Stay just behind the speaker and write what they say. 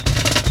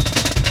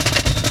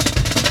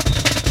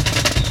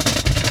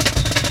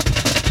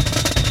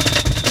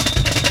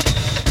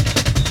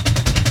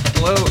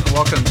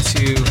welcome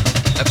to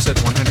episode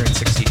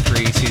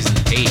 163, season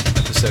 8,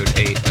 episode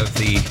 8 of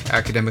the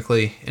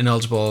Academically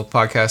Ineligible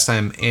podcast.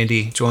 I'm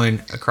Andy, joined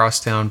across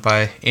town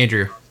by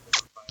Andrew.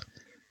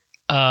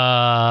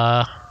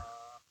 I'm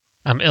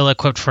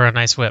ill-equipped for a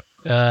nice whip.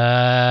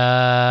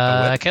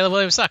 Caleb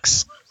Williams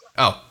sucks.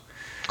 Oh.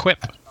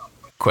 Quip.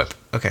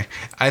 Okay.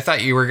 I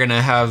thought you were going to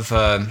have...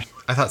 I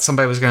thought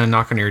somebody was going to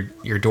knock on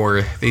your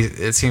door.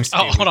 It seems to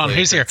be... Oh, hold on.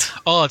 Who's here?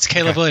 Oh, it's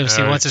Caleb Williams.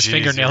 He wants his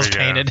fingernails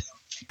painted.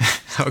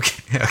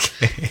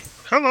 Okay.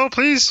 Hello,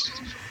 please.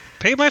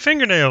 Paint my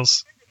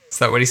fingernails. Is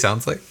that what he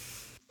sounds like?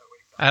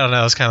 I don't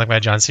know. It's kind of like my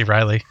John C.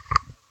 Reilly.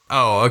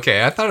 Oh,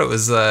 okay. I thought it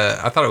was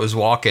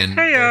Walken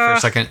for a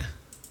second.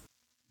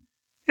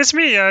 It's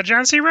me,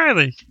 John C.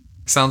 Reilly.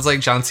 Sounds like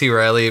John C.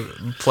 Reilly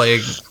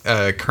playing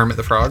Kermit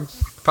the Frog,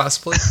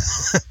 possibly.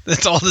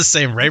 It's all the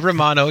same. Ray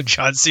Romano,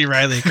 John C.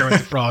 Reilly, Kermit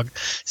the Frog.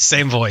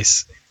 Same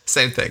voice.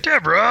 Same thing.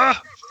 Deborah!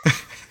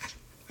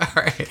 All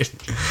right.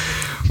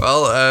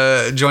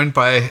 Well, joined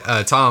by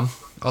Tom,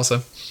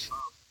 also.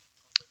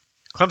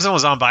 Clemson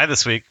was on bye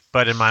this week,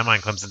 but in my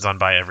mind, Clemson's on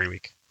bye every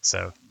week.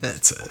 So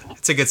it's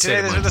a good state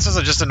of mind. This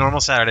was just a normal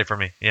Saturday for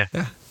me. Yeah,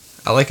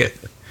 I like it.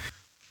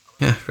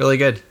 Yeah, really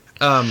good.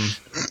 All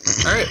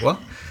right. Well,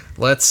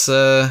 let's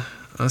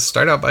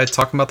start out by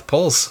talking about the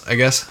polls, I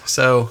guess.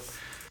 So,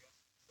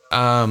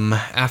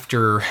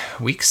 after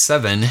week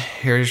 7,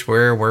 here's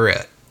where we're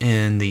at.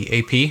 In the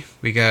AP,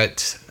 we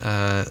got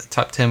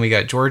top 10. We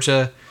got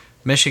Georgia,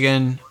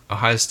 Michigan,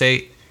 Ohio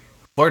State,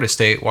 Florida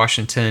State,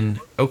 Washington,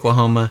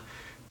 Oklahoma,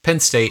 Penn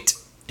State,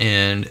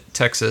 and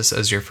Texas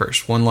as your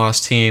first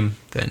one-loss team.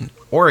 Then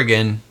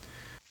Oregon,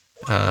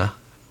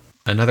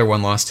 another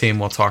one-loss team.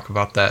 We'll talk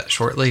about that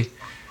shortly.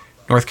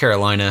 North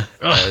Carolina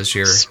as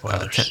your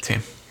 10th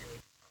team.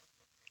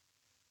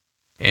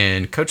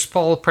 And coach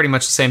poll, pretty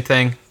much the same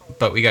thing,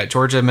 but we got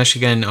Georgia,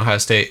 Michigan, Ohio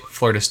State,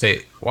 Florida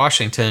State,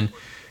 Washington,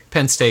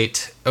 Penn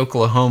State,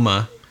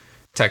 Oklahoma,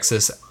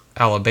 Texas,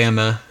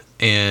 Alabama,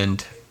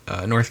 and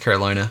North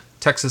Carolina.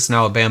 Texas and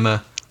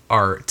Alabama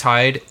are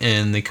tied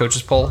in the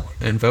coaches poll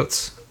in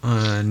votes.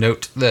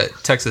 Note that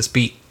Texas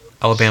beat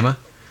Alabama,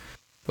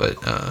 but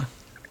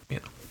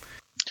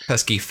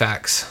pesky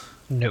facts.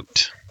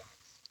 Note.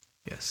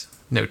 Yes,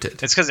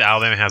 noted. it's because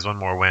Alabama has one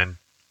more win.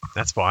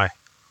 That's why.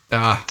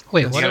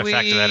 Wait, You what gotta do we...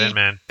 factor that in,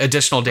 man.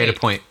 Additional data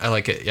point. I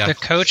like it. Yeah. The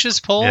coaches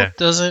poll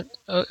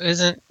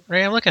isn't...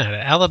 Right, I'm looking at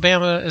it.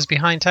 Alabama is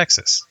behind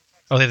Texas.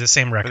 Oh, they have the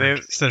same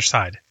record. They're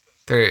tied.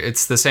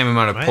 It's the same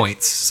amount of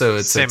points, so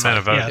it's Same amount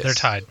of votes. Yeah, they're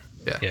tied.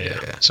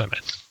 Yeah. So I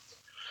meant.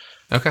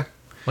 Okay.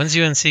 When's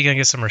UNC gonna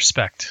get some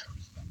respect?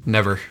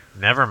 Never,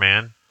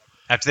 man.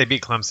 After they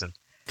beat Clemson.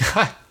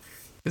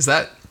 is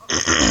that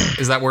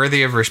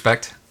worthy of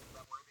respect?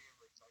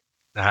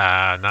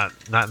 Not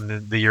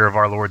in the year of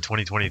our Lord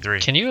 2023.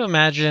 Can you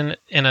imagine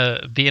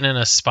being in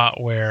a spot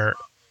where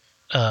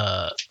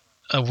a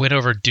win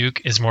over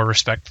Duke is more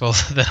respectful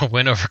than a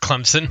win over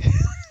Clemson?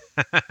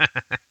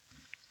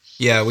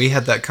 Yeah, we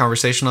had that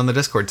conversation on the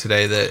Discord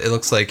today that it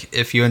looks like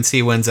if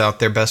UNC wins out,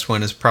 their best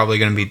win is probably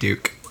going to be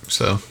Duke.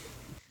 So,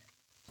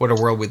 what a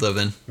world we live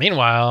in.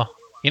 Meanwhile,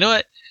 you know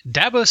what?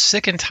 Dabo's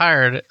sick and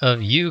tired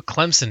of you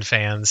Clemson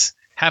fans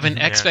having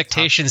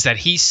expectations that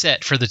he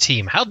set for the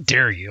team. How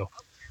dare you?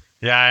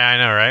 Yeah, I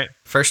know, right?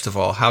 First of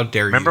all, how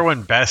dare you? Remember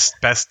when best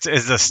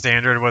is the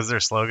standard was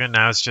their slogan?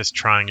 Now it's just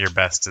trying your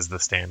best is the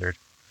standard.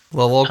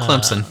 Well, old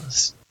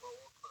Clemson.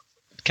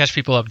 Catch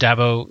people up.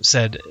 Dabo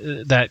said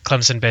that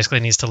Clemson basically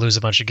needs to lose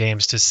a bunch of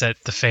games to set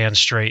the fans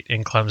straight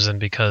in Clemson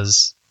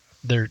because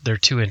they're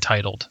too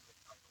entitled.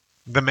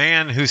 The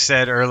man who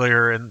said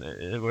earlier in the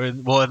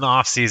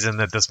offseason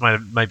that this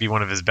might be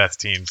one of his best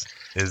teams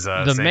is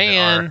the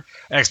man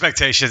that our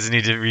expectations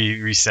need to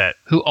reset.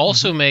 Who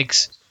also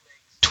makes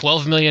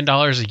 $12 million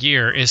a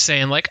year is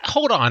saying like,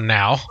 hold on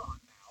now.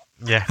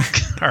 Yeah.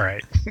 All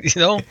right.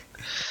 You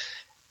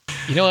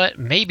know what?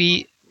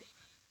 Maybe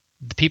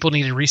the people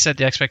need to reset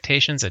the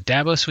expectations of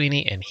Dabo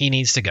Swinney, and he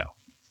needs to go.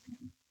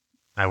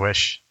 I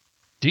wish.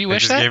 Do you They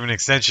wish just that? gave an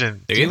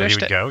extension. Do you wish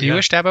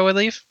Dabo would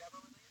leave?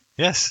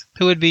 Yes.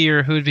 Who would be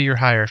your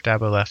hire if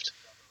Dabo left?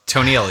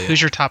 Tony Elliott. Who's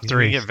your top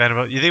 3? You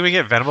think we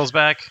get Venables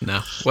back?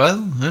 No.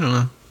 Well, I don't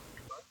know.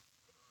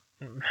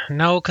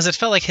 No, because it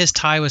felt like his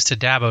tie was to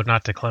Dabo,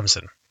 not to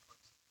Clemson.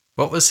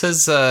 What was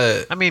his...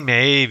 I mean,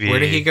 maybe. Where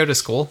did he go to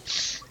school?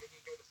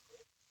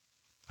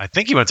 I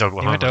think he went to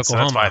Oklahoma. So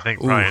that's why I think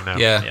probably no.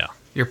 Yeah.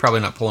 You're probably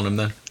not pulling him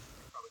then.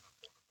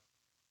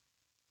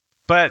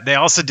 But they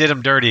also did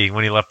him dirty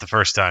when he left the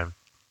first time.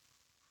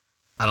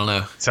 I don't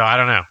know. So I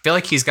don't know. I feel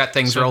like he's got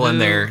things rolling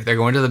there. They're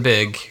going to the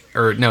big...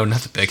 Or, no,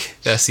 not the big.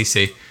 The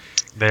SEC.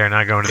 They are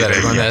not going to the big.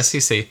 They're going to the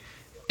SEC.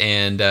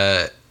 And,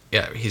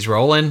 he's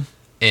rolling.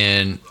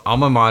 And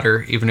alma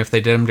mater, even if they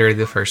did him dirty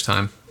the first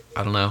time.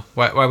 I don't know.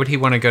 Why would he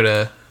want to go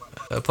to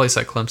a place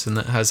like Clemson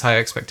that has high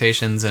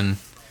expectations? And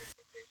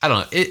I don't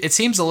know. It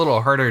seems a little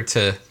harder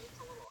to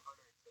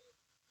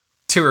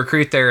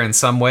recruit there in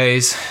some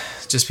ways,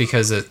 just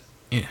because it.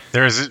 Yeah.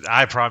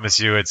 I promise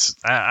you, it's.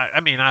 I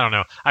mean, I don't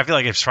know. I feel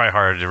like it's probably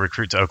harder to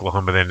recruit to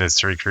Oklahoma than it is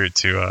to recruit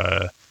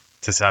to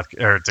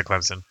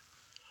Clemson.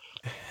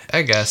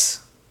 I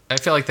guess. I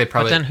feel like they But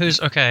probably. then who's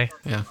okay?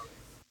 Yeah.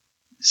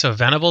 So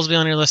Venables be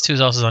on your list. Who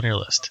else is on your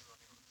list?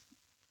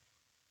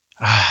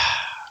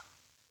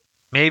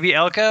 Maybe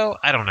Elko?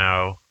 I don't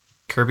know.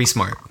 Kirby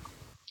Smart.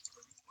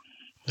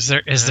 Is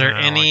there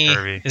I don't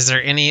like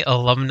Kirby. any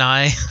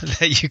alumni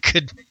that you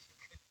could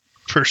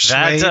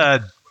persuade?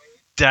 That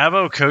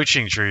Dabo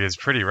coaching tree is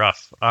pretty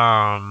rough.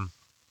 I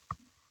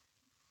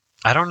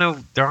don't know.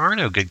 There are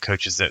no good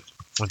coaches that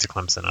went to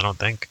Clemson, I don't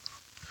think.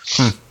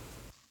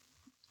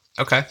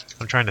 Okay.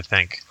 I'm trying to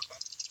think.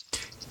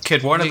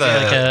 Could one of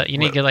the. You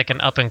need to get like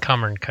an up and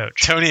comer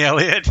coach. Tony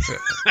Elliott?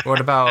 What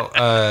about.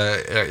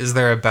 Is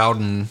there a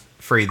Bowden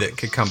free that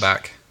could come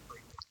back?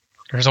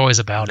 There's always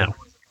a Bowden. No.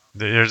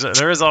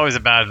 There is always a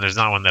Bowden. There's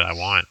not one that I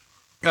want.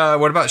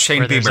 What about Shane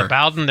Where there's Bieber? a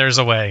Bowden, there's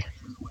a way.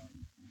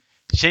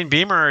 Shane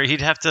Beamer,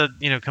 he'd have to,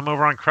 come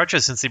over on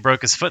crutches since he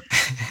broke his foot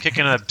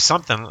kicking a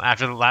something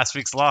after the last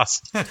week's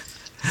loss. All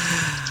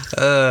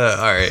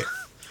right.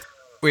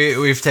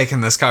 We've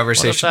taken this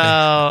conversation.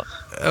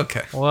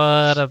 Okay.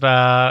 What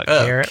about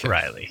Garrett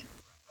Riley?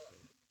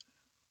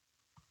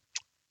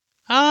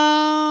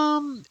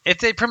 If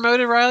they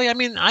promoted Riley, I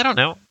mean, I don't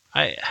know.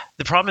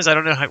 The problem is I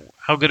don't know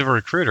how good of a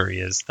recruiter he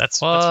is.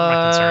 That's what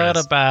my concern is.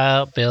 What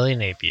about Billy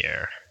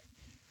Napier?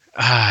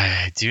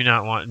 I do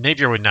not want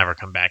Napier would never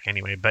come back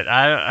anyway, but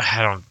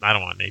I don't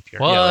want Napier.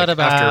 What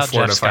about after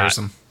Florida Jeff fires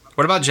Scott? him?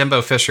 What about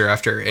Jimbo Fisher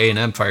after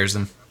A&M fires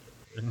him?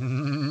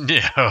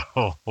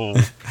 No.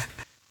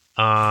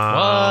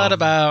 What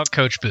about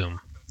Coach Boom?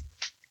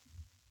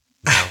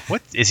 No.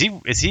 What is he?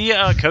 Is he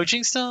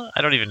coaching still? I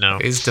don't even know.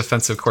 He's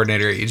defensive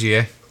coordinator at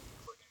EGA.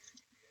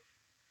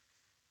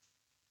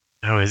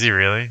 Oh, is he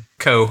really? What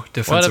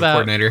Co-defensive about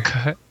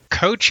coordinator.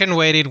 coach and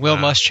waited Will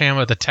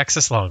Muschamp of the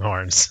Texas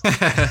Longhorns?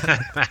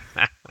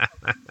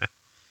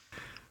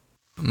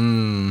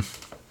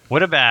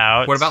 What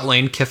about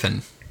Lane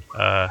Kiffin?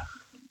 I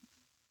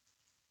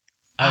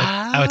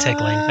would take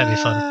Lane. That'd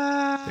be fun.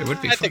 It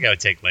would be I fun. think I would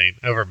take Lane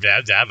over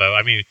Dabo.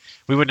 I mean,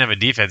 we wouldn't have a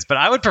defense, but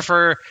I would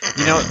prefer,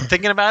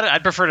 thinking about it,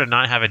 I'd prefer to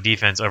not have a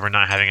defense over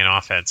not having an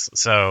offense.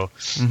 So,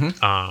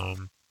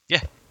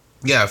 yeah.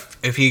 Yeah,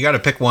 if you got to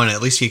pick one,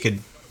 at least you could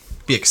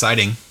be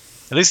exciting.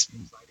 At least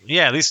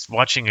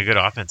watching a good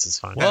offense is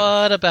fun.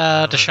 What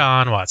about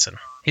Deshaun Watson?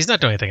 He's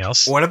not doing anything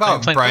else. What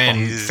about Playing Brian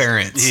football.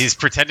 Ferentz? He's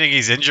pretending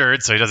he's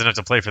injured, so he doesn't have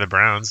to play for the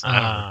Browns.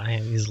 I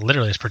He's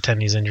literally just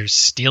pretending he's injured,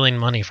 stealing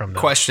money from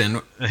them. Question,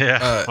 don't know.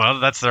 Yeah, well,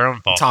 that's their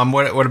own fault. Tom.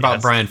 What about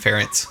Yes. Brian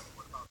Ferentz?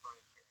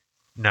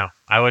 No,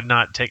 I would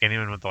not take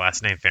anyone with the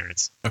last name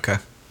Ferentz. Okay.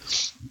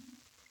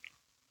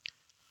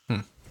 All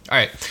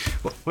right,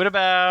 What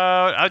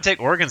about? I would take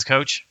Oregon's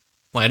coach.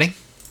 Lanning.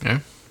 Yeah.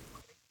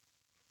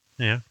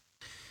 Yeah.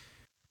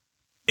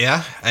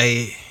 Yeah,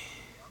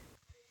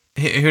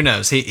 who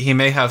knows? He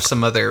may have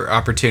some other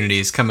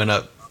opportunities coming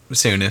up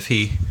soon if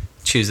he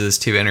chooses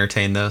to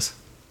entertain those.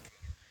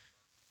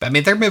 I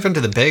mean, they're moving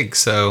to the big,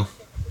 so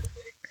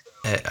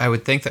I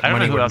would think that I don't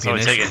money know who wouldn't else be I an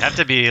would take. issue. It'd have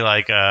to be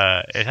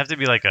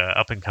like a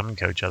up and coming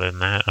coach. Other than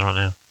that, I don't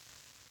know.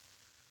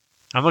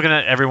 I'm looking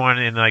at everyone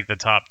in like the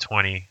top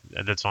 20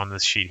 that's on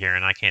this sheet here,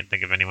 and I can't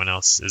think of anyone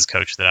else's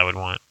coach that I would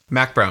want.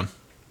 Mac Brown.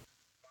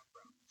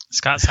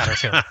 Scott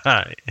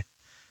Satterfield.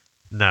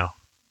 No.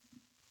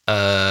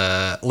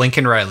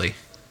 Lincoln Riley.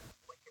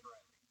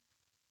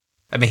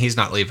 I mean, he's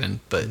not leaving,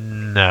 but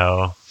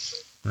No.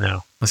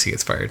 unless he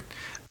gets fired.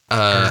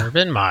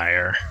 Urban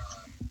Meyer.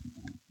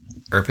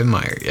 Urban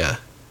Meyer, yeah.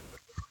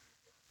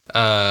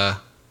 Yeah,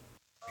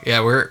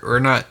 we're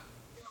not.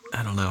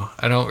 I don't know.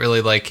 I don't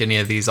really like any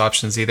of these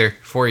options either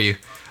for you.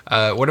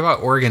 What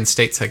about Oregon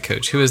State's head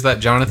coach? Who is that?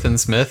 Jonathan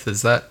Smith?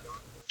 Is that?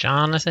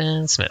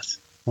 Jonathan Smith.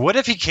 What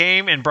if he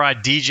came and brought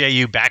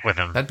DJU back with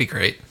him? That'd be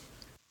great.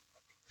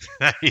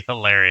 That'd be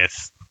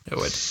hilarious. It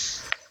would.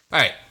 All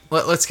right,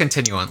 let's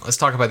continue on. Let's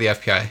talk about the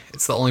FPI.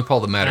 It's the only poll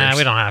that matters.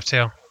 We don't have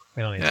to.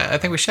 We don't need I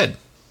think we should.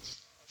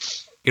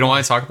 You don't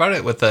want to talk about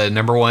it with the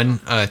number one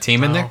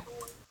team in there?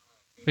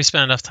 We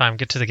spent enough time.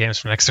 Get to the games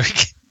from next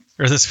week.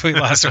 Or this week,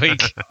 last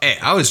week. Hey,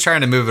 I was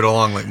trying to move it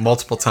along like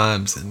multiple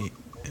times, and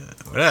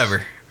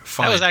whatever.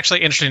 Fine. That was actually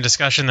an interesting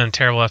discussion than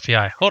terrible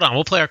FBI. Hold on,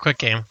 we'll play our quick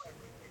game.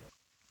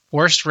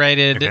 Worst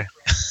rated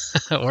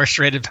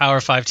Power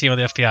 5 team on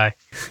the FBI.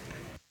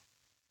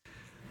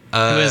 Who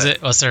is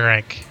it? What's their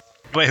rank?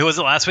 Wait, who was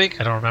it last week?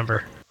 I don't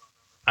remember.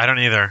 I don't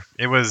either.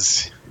 It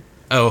was.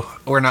 Oh,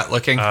 we're not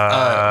looking. It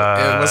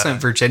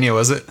wasn't Virginia,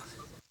 was it?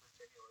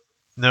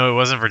 No, it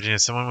wasn't Virginia.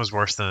 Someone was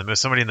worse than them. It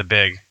was somebody in the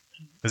big.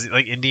 Was it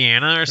like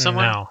Indiana or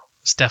someone? No,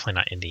 it's definitely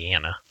not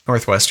Indiana.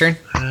 Northwestern?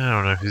 I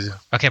don't know who's.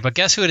 Okay, but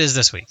guess who it is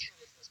this week?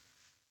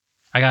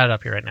 I got it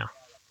up here right now.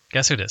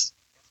 Guess who it is?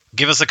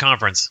 Give us a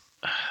conference.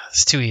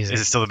 It's too easy.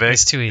 Is it still the big?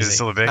 It's too easy. Is it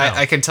still the big?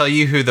 I can tell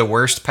you who the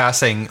worst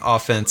passing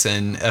offense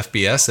in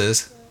FBS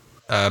is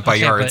by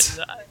yards.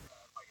 But,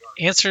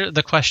 answer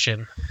the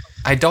question.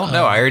 I don't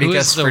know. I already Who is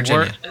guessed the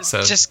Virginia.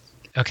 So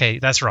okay,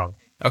 that's wrong.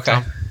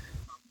 okay.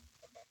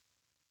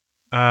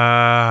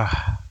 Tom?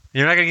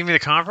 You're not gonna give me the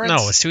conference?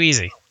 No, it's too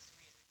easy.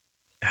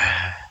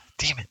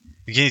 Damn it!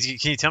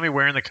 Can you tell me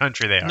where in the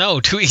country they are? No,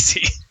 too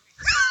easy.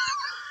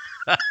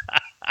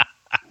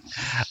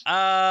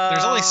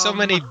 play so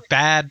many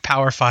bad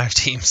Power 5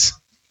 teams.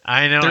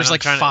 I know. There's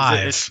like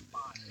 5.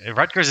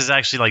 Rutgers is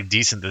actually like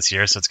decent this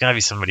year, so it's got to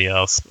be somebody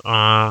else.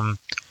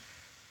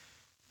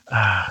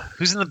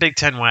 Who's in the Big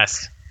Ten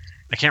West?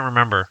 I can't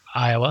remember.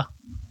 Iowa.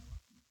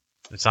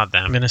 It's not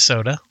them.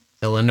 Minnesota.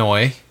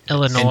 Illinois.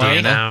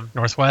 Indiana.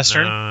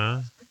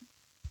 Northwestern.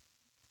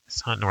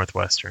 It's not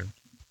Northwestern.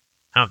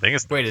 I don't think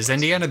it's. Wait, is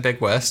Indiana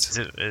Big West? Is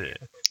it,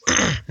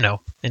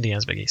 No,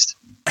 Indiana's Big East.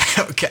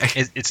 Okay.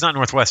 it's not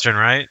Northwestern,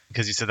 right?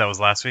 Because you said that was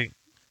last week.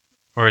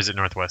 Or is it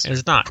Northwestern?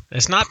 It's not.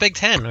 It's not Big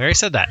Ten. We already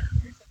said that.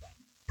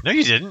 No,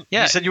 you didn't.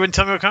 Yeah. You said you wouldn't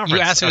tell me what conference. You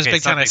asked if it was Okay, Big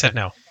it's not Ten. I said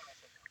no.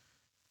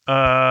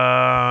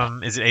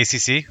 Is it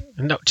ACC?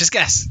 No, just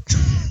guess.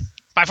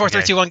 5, 4, 3,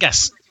 Okay. 2, 1,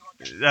 guess.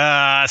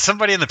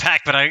 Somebody in the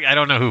pack, but I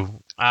don't know who.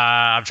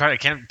 I'm trying. I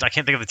can't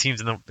think of the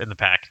teams in the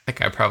pack. I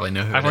think I probably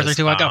know who 5, 4, it 3, is.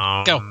 2, 1,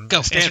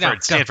 go.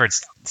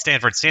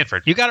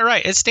 Stanford. You got it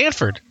right. It's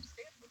Stanford.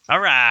 All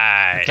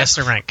right. Guess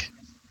their rank.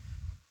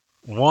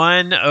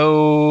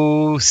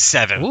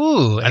 107.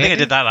 Ooh, I think I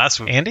did that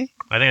last week. Andy?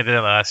 I think I did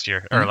it last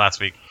year or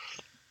last week.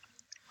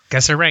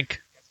 Guess their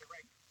rank.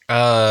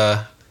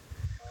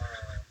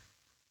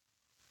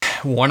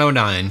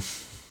 109.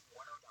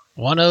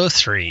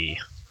 103.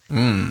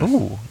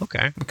 Ooh,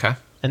 okay. Okay.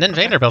 And then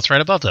Vanderbilt's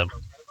right above them.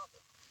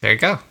 There you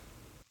go.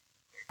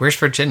 Where's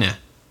Virginia?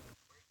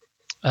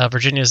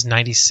 Virginia's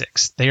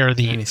 96. They are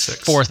the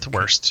 96. 4th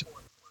worst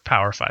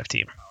Power 5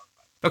 team.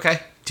 Okay.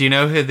 Do you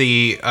know who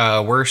the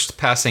worst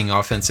passing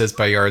offense is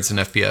by yards in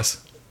FBS?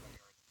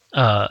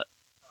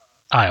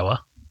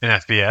 Iowa. In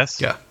FBS?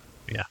 Yeah.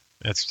 Yeah.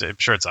 I'm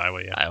sure it's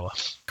Iowa, yeah. Iowa.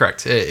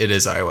 Correct. It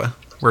is Iowa.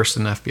 Worst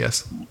in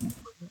FBS.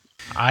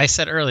 I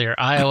said earlier,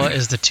 Iowa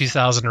is the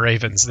 2000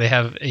 Ravens. They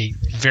have a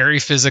very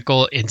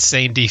physical,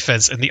 insane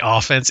defense, and the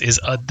offense is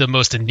the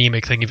most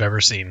anemic thing you've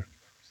ever seen.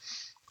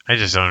 I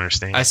just don't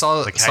understand. I saw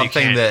Like, how you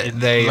something can't- that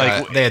they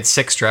like, they had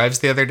 6 drives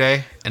the other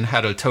day and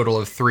had a total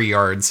of 3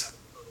 yards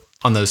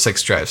on those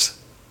 6 drives.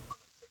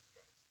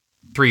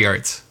 3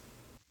 yards.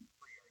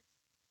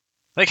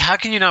 Like, how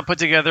can you not put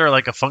together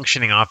like a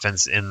functioning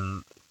offense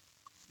in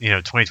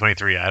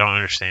 2023? I don't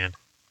understand.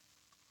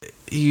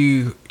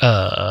 You,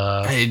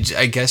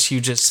 I guess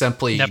you just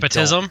simply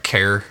Nepotism? don't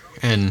care,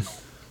 and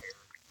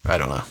I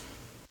don't know.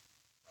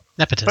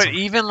 Nepotism. But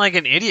even like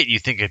an idiot, you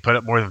think could put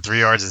up more than 3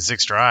 yards in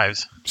 6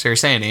 drives? So you're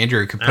saying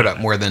Andrew could put up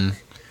more than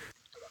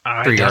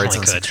I 3 yards definitely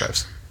on 6 could.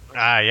 drives?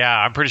 Yeah,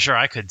 I'm pretty sure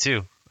I could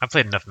too. I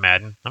played enough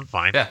Madden. I'm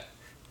fine. Yeah,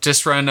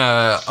 just run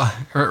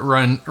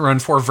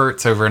 4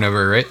 verts over and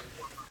over, right?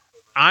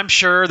 I'm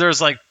sure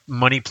there's like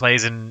money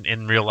plays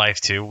in real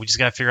life too. We just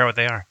gotta figure out what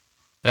they are.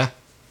 Yeah,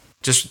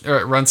 just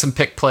run some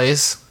pick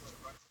plays,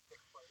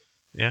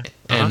 Yeah.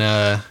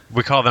 and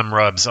We call them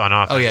rubs on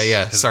offense. oh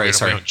yeah. 'cause Sorry.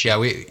 we don't cheat.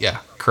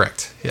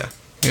 Correct. Yeah,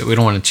 we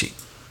don't want to cheat.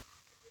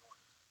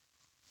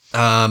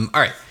 All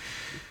right.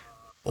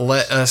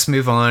 Let us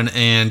move on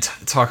and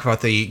talk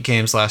about the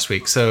games last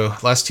week. So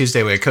last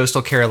Tuesday we had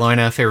Coastal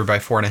Carolina favored by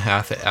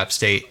 4.5 at App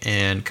State,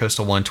 and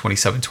Coastal won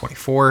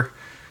 27-24.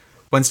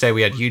 Wednesday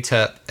we had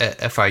UTEP at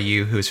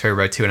FIU, who was favored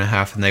by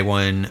 2.5, and they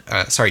won.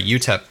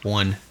 UTEP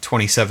won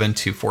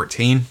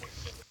 27-14.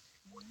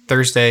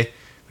 Thursday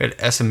we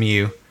had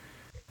SMU.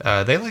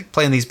 They like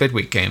playing these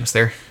midweek games.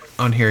 They're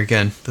on here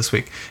again this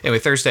week. Anyway,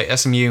 Thursday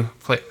SMU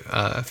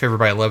favored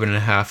by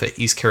 11.5 at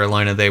East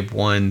Carolina. They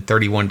won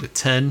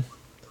 31-10.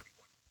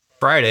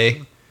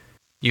 Friday,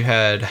 you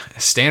had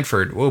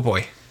Stanford. Whoa,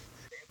 boy.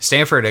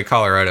 Stanford at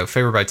Colorado,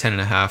 favored by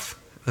 10.5.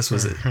 This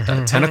was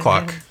at 10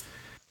 o'clock.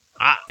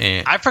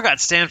 I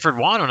forgot Stanford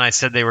won when I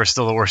said they were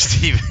still the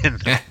worst team in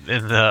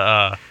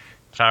the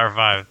Power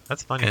 5.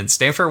 That's funny. And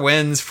Stanford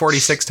wins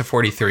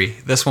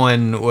 46-43. This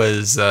one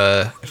was,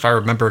 if I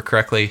remember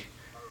correctly,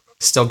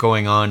 still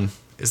going on.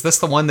 Is this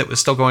the one that was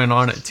still going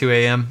on at 2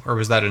 a.m., or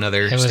was that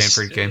another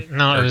Stanford game?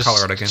 No, it was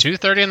Colorado game?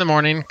 2:30 in the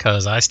morning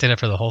because I stayed up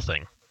for the whole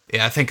thing.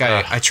 Yeah, I think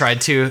I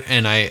tried to,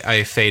 and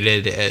I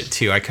faded at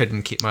 2. I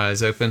couldn't keep my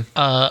eyes open.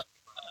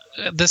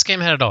 This game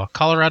had it all.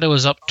 Colorado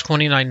was up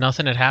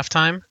 29-0 at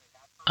halftime.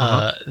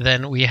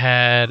 Then we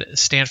had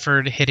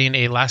Stanford hitting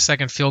a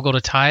last-second field goal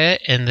to tie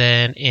it, and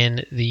then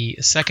in the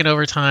second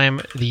overtime,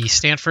 they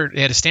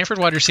had a Stanford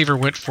wide receiver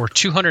went for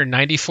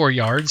 294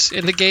 yards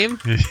in the game,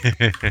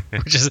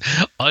 which is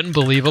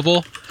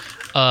unbelievable.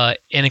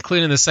 And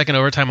including the second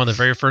overtime on the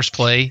very first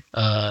play,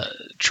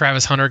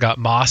 Travis Hunter got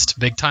mossed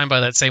big time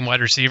by that same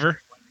wide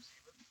receiver.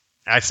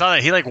 I saw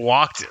that he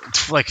walked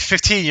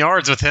 15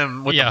 yards with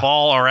him with the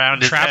ball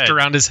around his trapped head.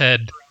 around his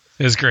head.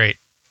 It was great.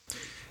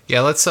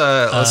 Yeah, let's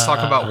talk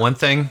about one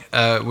thing,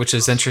 which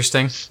is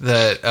interesting.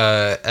 That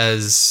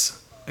as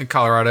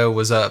Colorado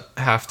was up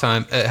at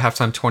halftime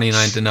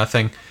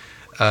 29-0,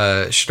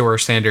 Shador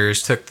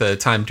Sanders took the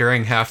time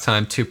during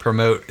halftime to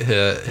promote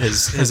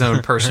his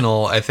own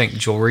personal, I think,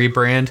 jewelry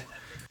brand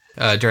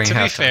during halftime.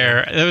 To be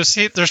fair,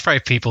 there's probably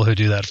people who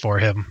do that for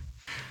him.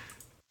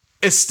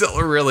 It's still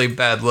a really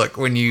bad look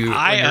when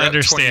I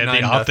understand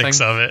the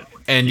optics of it,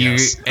 and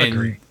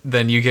agree.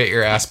 then you get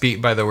your ass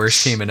beat by the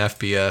worst team in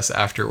FBS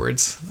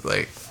afterwards.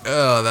 Like,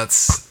 oh,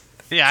 that's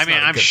Yeah, I mean,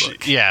 not a I'm good sure.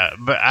 look. Yeah,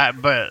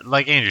 but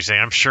like Andrew's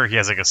saying, I'm sure he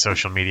has like a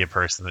social media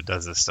person that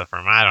does this stuff for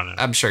him. I don't know.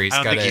 I'm sure he's I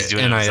don't got think he's an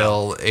doing it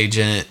himself. NIL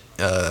agent,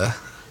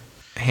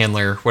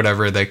 handler,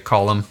 whatever they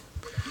call him.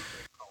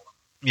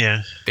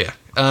 Yeah. Yeah.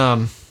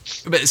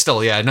 But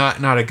still, yeah,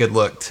 not a good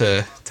look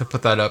to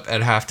put that up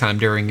at halftime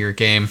during your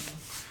game.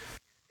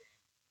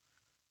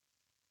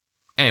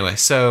 Anyway,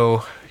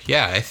 so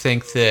yeah, I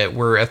think that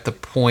we're at the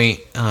point.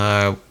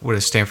 What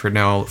is Stanford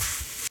now?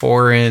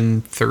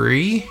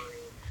 4-3,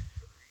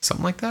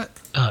 something like that.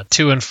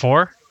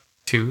 2-4.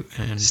 2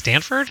 and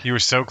Stanford. You were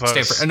so close.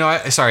 Stanford. No,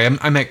 sorry,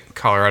 I meant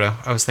Colorado.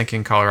 I was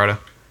thinking Colorado.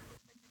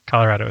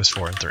 Colorado is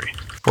 4-3.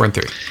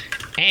 4-3.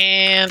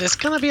 And it's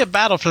gonna be a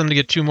battle for them to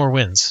get 2 more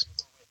wins.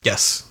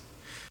 Yes.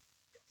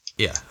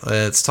 Yeah.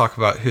 Let's talk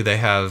about who they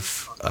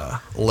have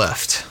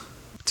left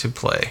to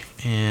play.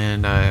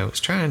 And I was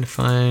trying to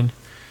find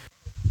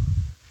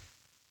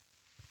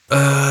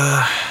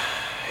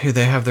who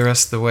they have the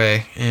rest of the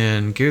way,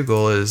 and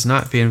Google is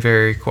not being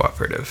very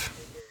cooperative.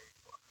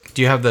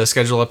 Do you have the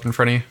schedule up in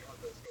front of you?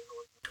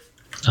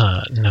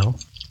 No,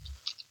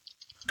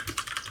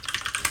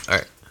 All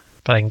right.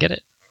 but I can get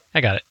it.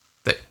 I got it.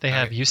 They all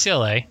have right.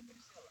 UCLA,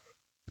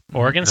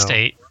 Oregon No.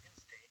 State,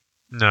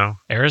 No.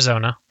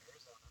 Arizona.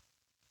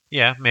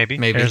 Yeah, maybe.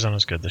 Maybe,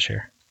 Arizona's good this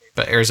year.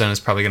 but Arizona's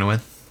probably going to win.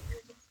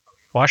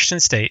 Washington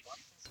State.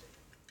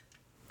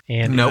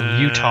 And Nope.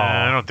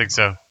 Utah. I don't think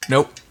so.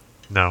 Nope.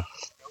 No.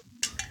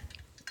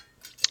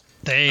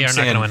 They I'm are not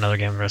going saying- to win another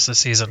game the rest of the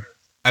season.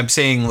 I'm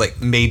saying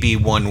like maybe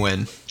 1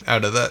 win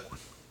out of that.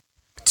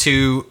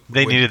 2.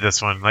 They needed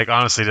this one. Like,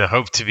 honestly, to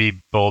hope to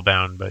be bowl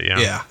bound, but yeah.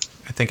 Yeah,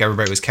 I think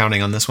everybody was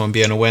counting on this one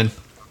being a win.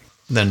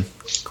 Then,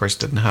 of course, it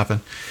didn't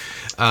happen.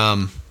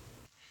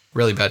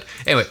 Really bad.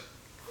 Anyway,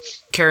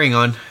 carrying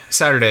on.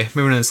 Saturday,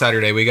 moving into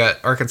Saturday, we got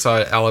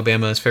Arkansas.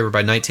 Alabama is favored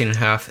by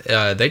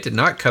 19.5. They did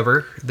not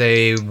cover.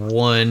 They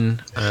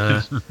won,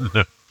 I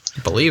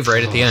believe,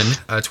 right at the end,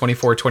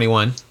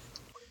 24-21.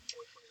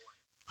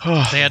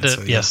 They had to.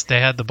 So, yeah. Yes, they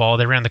had the ball.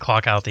 They ran the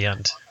clock out at the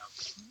end.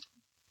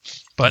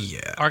 But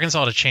Yeah. Arkansas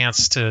had a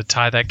chance to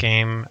tie that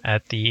game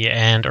at the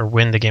end or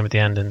win the game at the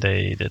end, and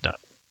they did not.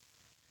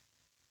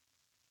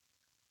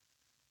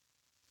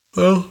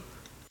 Well,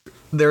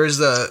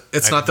 there's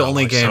it's I not the did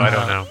only watch, game. So I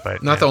don't know,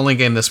 but Not the only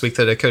game this week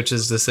that a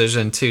coach's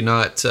decision to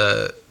not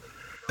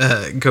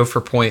go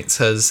for points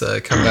has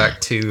come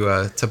back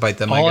to bite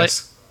them. I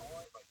guess.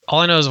 All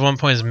I know is at one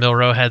point is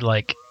Milrow had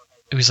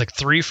it was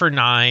 3 for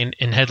 9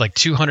 and had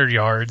 200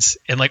 yards,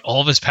 and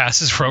all of his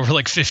passes were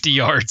over 50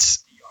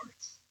 yards.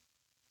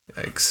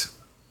 Yikes.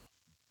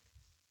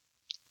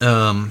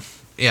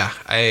 Yeah,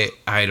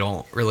 I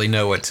don't really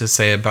know what to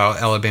say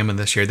about Alabama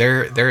this year.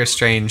 They're a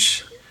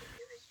strange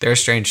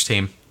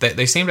team.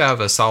 They seem to have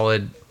a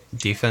solid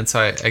defense,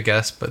 I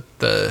guess, but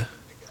the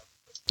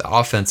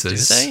offense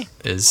is Do they?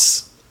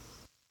 is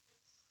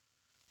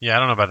yeah, I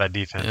don't know about that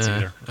defense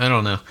either. I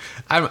don't know.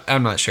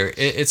 I'm not sure.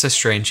 It's a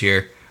strange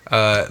year.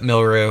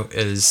 Milrow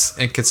is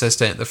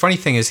inconsistent. The funny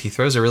thing is he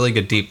throws a really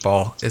good deep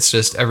ball. It's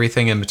just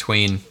everything in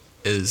between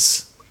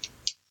is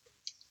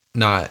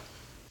not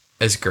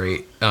as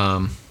great.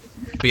 But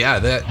yeah,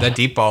 that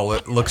deep ball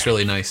looks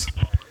really nice.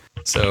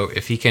 So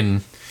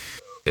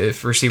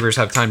if receivers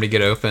have time to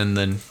get open,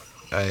 then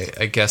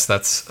I guess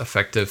that's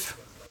effective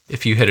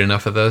if you hit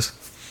enough of those.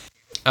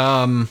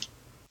 All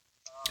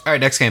right,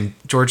 next game,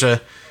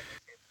 Georgia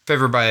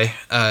favored by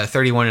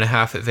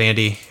 31.5 at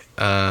Vandy.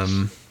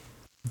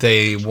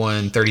 They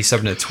won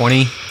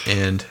 37-20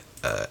 and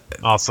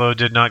Also,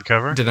 did not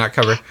cover. did not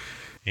cover.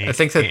 I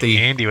think that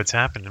Andy, what's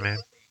happening, man?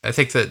 I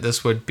think that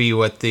this would be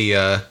what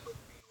the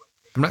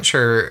I'm not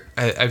sure.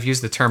 I've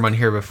used the term on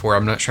here before.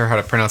 I'm not sure how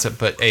to pronounce it,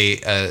 but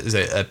is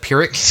it a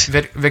Pyrrhic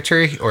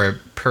victory or a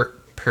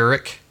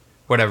Pyrrhic?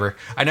 Whatever.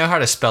 I know how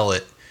to spell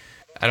it.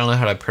 I don't know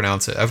how to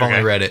pronounce it. I've only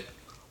Okay. read it.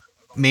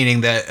 Meaning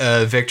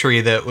that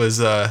victory that was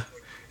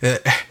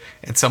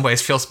in some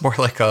ways feels more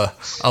like a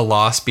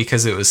loss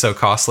because it was so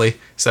costly.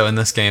 So in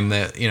this game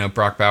that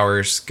Brock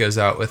Bowers goes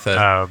out with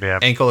a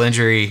ankle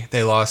injury.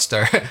 They lost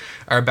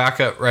our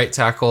backup right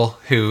tackle,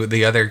 who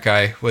the other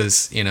guy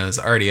was is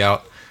already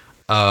out.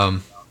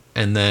 And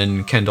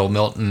then Kendall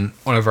Milton,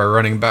 one of our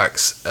running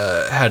backs,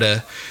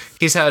 that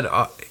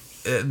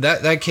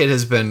kid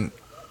has been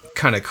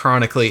kind of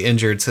chronically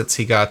injured since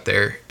he got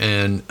there,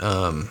 and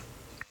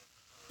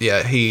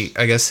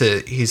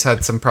he's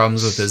had some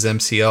problems with his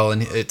MCL,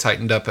 and it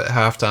tightened up at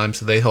halftime,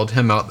 so they held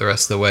him out the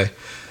rest of the way.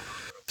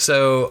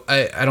 So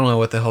I don't know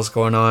what the hell's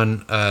going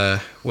on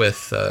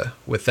with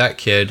that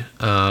kid.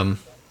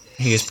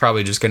 He's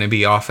probably just going to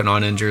be off and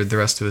on injured the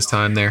rest of his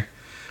time there,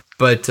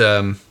 but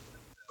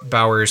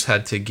Bowers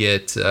had to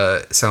get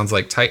sounds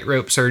like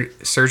tightrope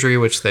surgery,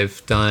 which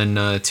they've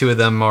done 2 of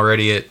them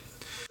already at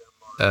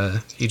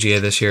EGA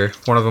this year.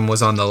 One of them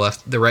was on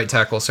the right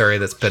tackle,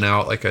 that's been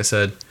out. Like I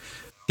said,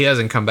 he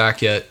hasn't come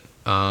back yet.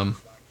 I'm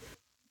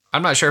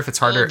not sure if it's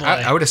harder. Oh, boy.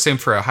 I would assume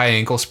for a high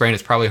ankle sprain,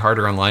 it's probably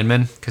harder on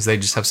linemen because they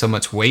just have so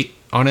much weight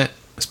on it,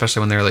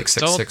 especially when they're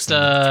 6'6" and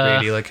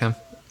 380 like him.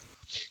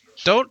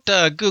 Don't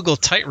Google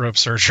tightrope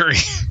surgery.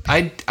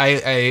 I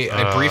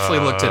briefly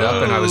looked it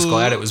up, and I was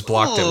glad it was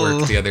blocked at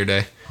work the other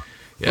day.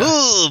 Yeah.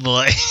 Oh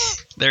boy,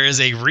 there is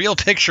a real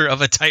picture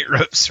of a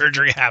tightrope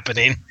surgery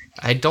happening.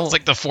 I don't. It's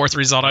like the 4th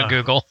result on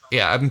Google.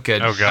 Yeah, I'm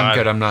good. Oh, God. I'm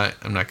good. I'm not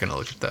going to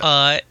look at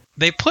that.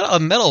 They put a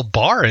metal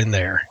bar in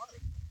there.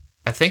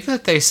 I think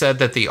that they said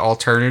that the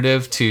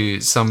alternative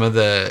to some of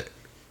the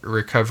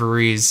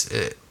recoveries,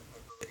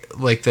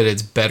 like that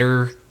it's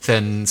better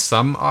than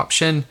some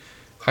option,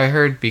 I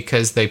heard,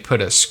 because they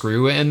put a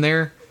screw in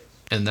there,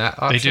 and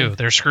that option. They do.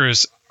 There's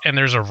screws. And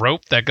there's a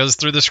rope that goes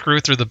through the screw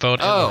through the bone.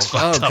 Oh, it looks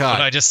fucked up, God.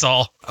 what I just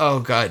saw. Oh,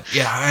 God.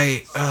 Yeah,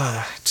 I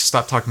just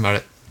stop talking about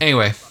it.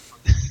 Anyway,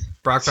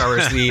 Brock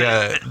Bowers,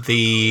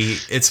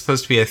 it's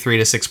supposed to be a 3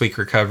 to 6 week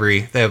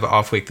recovery. They have an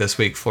off week this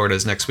week.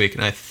 Florida's next week,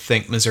 and I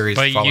think Missouri's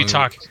the following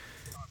week.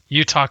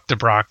 You talked to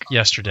Brock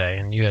yesterday,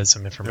 and you had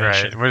some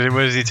information. Right.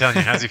 What is he telling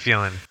you? How's he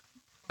feeling?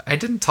 I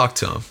didn't talk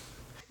to him.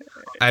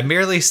 I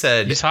merely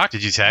said...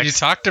 Did you text? You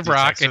talked to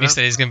Brock, and he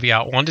said he's going to be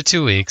out 1 to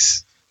 2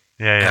 weeks.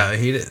 Yeah.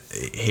 He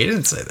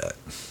didn't say that.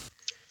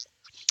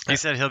 He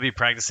said he'll be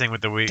practicing with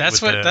the week. That's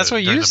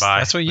what you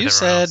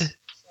said.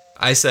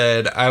 I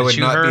said I would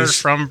you not heard be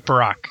from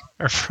Brock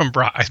or from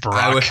Brock.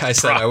 I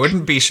said I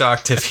wouldn't be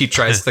shocked if he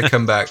tries to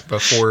come back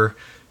before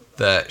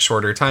that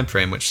shorter time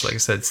frame, which, like I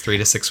said, is 3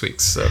 to 6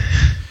 weeks. So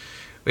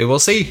we will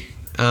see.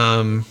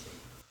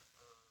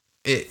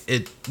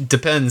 It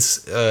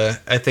depends.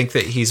 I think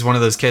that he's one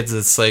of those kids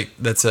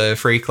that's a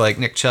freak like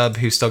Nick Chubb,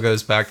 who still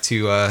goes back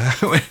to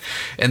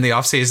in the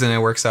off season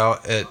and works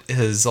out at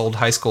his old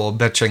high school,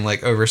 benching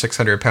like over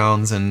 600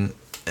 pounds and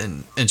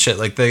shit.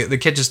 Like the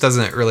kid just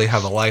doesn't really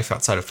have a life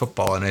outside of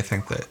football, and I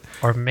think that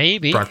or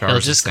maybe he'll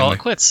just call it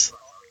quits,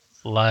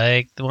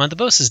 like the one the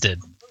Bosses did.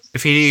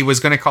 If he was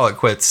going to call it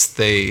quits,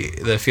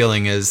 the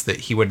feeling is that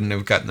he wouldn't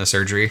have gotten the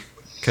surgery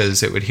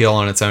because it would heal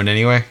on its own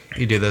anyway.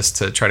 You do this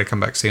to try to come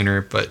back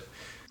sooner, but.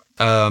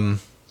 I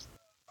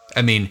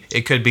mean,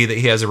 it could be that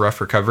he has a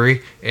rough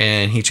recovery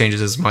and he changes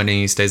his mind and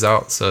he stays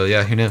out. So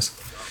yeah, who knows?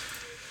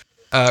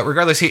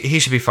 Regardless, he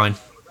should be fine.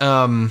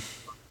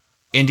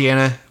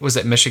 Indiana was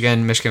at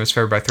Michigan. Michigan was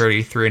favored by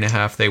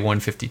 33.5. They won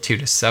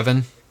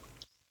 52-7.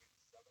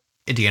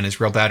 Indiana's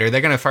real bad. Are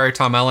they going to fire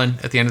Tom Allen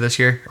at the end of this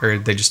year, or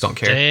they just don't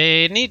care?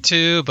 They need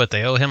to, but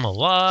they owe him a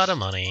lot of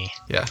money.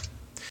 Yeah,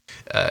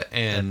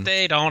 and that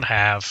they don't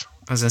have.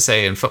 I was gonna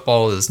say, and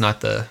football is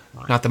not the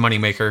money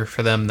maker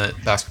for them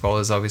that basketball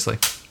is, obviously.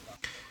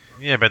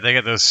 Yeah, but they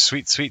got those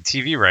sweet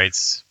TV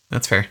rights.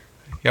 That's fair.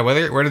 Yeah,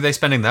 where are they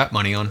spending that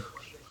money on?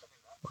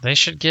 They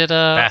should get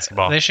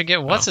basketball. They should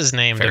get what's his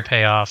name to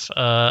pay off.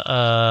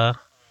 Mark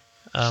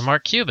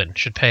Cuban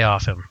should pay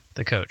off him,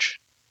 the coach.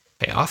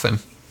 Pay off him.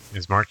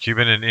 Is Mark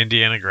Cuban an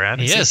Indiana grad?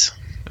 He is.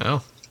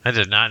 Oh, I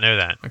did not know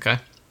that. Okay.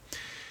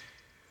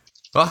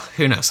 Well,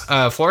 who knows?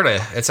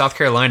 Florida at South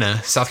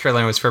Carolina. South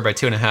Carolina was favored by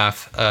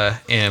 2.5,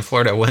 and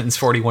Florida wins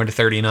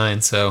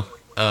 41-39. So,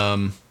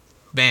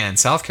 man,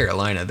 South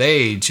Carolina,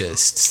 I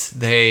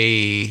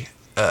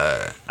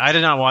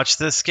did not watch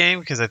this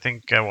game because I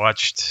think I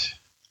watched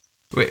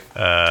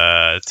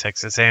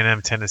Texas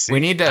A&M, Tennessee.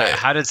 We need to.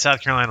 How did South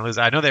Carolina lose?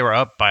 I know they were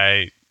up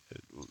by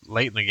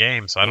late in the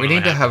game, so I don't know. We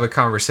need to have a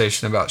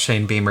conversation about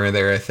Shane Beamer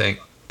there, I think.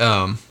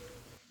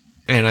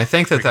 And I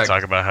think that we can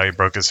talk about how he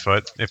broke his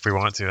foot if we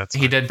want to. That's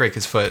fine. He did break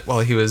his foot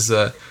while he was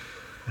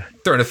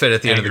throwing a fit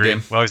at the end of the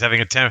game. While he was having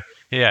a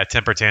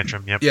temper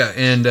tantrum. Yep. Yeah,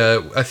 and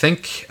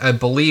I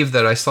believe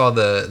that I saw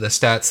the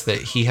stats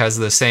that he has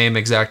the same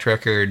exact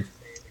record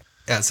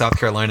at South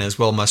Carolina as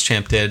Will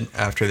Muschamp did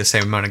after the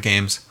same amount of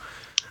games,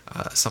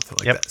 something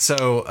like that.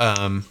 So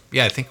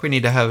I think we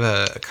need to have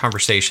a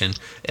conversation.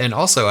 And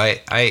also,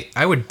 I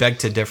would beg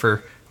to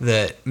differ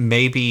that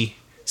maybe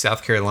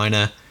South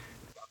Carolina.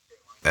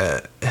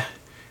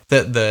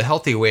 The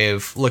healthy way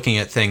of looking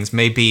at things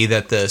may be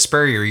that the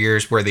Spurrier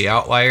years were the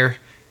outlier,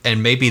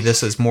 and maybe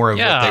this is more of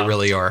what they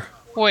really are.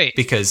 Wait,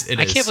 because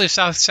I can't believe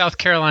South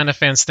Carolina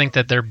fans think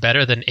that they're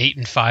better than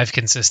 8-5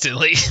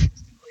 consistently.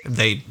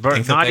 They're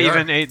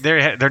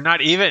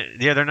not even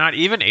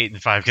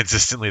 8-5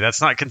 consistently.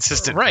 That's not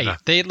consistent, right?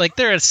 Enough.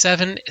 They're a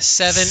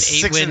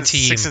 7-8 win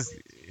team.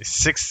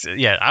 Six.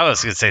 Yeah, I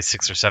was gonna say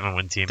 6 or 7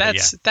 win team.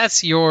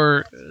 That's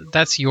your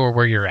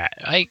where you're at.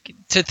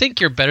 To think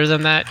you're better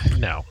than that,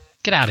 no.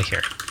 Get out of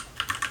here.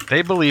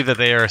 They believe that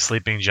they are a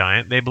sleeping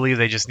giant. They believe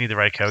they just need the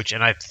right coach.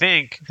 And I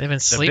think they've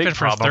been sleeping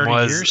for 30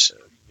 years.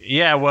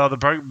 Yeah, well,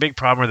 the big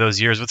problem were those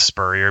years with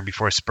Spurrier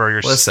before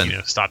Spurrier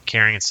stopped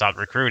caring and stopped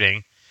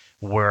recruiting.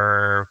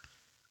 And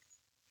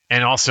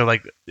also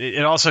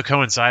it also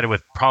coincided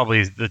with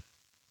probably a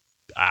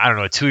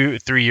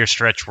 2-3 year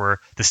stretch where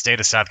the state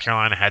of South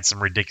Carolina had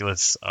some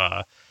ridiculous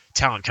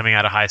talent coming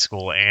out of high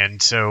school, and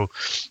so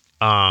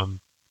they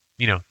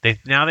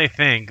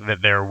think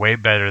that they're way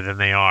better than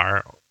they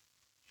are,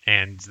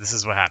 and this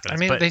is what happens. I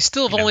mean, they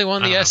still have only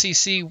won the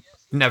SEC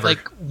never,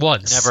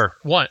 once. Never.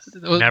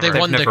 They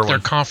won their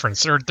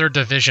conference or their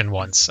division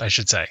once, I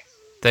should say.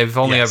 They've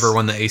only ever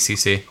won the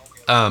ACC.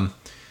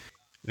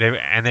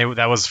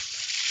 That was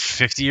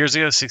 50 years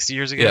ago, 60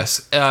 years ago?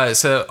 Yes.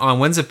 So on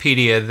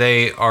Winsipedia,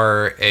 they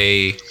are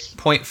a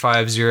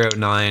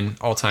 .509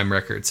 all-time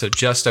record. So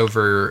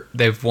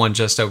they've won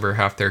just over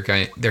half their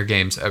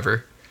games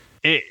ever.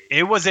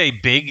 It was a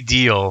big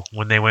deal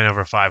when they went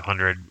over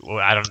 500. Well,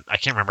 I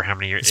can't remember how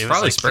many years. It's it was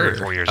probably like 3 or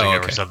Spurrier. 4 years Oh, ago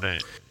okay. or something.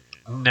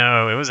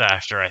 No, it was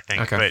after, I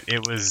think. Okay. But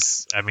it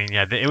was. I mean,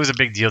 yeah, it was a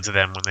big deal to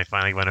them when they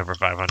finally went over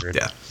 500.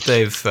 Yeah,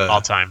 they've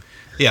all time.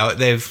 Yeah,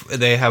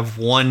 they have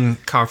one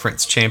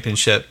conference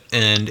championship,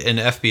 and in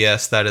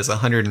FBS that is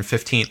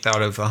 115th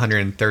out of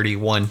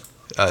 131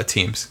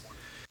 teams.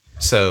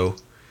 So,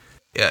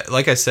 yeah,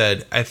 like I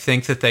said, I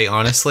think that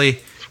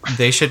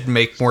they should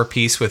make more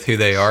peace with who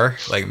they are.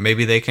 Like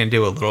maybe they can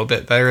do a little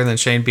bit better than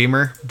Shane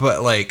Beamer,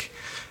 but like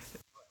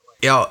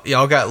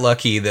y'all got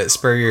lucky that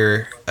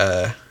Spurrier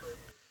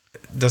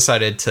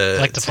decided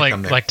to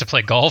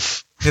play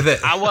golf.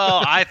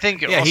 Well, I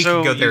think yeah,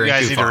 also you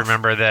guys need to off.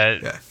 remember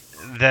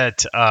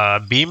that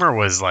Beamer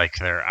was like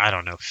their, I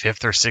don't know,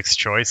 5th or 6th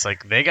choice.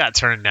 Like they got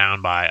turned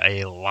down by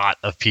a lot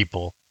of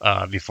people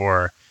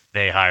before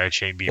they hired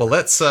Shane Beamer. Well,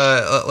 let's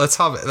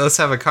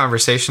have a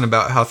conversation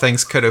about how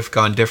things could have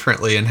gone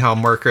differently and how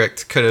Mark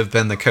Richt could have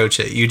been the coach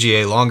at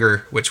UGA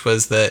longer, which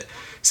was that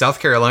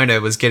South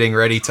Carolina was getting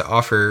ready to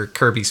offer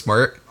Kirby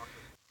Smart,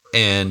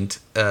 and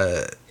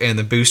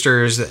the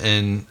boosters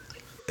and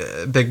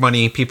big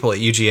money people at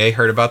UGA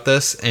heard about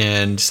this,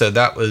 and so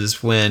that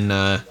was when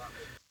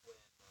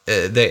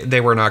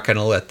they were not going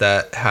to let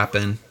that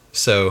happen.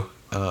 So.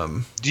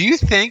 Do you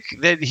think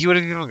that he would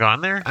have even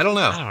gone there? I don't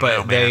know,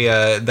 but they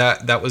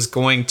that was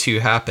going to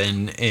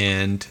happen,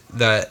 and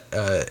that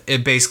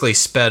it basically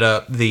sped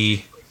up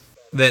they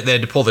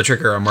had to pull the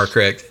trigger on Mark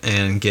Richt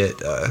and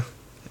get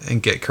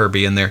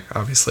Kirby in there,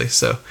 obviously.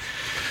 So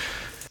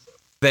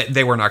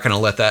they were not going to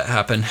let that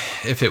happen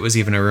if it was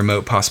even a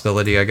remote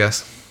possibility, I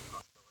guess.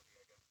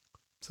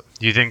 So.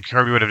 Do you think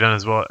Kirby would have done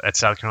as well at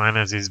South Carolina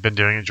as he's been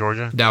doing at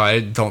Georgia? No,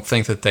 I don't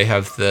think that they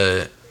have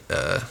the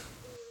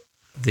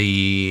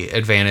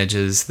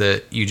advantages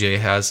that UJ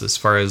has as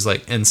far as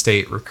like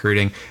in-state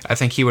recruiting. I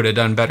think he would have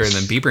done better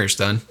than Bieber's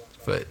done,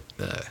 but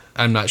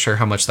I'm not sure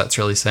how much that's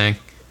really saying.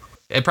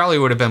 It probably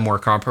would have been more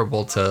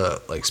comparable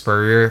to like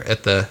Spurrier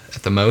at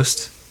the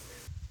most,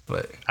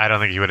 but I don't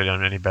think he would have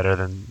done any better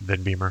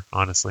than Beamer.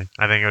 Honestly,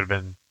 I think it would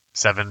have been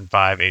 7-5,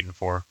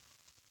 8-4.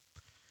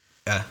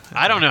 Yeah,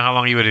 I don't know how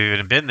long he would have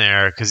even been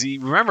there because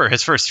remember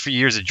his first few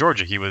years at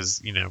Georgia, he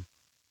was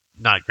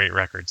not great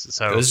records.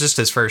 So it was just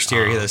his first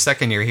year. The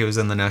second year he was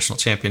in the national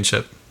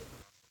championship.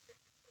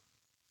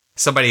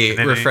 Somebody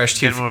refreshed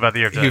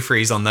Hugh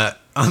Freeze on that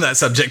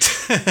subject.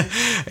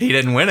 He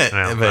didn't win it,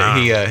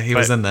 but he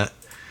was in that.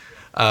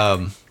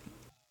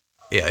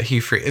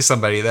 Hugh Freeze.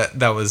 Somebody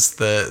that was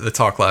the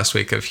talk last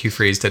week of Hugh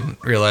Freeze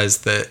didn't realize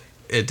that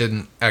it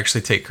didn't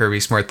actually take Kirby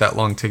Smart that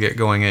long to get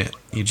going at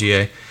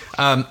UGA.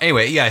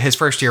 Anyway, yeah, his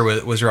first year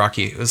was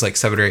rocky. It was like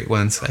 7 or 8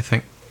 wins, I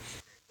think.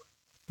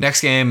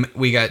 Next game,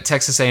 we got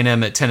Texas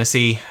A&M at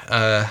Tennessee.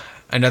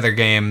 Another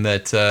game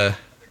that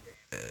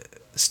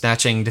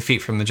snatching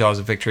defeat from the jaws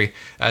of victory.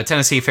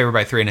 Tennessee favored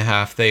by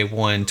 3.5. They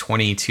won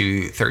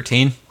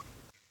 20-13.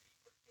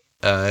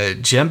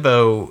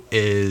 Jimbo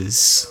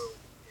is...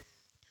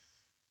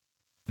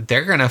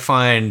 They're going to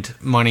find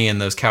money in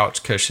those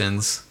couch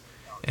cushions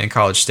in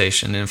College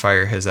Station and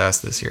fire his ass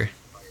this year.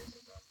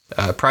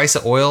 Price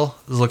of oil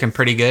is looking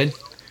pretty good,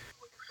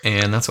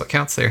 and that's what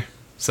counts there.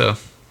 So...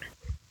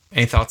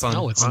 Any thoughts on?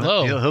 No, it's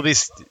low.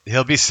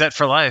 He'll be set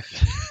for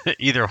life.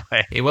 Either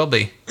way, he will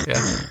be.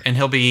 Yeah, and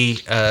he'll be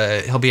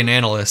an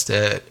analyst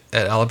at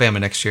Alabama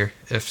next year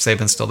if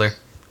Saban's still there.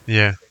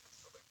 Yeah,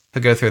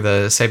 he'll go through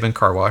the Saban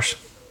car wash.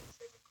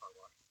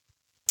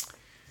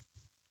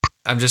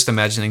 I'm just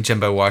imagining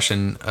Jimbo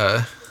washing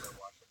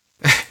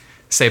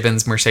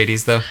Saban's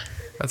Mercedes though.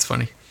 That's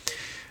funny.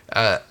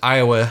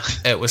 Iowa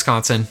at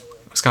Wisconsin.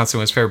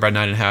 Wisconsin was favored by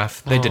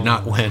 9.5. They did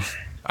not win.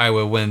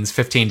 Iowa wins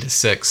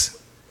 15-6.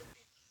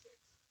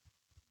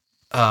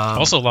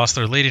 Also lost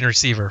their leading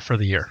receiver for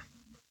the year.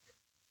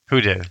 Who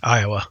did?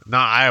 Iowa.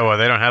 Not Iowa.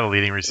 They don't have a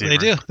leading receiver. They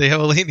do. They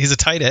have a lead. He's a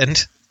tight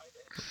end.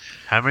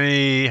 How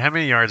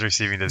many yards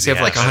receiving does he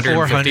have? Like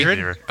 150?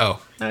 400?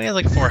 Oh. No, he has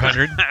like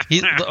 400.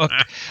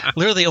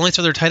 Literally, only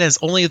to their tight ends.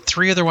 Only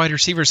 3 other wide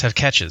receivers have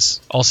catches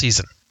all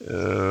season.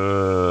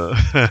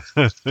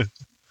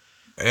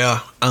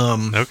 Yeah.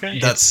 Okay.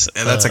 That's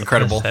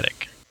incredible.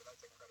 Pathetic.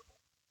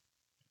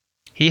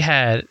 He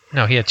had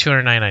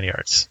 299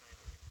 yards.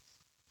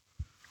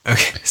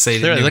 Okay, so he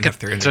didn't even have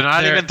 300. So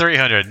not even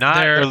 300.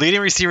 Their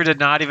leading receiver did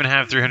not even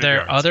have 300 their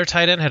yards. Their other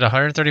tight end had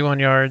 131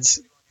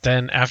 yards.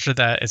 Then after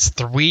that, it's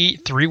three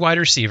wide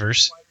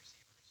receivers,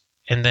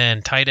 and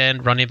then tight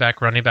end, running back,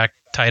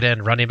 tight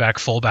end, running back,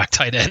 fullback,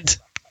 tight end.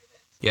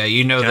 Yeah,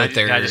 that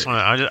they're.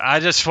 I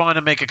just want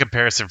to make a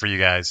comparison for you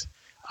guys.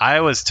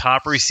 Iowa's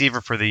top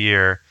receiver for the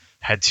year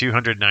had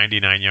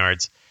 299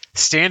 yards.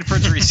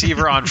 Stanford's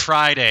receiver on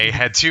Friday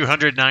had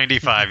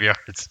 295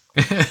 yards.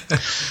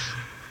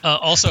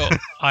 Also,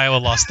 Iowa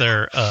lost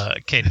their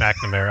Kate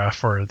McNamara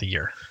for the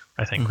year,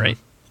 I think, right?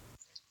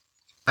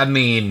 I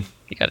mean,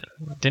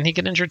 Didn't he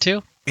get injured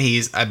too?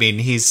 I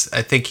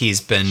think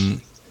he's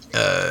been.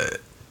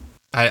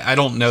 I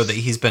don't know that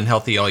he's been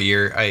healthy all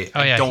year.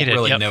 I don't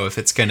really know if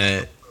it's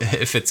gonna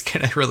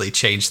really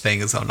change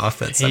things on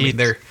offense.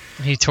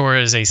 He tore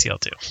his ACL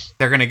too.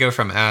 They're gonna go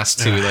from ass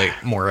to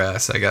like more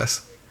ass, I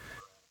guess.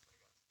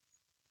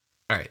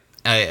 All right,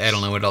 I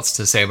don't know what else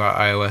to say about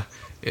Iowa.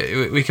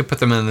 We could put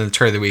them in the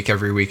trade of the week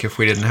every week if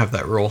we didn't have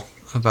that rule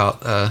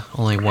about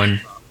only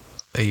one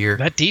a year.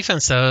 That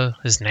defense though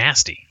is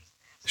nasty.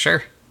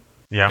 Sure.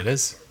 Yeah, it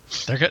is.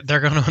 They're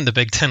going to win the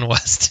Big Ten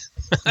West.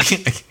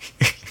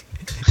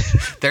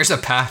 There's a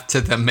path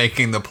to them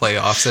making the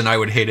playoffs, and I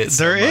would hate it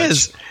so much. There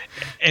is.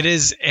 It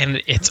is,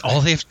 and it's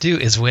all they have to do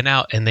is win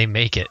out, and they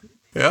make it.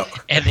 Yep.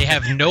 And they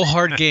have no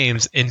hard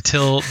games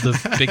until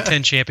the Big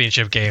Ten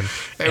championship game.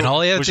 And all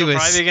they have to do is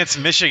probably against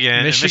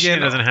Michigan. Michigan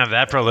doesn't have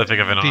that prolific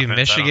of an offense.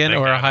 Michigan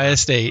or Ohio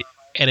State,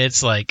 and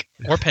it's like,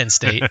 or Penn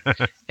State,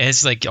 and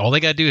it's like all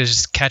they got to do is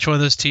just catch one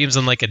of those teams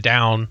on like a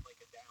down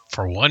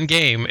for one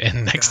game,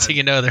 and next thing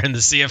you know, they're in the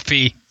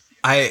CFP.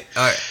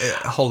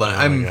 Hold on.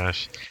 Oh my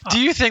gosh. Do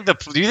you think the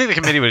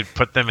committee would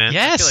put them in?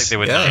 Yes. I feel like they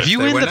would. Yeah, if you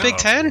win the Big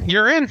Ten,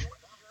 you're in.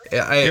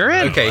 You're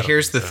in. Okay,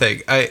 here's the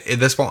thing.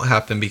 This won't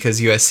happen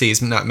because USC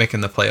is not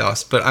making the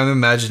playoffs, but I'm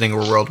imagining a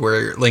world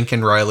where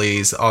Lincoln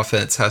Riley's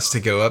offense has to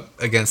go up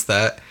against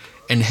that,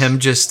 and him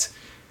just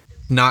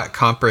not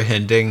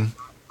comprehending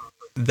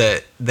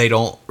that they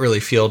don't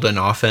really field an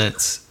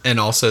offense, and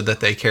also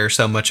that they care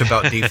so much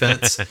about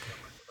defense.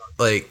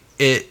 Like,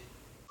 it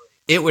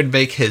would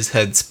make his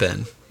head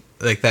spin.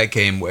 Like, that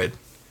game would.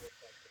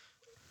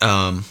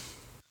 God,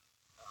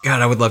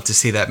 I would love to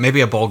see that.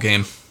 Maybe a bowl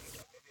game.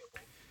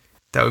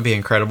 That would be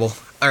incredible.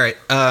 All right.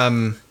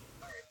 Where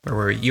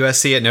were we?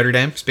 USC at Notre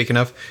Dame. Speaking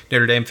of,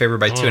 Notre Dame favored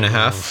by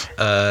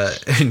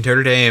 2.5.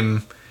 Notre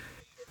Dame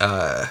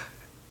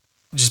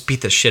just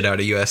beat the shit out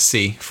of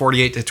USC,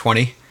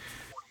 48-20.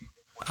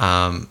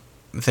 I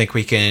think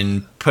we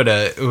can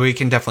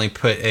definitely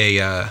put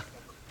a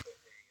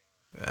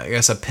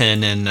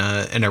pin in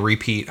a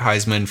repeat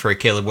Heisman for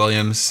Caleb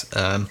Williams.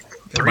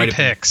 3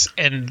 picks,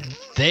 and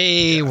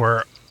they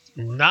were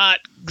not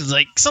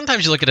like.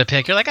 Sometimes you look at a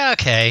pick, you're like,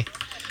 okay,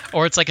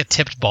 or it's like a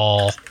tipped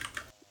ball.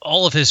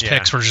 All of his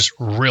picks were just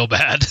real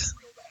bad.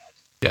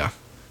 Yeah,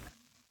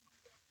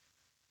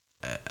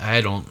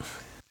 I don't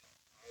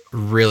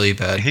really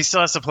bad. He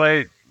still has to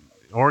play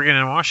Oregon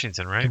and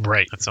Washington, right?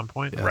 Right. At some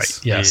point, Yes. Right?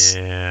 Yes.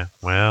 Yeah.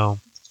 Well,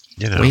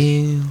 you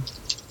know.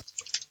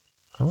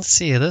 Let's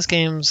see those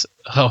games.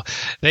 Oh,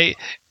 they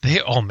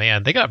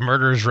got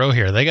murderers row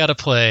here. They got to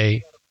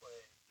play.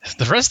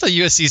 The rest of the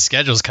USC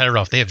schedule is kind of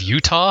rough. They have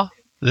Utah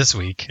this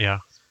week. Yeah.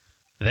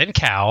 Then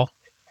Cal.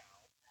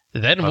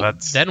 Then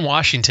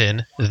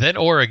Washington. Then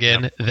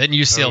Oregon. Yep. Then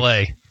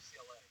UCLA.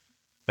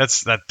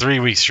 That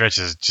 3-week stretch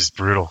is just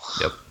brutal.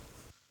 Yep.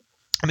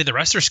 I mean, the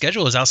rest of their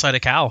schedule is outside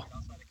of Cal.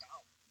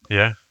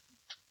 Yeah.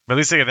 But at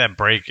least they get that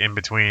break in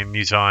between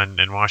Utah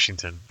and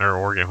Washington or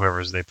Oregon,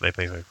 whoever's they play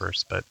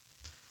first. But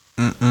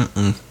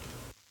oh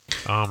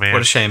man,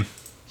 what a shame!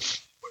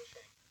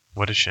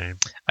 What a shame.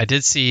 I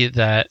did see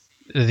that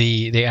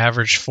they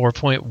averaged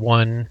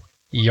 4.1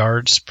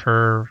 yards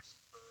per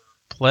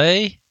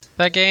play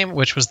that game,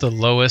 which was the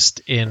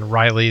lowest in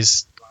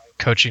Riley's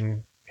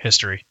coaching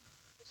history.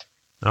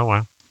 Oh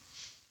wow.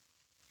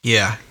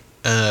 Yeah.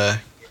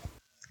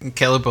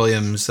 Caleb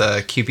Williams'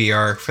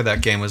 QBR for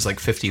that game was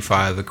like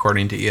 55,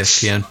 according to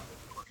ESPN.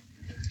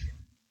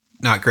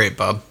 Not great,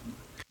 Bob.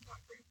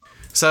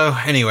 So,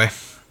 anyway,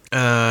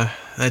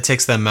 that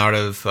takes them out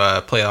of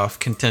playoff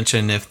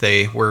contention if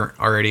they were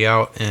already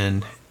out,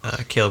 and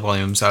Caleb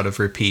Williams out of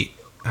repeat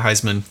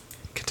Heisman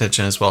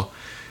contention as well.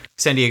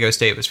 San Diego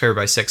State was favored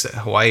by 6 at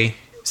Hawaii.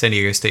 San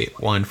Diego State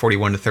won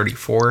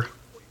 41-34.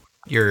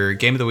 Your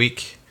game of the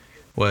week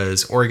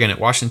was Oregon at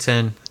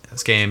Washington.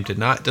 This game did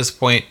not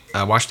disappoint.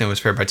 Washington was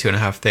favored by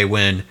 2.5. They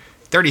win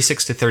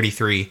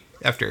 36-33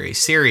 after a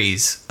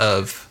series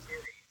of,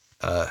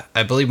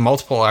 I believe,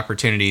 multiple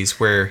opportunities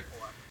where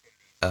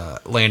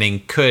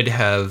Lanning could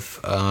have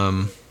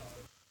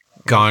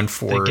gone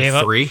for 3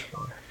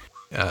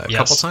 a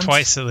couple times.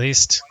 Twice at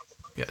least.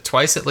 Yeah,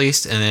 twice at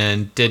least, and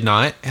then did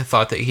not. I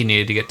thought that he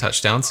needed to get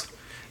touchdowns.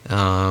 They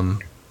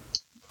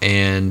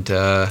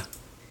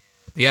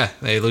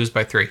lose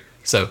by 3.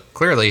 So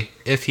clearly,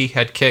 if he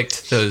had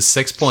kicked those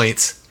 6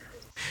 points,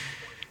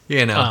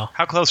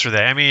 how close were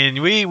they? I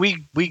mean,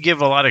 we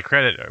give a lot of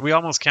credit. We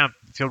almost count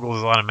field goals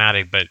as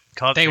automatic, but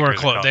they were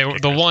close.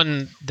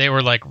 They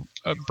were like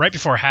right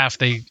before half.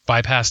 They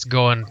bypassed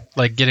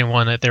getting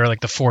one. They were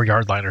like the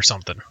 4-yard line or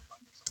something.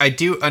 I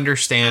do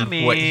understand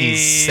what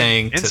he's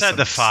saying. Inside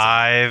the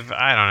 5,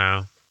 I don't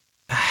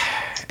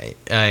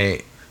know.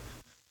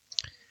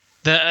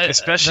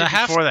 Especially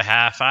before the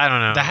half, I don't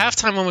know. The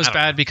halftime one was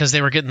bad because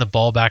they were getting the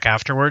ball back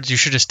afterwards. You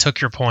should just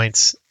took your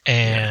points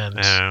and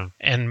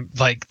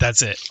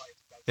that's it.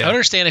 Yeah. I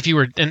understand if you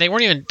were, and they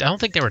weren't even. I don't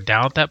think they were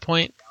down at that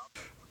point.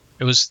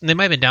 They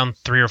might have been down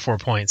 3 or 4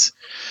 points,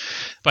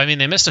 but I mean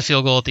they missed a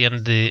field goal at the end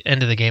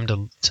of the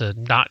game to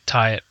not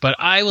tie it. But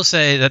I will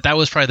say that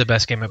was probably the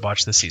best game I've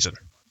watched this season.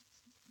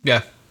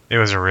 Yeah. It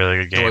was a really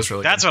good game. It was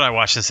really That's good. what I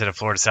watched instead of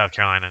Florida, South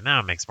Carolina.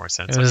 Now it makes more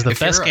sense. It was the If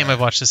you're, best game I've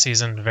watched this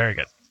season. Very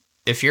good.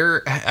 If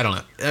you're, I don't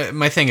know.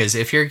 My thing is,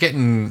 if you're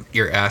getting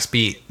your ass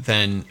beat,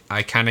 then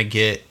I kind of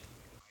get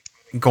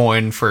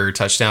going for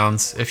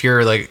touchdowns. If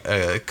you're like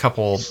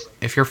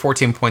if you're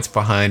 14 points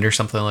behind or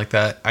something like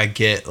that, I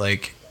get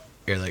like,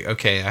 you're like,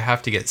 okay, I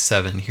have to get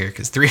 7 here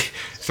because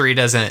three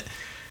doesn't,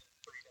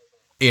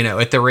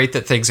 at the rate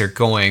that things are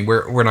going,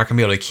 we're not gonna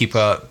be able to keep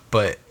up.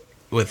 But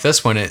with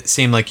this one, it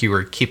seemed like you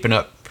were keeping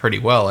up pretty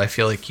well. I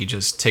feel like you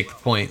just take the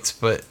points,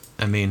 but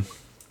I mean,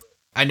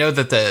 I know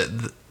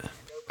that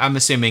I'm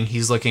assuming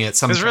he's looking at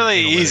some. It's really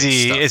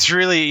easy. Stuff. It's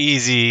really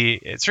easy.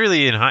 It's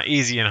really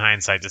easy in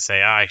hindsight to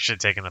say, I should have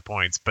taken the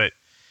points, but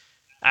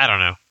I don't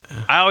know.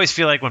 I always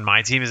feel like when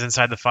my team is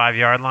inside the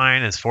 5-yard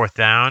line, is 4th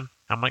down,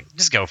 I'm like,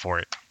 just go for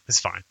it. It's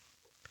fine.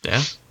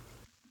 Yeah.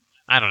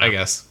 I don't know. I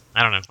guess.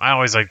 I don't know. I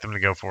always like them to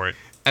go for it.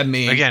 I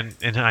mean, again,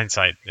 in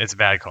hindsight, it's a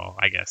bad call,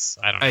 I guess.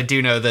 I don't know. I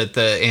do know that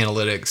the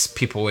analytics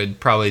people would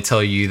probably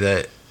tell you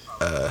that,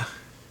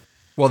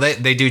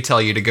 they do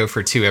tell you to go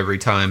for 2 every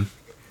time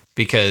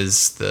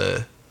because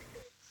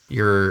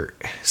your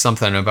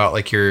something about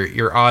like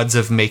your odds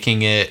of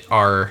making it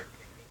are,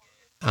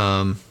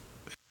 even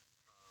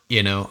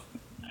if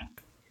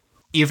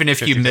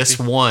 50-50? you miss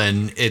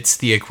one, it's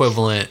the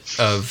equivalent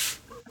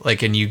of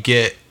like, and you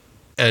get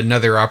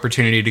another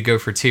opportunity to go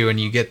for 2 and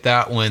you get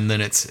that one,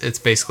 then it's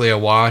basically a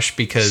wash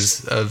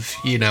because of,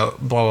 blah,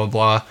 blah,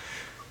 blah.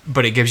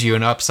 But it gives you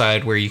an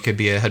upside where you could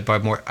be ahead by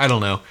more. I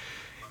don't know.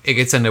 It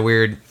gets into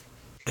weird,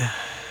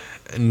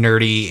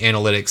 nerdy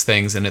analytics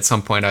things. And at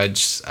some point I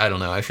don't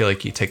know. I feel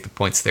like you take the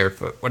points there,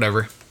 but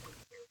whatever.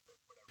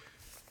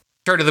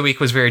 Start of the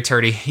week was very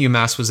turdy.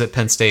 UMass was at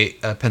Penn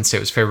State. Penn State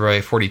was favored by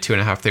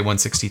 42.5. They won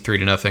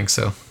 63-0.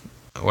 So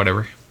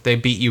whatever. They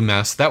beat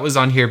UMass. That was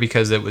on here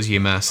because it was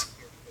UMass.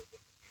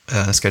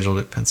 Scheduled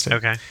at Penn State.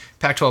 Okay.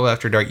 Pac-12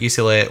 after dark.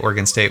 UCLA at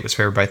Oregon State was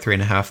favored by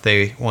 3.5.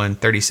 They won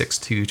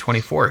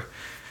 36-24.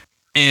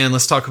 And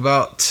let's talk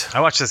about.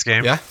 I watched this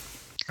game. Yeah,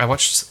 I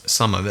watched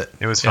some of it.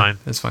 It was fine.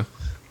 It was fine.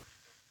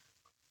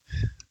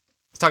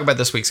 Let's talk about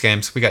this week's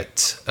games. We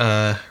got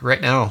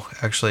right now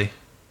actually.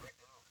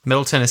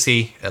 Middle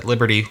Tennessee at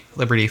Liberty.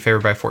 Liberty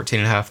favored by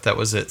 14.5. That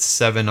was at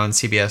 7 on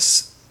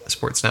CBS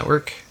Sports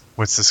Network.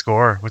 What's the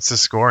score? What's the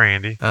score,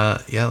 Andy?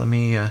 Let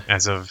me.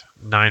 As of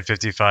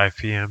 9:55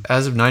 p.m.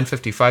 As of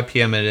 9:55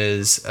 p.m., it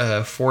is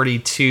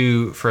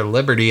 42 for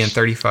Liberty and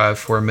 35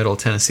 for Middle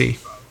Tennessee.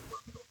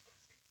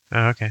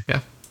 Oh, okay.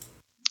 Yeah.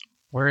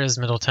 Where is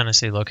Middle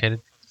Tennessee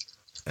located?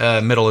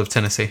 Middle of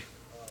Tennessee.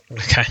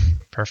 Okay,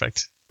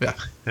 perfect. Yeah.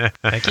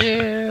 Thank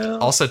you.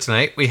 Also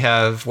tonight we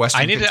have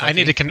Western.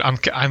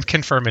 I'm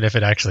confirming if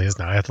it actually is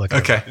now. I have to look.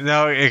 Okay.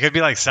 No, it could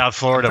be like South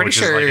Florida, I'm which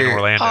pretty is like in sure-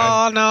 Orlando.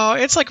 Oh no,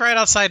 it's like right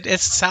outside.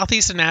 It's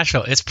southeast of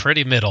Nashville. It's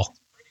pretty middle.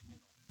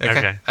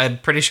 Okay. I'm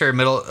pretty sure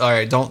Middle. All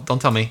right. Don't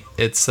tell me.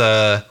 It's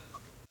not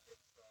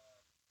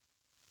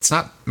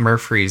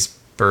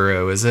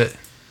Murfreesboro, is it?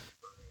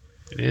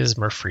 It is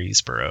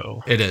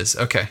Murfreesboro. It is.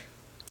 Okay.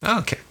 Oh,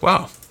 okay.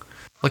 Wow.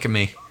 Look at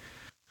me.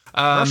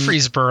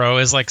 Murfreesboro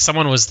is like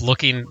someone was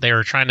looking. They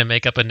were trying to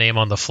make up a name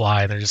on the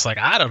fly, and they're just like,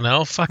 I don't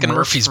know, fucking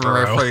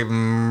Murfreesboro.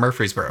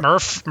 Murfreesboro.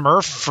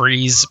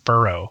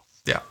 Murfreesboro.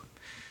 Yeah.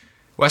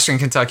 Western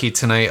Kentucky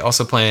tonight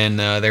also playing.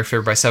 They're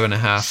favored by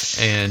 7.5,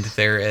 and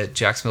they're at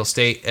Jacksonville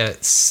State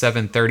at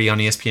 7:30 on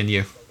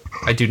ESPNU.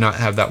 I do not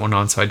have that one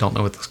on, so I don't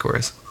know what the score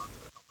is.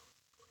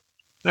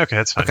 Okay,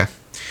 that's fine. Okay.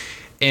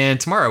 And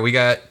tomorrow we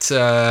got,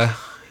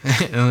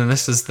 and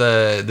this is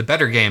the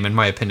better game in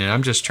my opinion.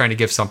 I'm just trying to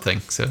give something.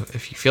 So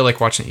if you feel like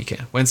watching it, you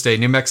can. Wednesday,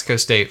 New Mexico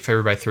State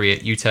favored by 3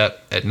 at UTEP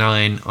at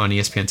 9 on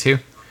ESPN2.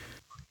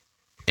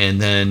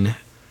 And then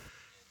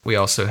we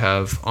also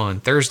have on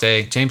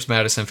Thursday, James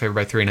Madison favored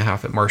by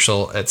 3.5 at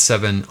Marshall at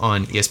 7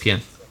 on ESPN.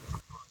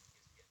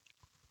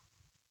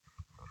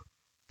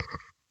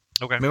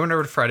 Okay. Moving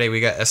over to Friday, we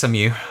got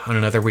SMU on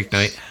another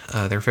weeknight.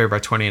 They're favored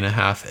by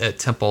 20.5 at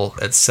Temple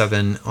at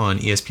 7 on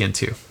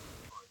ESPN2.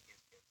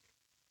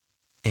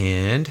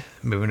 And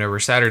moving over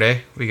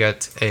Saturday, we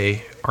got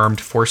a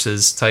armed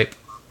forces type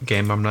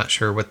game. I'm not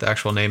sure what the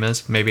actual name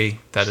is.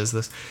 Maybe that is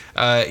this.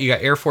 You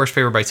got Air Force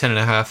favored by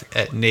 10.5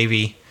 at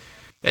Navy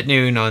at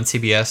noon on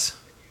CBS.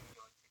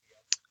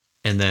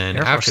 And then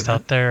Air Force after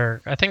out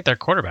there. I think their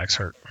quarterback's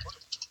hurt.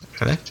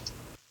 are they?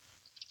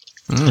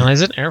 Now,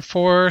 isn't Air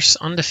Force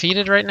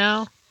undefeated right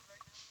now?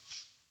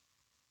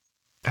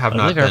 Have I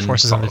not believe Air been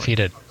Force is following.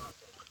 undefeated.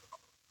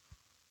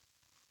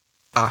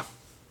 Ah,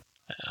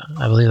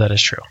 I believe that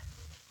is true.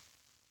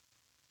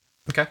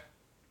 okay.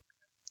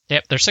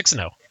 Yep, they're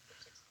 6-0.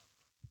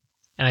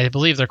 And I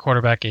believe their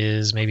quarterback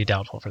is maybe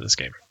doubtful for this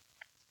game.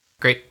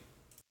 Great.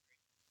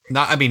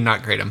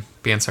 Not great. I'm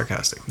being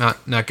sarcastic. Not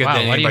good. Wow,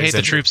 that why do you hate anybody's the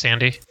injured. troops,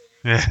 Andy?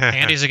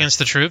 Andy's against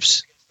the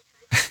troops?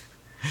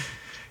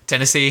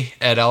 Tennessee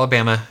at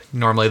Alabama.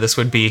 Normally, this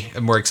would be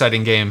a more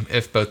exciting game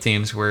if both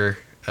teams were,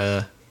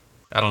 I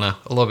don't know,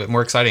 a little bit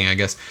more exciting, I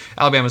guess.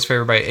 Alabama's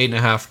favored by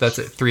 8.5. That's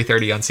at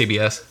 3:30 on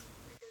CBS.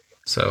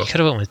 So, You could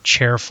have went with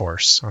Chair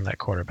Force on that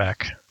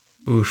quarterback.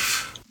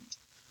 oof.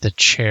 The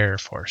chair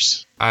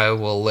force. I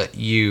will let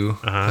you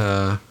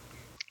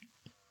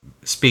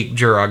speak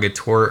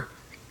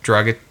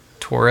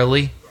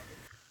derogatorily,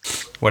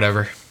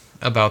 whatever,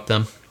 about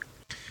them.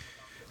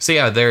 So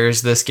yeah,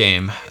 there's this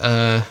game.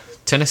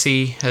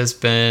 Tennessee has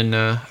been,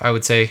 I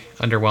would say,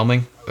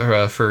 underwhelming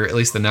for at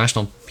least the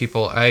national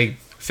people. I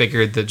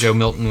figured that Joe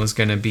Milton was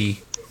going to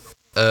be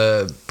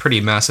a pretty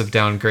massive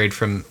downgrade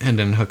from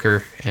Hendon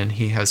Hooker, and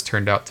he has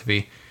turned out to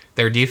be.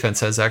 Their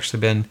defense has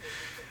actually been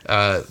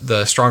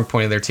the strong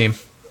point of their team,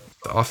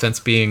 the offense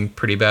being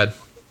pretty bad.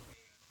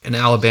 And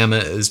Alabama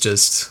is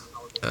just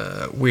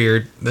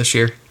weird this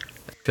year,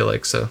 I feel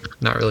like, so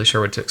not really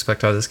sure what to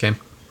expect out of this game.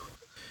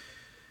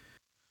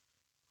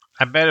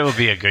 I bet it will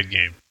be a good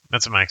game.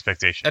 That's my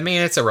expectation. I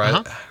mean, it's a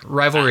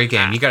rivalry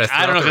game. You got to.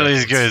 I don't know if it'll be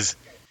as good as.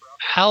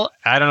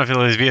 I don't know if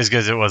it'll be as good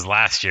as it was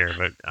last year,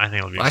 but I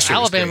think it'll be.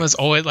 Alabama's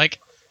always like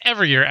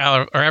every year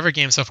or every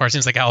game so far. It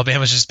seems like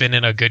Alabama's just been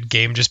in a good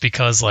game just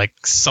because like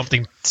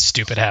something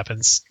stupid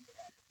happens.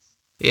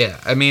 Yeah,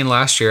 I mean,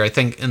 last year I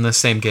think in the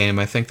same game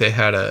I think they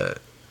had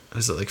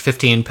was it like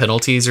 15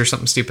 penalties or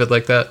something stupid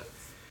like that.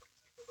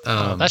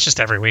 That's just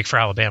every week for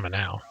Alabama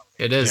now.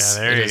 It is.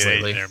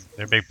 Yeah,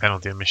 they're big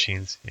penalty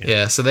machines.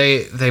 Yeah, so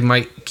they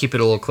might keep it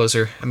a little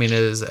closer. I mean, it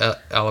is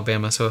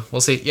Alabama, so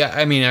we'll see. Yeah,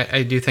 I mean,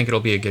 I do think it'll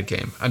be a good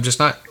game. I'm just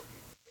not.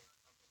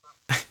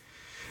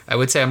 I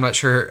would say I'm not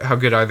sure how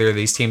good either of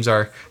these teams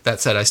are. That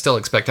said, I still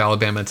expect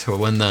Alabama to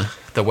win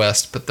the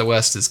West, but the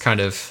West is kind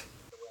of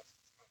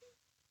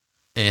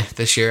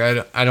this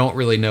year. I don't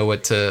really know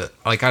what to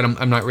like.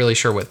 I'm not really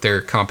sure what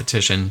their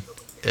competition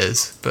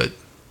is, but.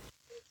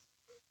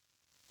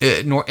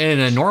 In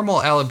a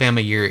normal Alabama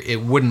year,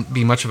 it wouldn't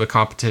be much of a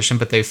competition,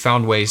 but they've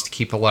found ways to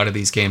keep a lot of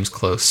these games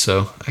close.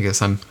 So I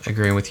guess I'm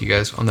agreeing with you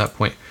guys on that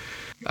point.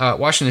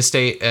 Washington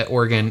State at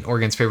Oregon.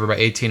 Oregon's favored by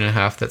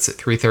 18.5. That's at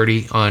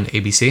 3:30 on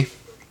ABC.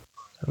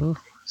 Ooh,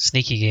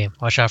 sneaky game.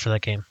 Watch out for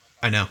that game.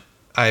 I know.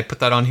 I put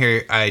that on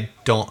here. I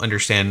don't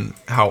understand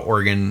how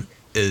Oregon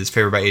is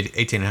favored by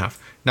 18.5.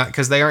 Not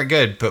because they aren't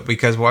good, but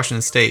because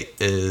Washington State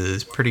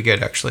is pretty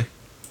good, actually.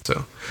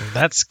 So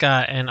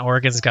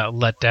Oregon's got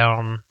let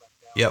down.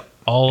 Yep.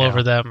 All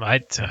over them.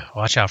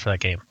 Watch out for that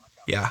game.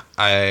 Yeah,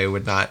 I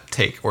would not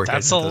take Oregon.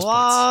 That's a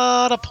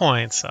lot of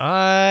points.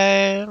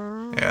 I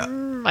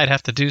might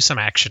have to do some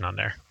action on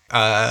there.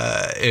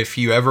 If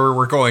you ever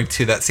were going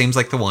to, that seems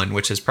like the one,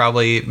 which is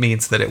probably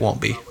means that it won't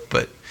be.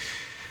 But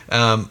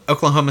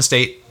Oklahoma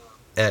State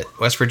at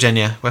West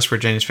Virginia. West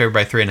Virginia's favored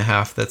by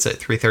 3.5. That's at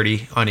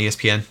 3:30 on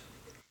ESPN.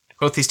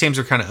 Both these teams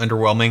are kind of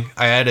underwhelming.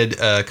 I added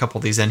a couple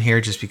of these in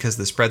here just because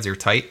the spreads are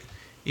tight.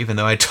 Even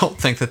though I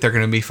don't think that they're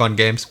going to be fun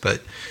games,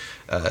 but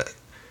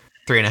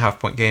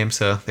 3.5 point game.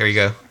 So there you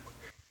go.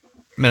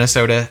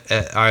 Minnesota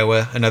at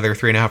Iowa, another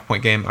 3.5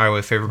 point game.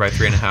 Iowa favored by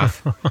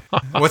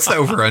 3.5. What's the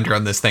over under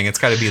on this thing? It's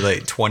got to be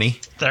like 20.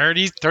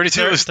 30,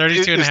 32. It was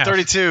 32 and a half.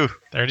 32.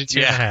 32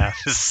 and a half.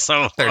 It's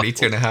so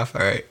 32 and a half.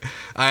 All right.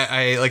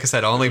 I like I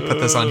said, I only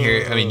put this on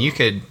here. I mean, you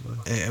could,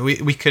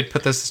 we could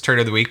put this as turn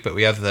of the week, but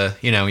we have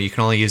you can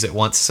only use it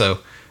once. So,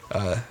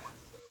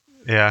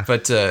 yeah,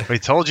 but we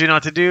told you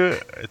not to do.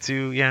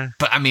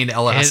 But I mean,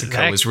 El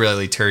Asico was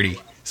really turdy.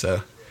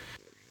 So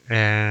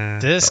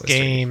this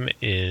game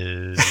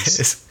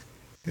is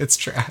it's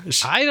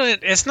trash.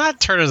 It's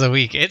not turn of the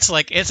week. It's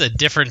a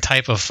different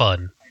type of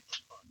fun.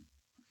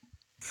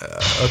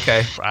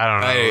 Okay, I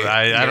don't know.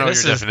 I don't know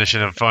what your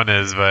definition of fun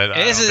is, but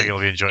I don't think it'll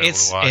be enjoyable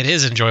to watch. It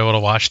is enjoyable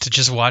to watch, to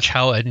just watch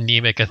how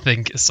anemic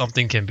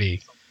something can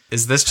be.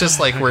 Is this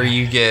just like where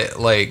you get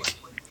like?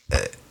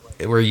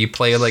 Where you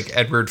play like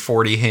Edward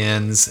 40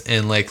 hands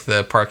in like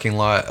the parking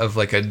lot of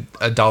like a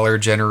Dollar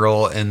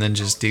General and then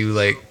just do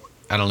like,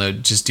 I don't know,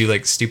 just do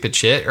like stupid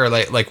shit? Or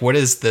like what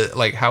is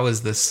how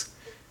is this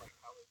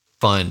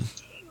fun?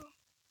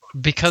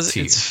 Because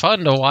it's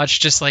fun to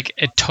watch just like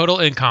a total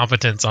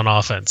incompetence on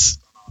offense.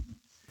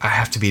 I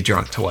have to be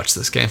drunk to watch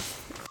this game.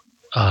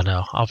 Oh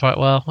no.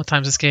 What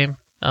time's this game?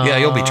 Yeah,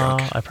 you'll be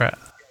drunk. I'll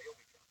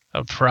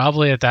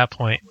probably at that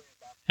point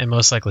and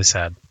most likely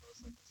sad.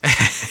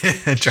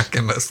 Drunk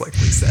and most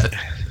likely sad.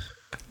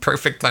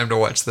 Perfect time to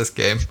watch this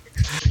game.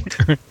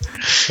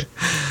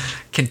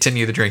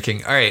 Continue the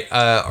drinking. All right,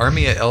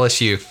 Army at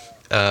LSU.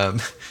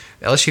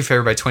 LSU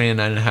favored by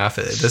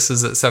 29.5. This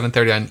is at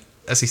 7:30 on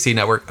SEC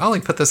Network. I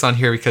only put this on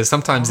here because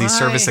sometimes these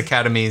service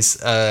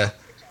academies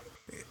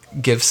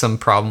give some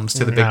problems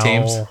to the big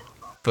teams.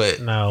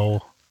 But no.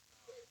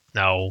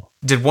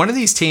 Did one of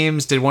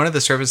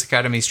the service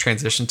academies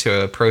transition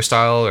to a pro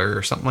style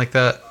or something like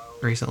that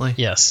recently?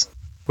 Yes.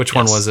 Which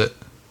one was it?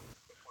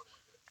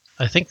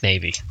 I think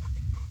Navy.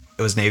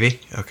 It was Navy?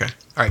 Okay.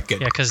 All right, good.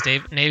 Yeah, because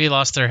Navy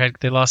lost their head.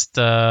 They lost,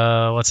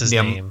 what's his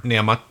name?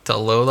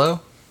 Niamatalolo?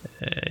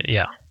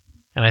 Yeah.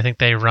 And I think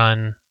they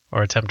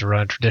attempt to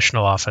run a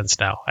traditional offense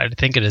now. I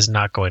think it is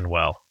not going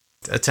well.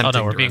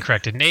 We're being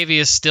corrected. Navy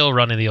is still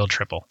running the old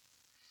triple.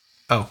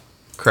 Oh,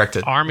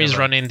 corrected. Army's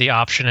running the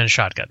option and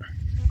shotgun.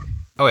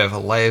 Oh, we have a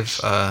live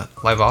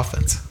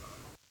offense.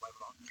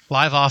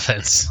 Live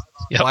offense.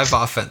 Yep. Live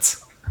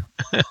offense.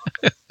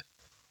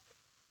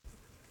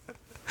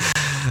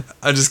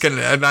 I'm just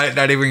gonna. I'm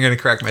not even gonna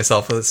correct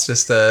myself. It's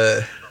just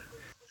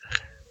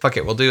fuck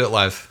it. We'll do it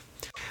live.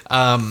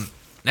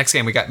 Next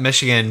game we got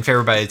Michigan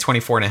favored by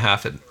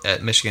 24.5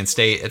 at Michigan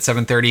State at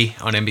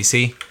 7:30 on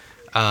NBC.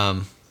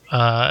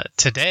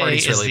 Today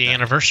is really the bad.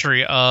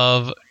 anniversary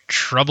of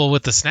Trouble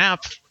with the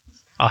Snap.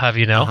 I'll have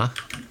you know.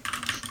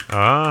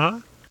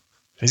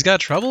 He's got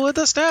trouble with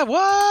the snap.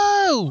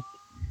 Whoa!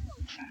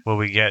 Will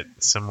we get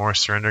some more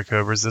Surrender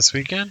Cobras this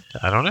weekend?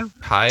 I don't know.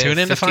 High Tune of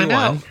in to 51,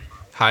 find out.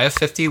 High of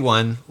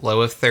 51,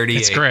 low of 38.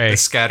 It's gray. The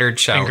scattered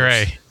showers. And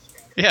gray.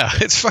 Yeah,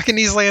 it's fucking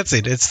East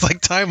Lansing. It's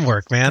like time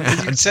work, man. You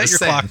I'm set just your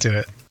saying. clock to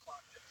it.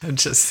 I'm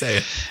just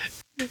saying.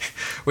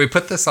 We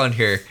put this on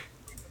here.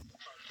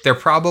 There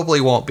probably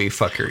won't be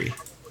fuckery,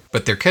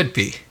 but there could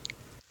be.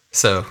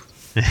 So,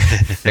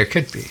 there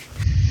could be.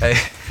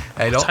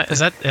 I don't.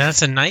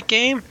 That's a night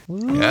game?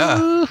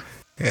 Yeah.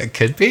 It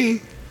could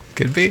be.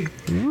 Could be.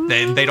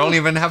 They don't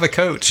even have a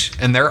coach,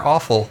 and they're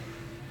awful.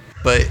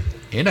 But,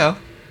 you know.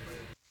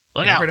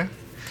 Look you out. never know.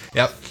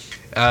 Yep.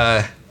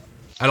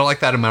 I don't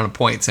like that amount of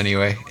points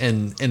anyway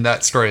in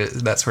that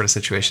sort of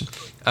situation.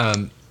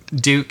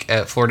 Duke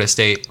at Florida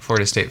State.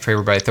 Florida State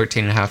favored by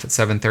 13.5 at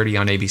 7:30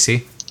 on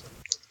ABC.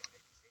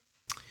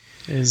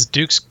 Is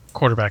Duke's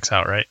quarterback's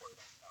out, right?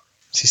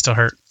 Is he still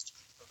hurt?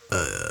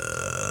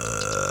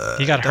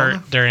 He got hurt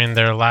know. during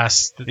their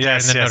last during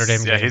the Notre Dame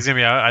game. Yeah, he's gonna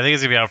be out. I think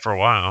he's gonna be out for a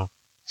while.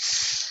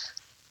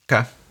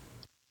 Okay.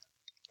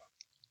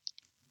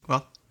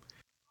 Well,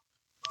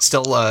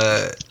 still,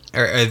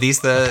 are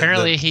these the?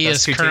 Apparently, the he best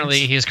is two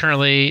currently teams?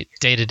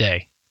 day to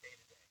day.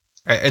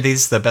 Are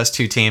these the best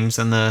two teams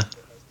in the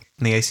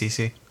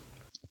ACC?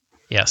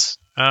 Yes,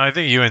 I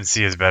think UNC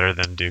is better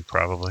than Duke,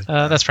 probably.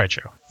 that's probably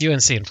true.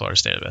 UNC and Florida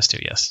State are the best two.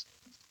 Yes.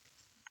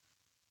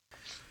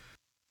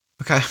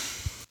 Okay.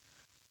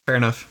 Fair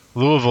enough.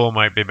 Louisville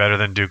might be better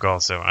than Duke,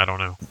 also. I don't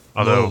know.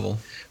 Although Louisville.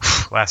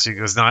 last week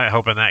was not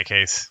helping that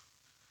case.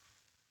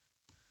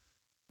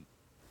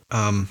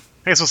 I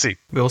guess we'll see.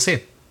 We will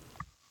see.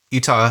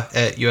 Utah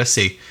at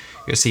USC.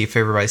 USC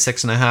favored by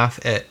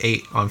 6.5 at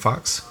 8 on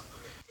Fox.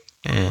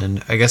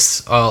 And I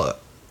guess I'm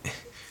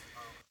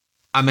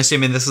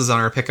assuming this is on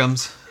our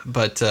pick'ems,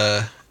 but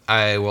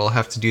I will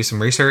have to do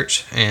some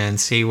research and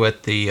see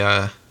what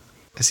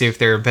see if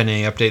there have been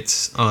any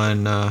updates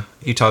on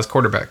Utah's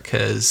quarterback,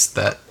 because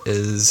that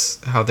is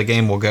how the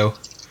game will go,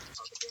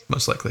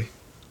 most likely.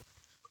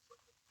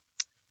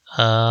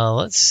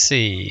 Let's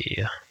see.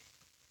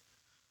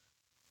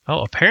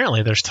 Oh,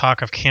 apparently there's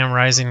talk of Cam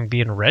Rising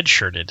being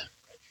redshirted.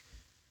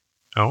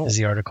 Oh, Is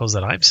the articles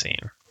that I've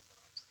seen.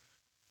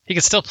 He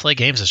could still play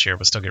games this year,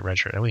 but still get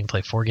redshirted. We can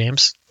play 4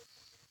 games.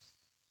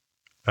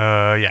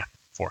 yeah,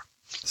 4.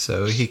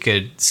 So he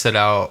could sit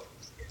out,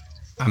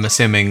 I'm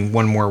assuming,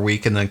 one more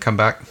week and then come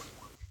back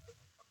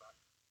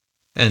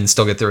and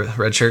still get the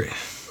red shirt.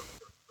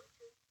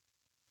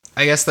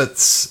 I guess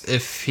that's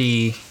if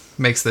he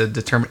makes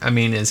the I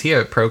mean, is he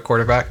a pro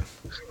quarterback?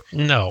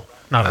 No,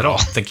 not I at all.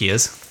 don't think he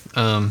is.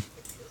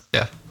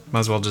 Yeah, might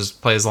as well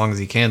just play as long as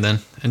he can then.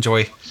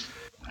 Enjoy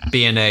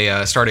being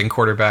a starting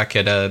quarterback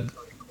at at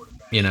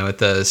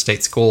the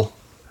state school.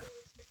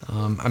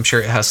 I'm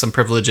sure it has some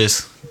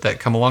privileges that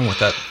come along with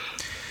that.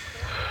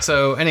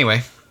 So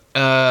anyway,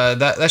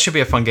 that should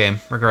be a fun game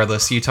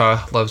regardless.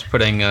 Utah loves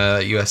putting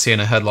USC in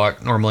a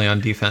headlock normally on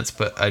defense,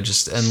 but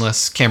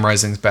unless Cam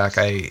Rising's back,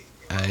 I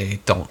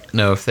don't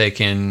know if they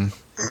can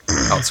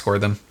outscore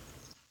them.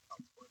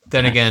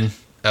 Then again,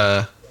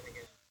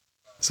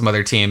 some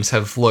other teams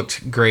have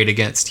looked great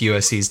against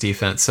USC's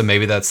defense, so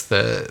maybe that's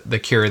the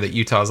cure that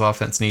Utah's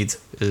offense needs,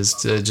 is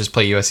to just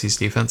play USC's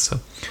defense. So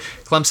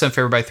Clemson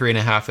favored by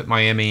 3.5 at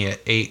Miami at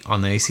 8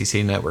 on the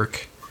ACC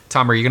network.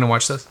 Tom, are you going to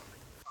watch this?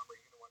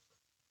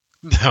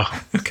 No.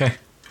 Okay.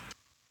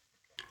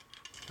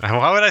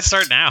 Why would I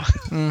start now?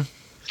 I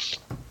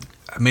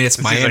mean, it's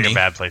This Miami. seems like a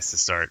bad place to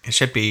start. It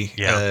should be.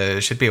 Yeah.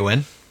 It should be a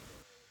win.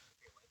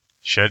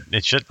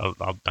 It should.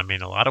 I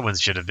mean, a lot of wins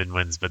should have been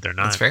wins, but they're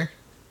not. That's fair.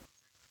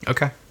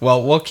 Okay.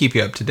 Well, we'll keep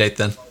you up to date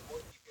then.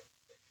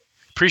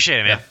 Appreciate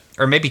it, man.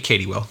 Or maybe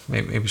Katie will.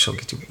 Maybe she'll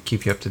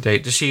keep you up to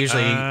date. Does she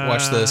usually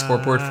watch the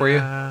scoreboard for you?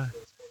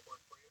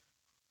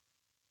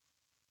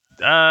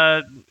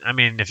 I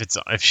mean, if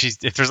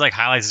there's like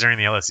highlights during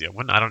the LSU,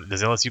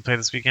 does LSU play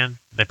this weekend?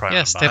 They probably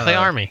Yes, don't they bother. play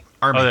Army.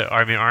 Army. Oh,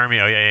 Army.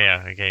 Oh,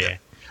 yeah. Okay, yeah.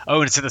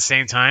 Oh, and it's at the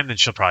same time. Then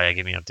she'll probably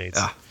give me updates.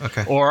 Ah,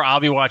 okay. Or I'll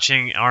be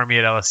watching Army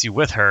at LSU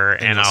with her,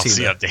 and you'll I'll see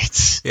see that.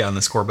 updates. Yeah, on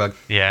the score bug.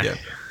 Yeah.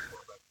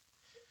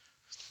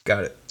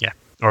 Got it. Yeah.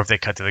 Or if they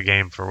cut to the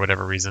game for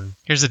whatever reason.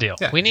 Here's the deal.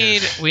 Yeah. We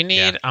need.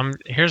 Yeah.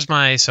 Here's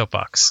my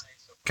soapbox.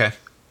 Okay.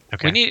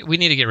 Okay. We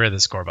need to get rid of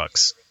the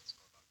scorebucks.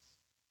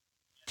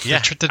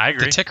 Yeah, I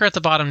agree. The ticker at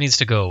the bottom needs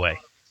to go away.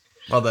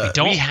 Well,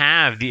 We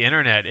have the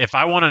internet. If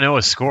I want to know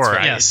a score, That's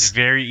right. Yes. it's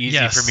very easy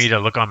Yes. for me to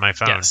look on my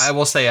phone. Yes. I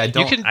will say I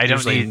don't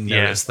usually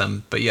notice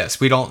them, but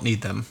yes, we don't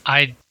need them.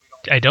 I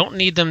don't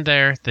need them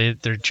there.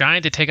 They're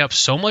giant. They take up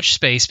so much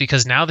space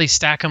because now they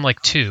stack them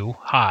like 2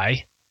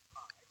 high.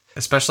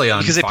 especially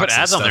on because they Fox's put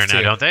ads on there stuff, now,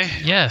 too. don't they?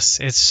 Yes,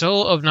 it's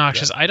so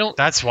obnoxious. I don't.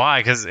 That's why,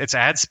 because it's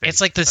ad space.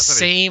 It's like the That's what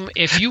same.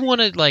 If you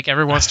want to, like,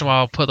 every once in a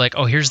while put, like,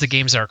 oh, here's the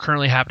games that are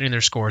currently happening,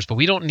 their scores, but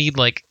we don't need,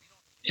 like,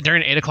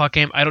 during an 8 o'clock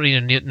game, I don't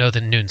need to know the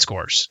noon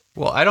scores.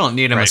 Well, I don't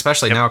need them, Right.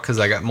 especially Yep. now because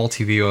I got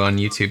multi-view on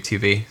YouTube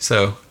TV.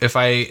 So if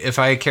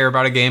I care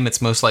about a game,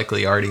 it's most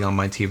likely already on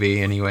my TV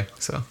anyway.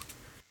 So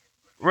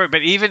Right,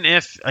 but even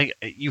if like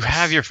you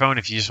have your phone,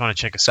 if you just want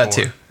to check a score, that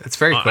too. It's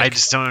very quick. I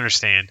just don't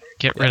understand.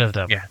 Get rid of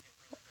them. Yeah.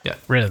 yeah,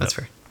 rid of that's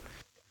them.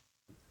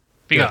 fair.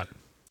 Be Good. gone.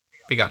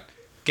 Be gone.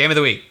 Game of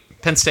the week: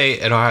 Penn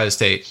State at Ohio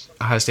State.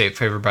 Ohio State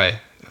favored by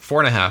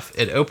 4.5.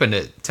 It opened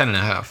at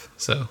 10.5.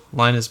 So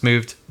line has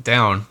moved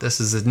down.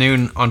 This is at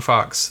noon on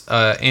Fox.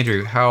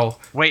 Andrew, how?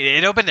 Wait,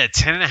 it opened at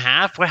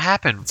 10.5. What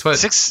happened? That's what-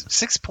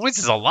 6 points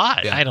is a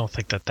lot. Yeah. I don't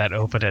think that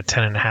opened at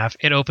 10.5.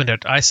 It opened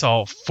at, I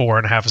saw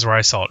 4.5 is where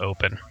I saw it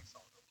open.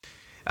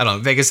 I don't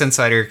know. Vegas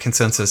Insider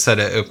consensus said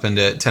it opened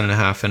at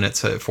 10.5, and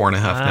it's at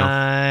 4.5 now.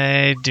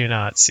 I do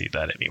not see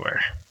that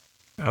anywhere.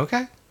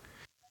 Okay.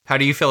 How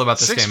do you feel about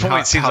this 6 game?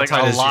 points seems like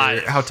tight a is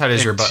lot. how tight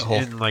is your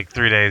butthole? in like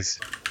 3 days?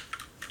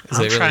 Is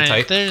it really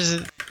tight?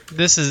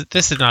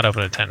 This did not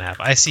open at 10.5.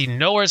 I see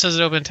nowhere it says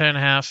it opened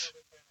 10.5.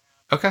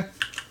 Okay.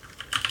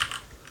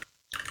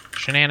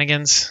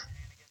 Shenanigans.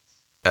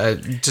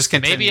 Just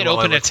continue. Maybe it while I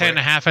opened look at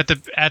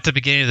 10.5 at the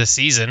beginning of the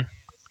season.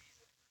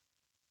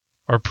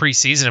 Or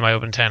preseason, it might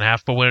open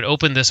 10.5. But when it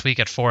opened this week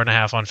at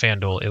 4.5 on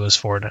FanDuel, it was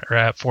at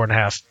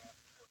 4.5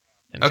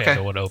 in Okay.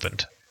 FanDuel when it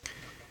opened.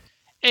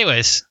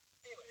 Anyways,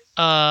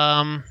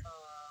 well,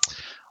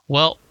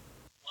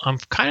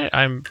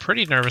 I'm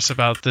pretty nervous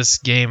about this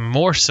game,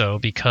 more so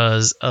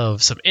because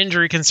of some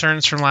injury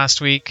concerns from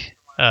last week.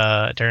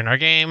 During our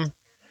game,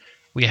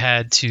 we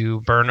had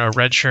to burn a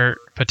red shirt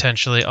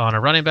potentially on a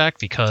running back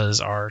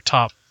because our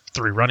top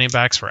 3 running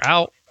backs were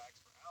out.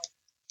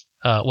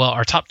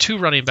 Our top 2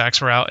 running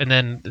backs were out, and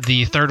then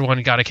the third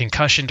one got a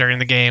concussion during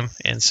the game,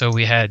 and so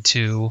we had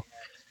to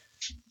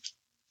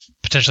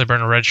potentially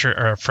burn a red shirt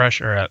or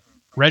a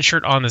red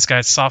shirt on this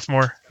guy's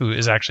sophomore, who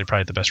is actually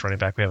probably the best running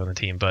back we have on the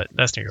team, but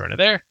that's neither here nor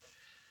there.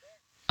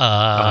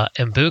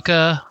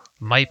 Mbuka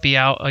might be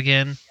out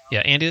again. Yeah,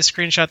 Andy, the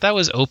screenshot, that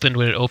was opened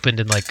when it opened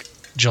in like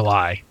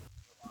July.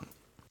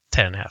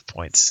 10.5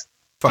 points.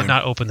 Fine. Did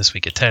not open this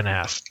week at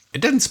 10.5.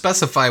 It didn't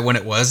specify when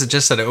it was. It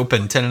just said it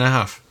opened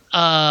 10.5.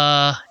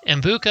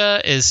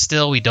 Mbuka is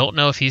still, we don't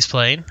know if he's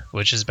playing,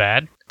 which is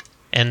bad.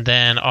 And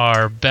then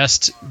our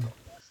best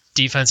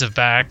defensive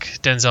back,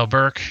 Denzel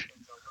Burke,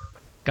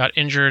 got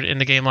injured in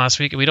the game last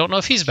week, and we don't know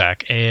if he's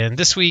back. And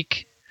this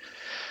week,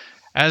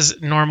 as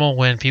normal,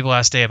 when people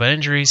ask Day about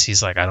injuries,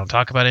 he's like, I don't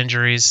talk about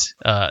injuries.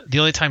 The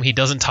only time he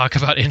doesn't talk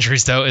about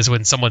injuries, though, is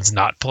when someone's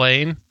not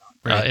playing.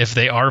 Right. If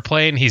they are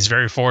playing, he's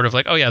very forward of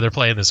like, oh, yeah, they're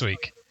playing this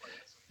week.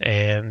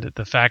 And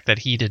the fact that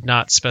he did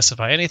not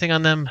specify anything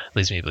on them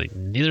leads me to believe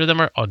none of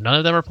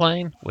them are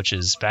playing, which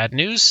is bad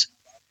news.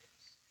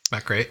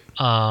 Not great.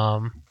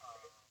 I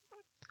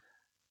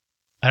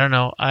don't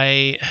know.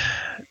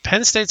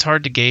 Penn State's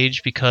hard to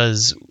gauge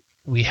because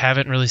we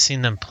haven't really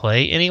seen them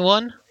play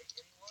anyone.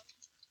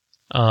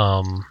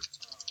 I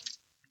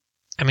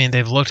mean,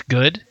 they've looked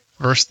good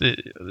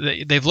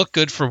they've looked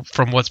good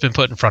from what's been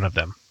put in front of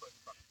them.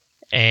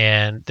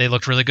 And they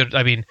looked really good.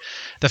 I mean,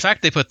 the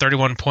fact they put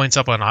 31 points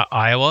up on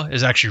Iowa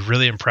is actually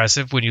really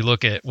impressive when you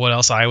look at what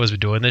else Iowa's been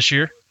doing this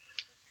year.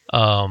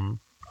 And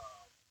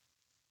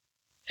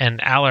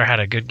Aller had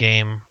a good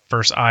game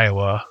versus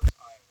Iowa,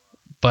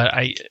 but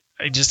I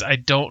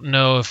don't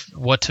know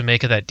what to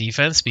make of that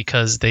defense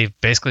because they've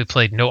basically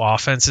played no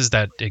offenses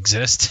that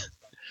exist.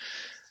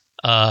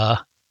 So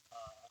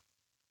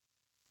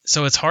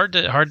it's hard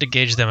to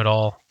gauge them at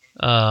all.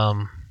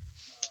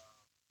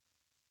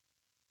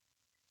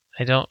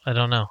 I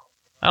don't know.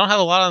 I don't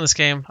have a lot on this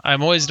game.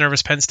 I'm always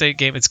nervous. Penn State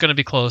game. It's going to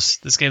be close.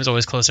 This game's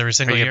always close every Are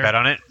single you year. gonna bet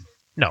on it?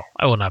 No,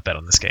 I will not bet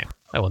on this game.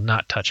 I will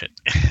not touch it.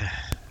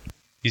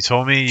 You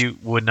told me you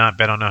would not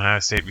bet on Ohio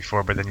State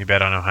before, but then you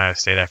bet on Ohio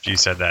State after you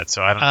said that.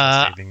 So I don't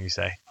trust anything you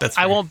say. That's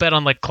I fair. won't bet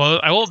on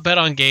I won't bet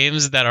on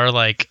games that are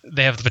like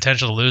they have the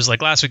potential to lose.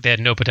 Like last week, they had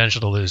no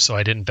potential to lose, so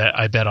I didn't bet.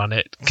 I bet on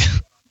it.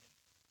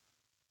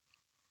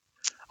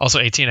 Also,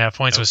 18.5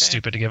 points was Okay.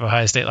 stupid to give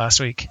Ohio State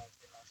last week.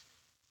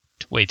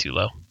 Way too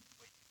low.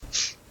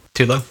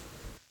 Too low?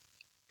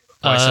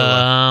 Why so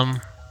low?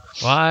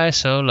 Why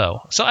so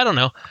low? So I don't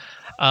know.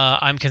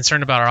 I'm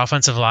concerned about our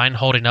offensive line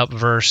holding up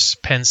versus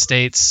Penn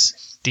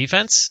State's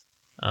defense.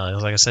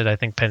 Like I said, I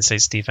think Penn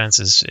State's defense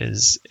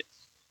is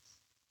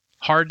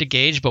hard to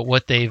gauge, but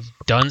what they've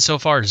done so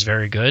far is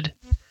very good.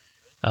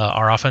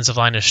 Our offensive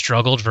line has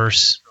struggled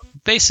versus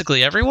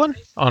basically everyone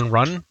on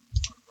running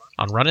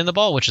the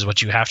ball, which is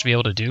what you have to be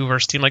able to do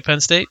versus a team like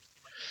Penn State.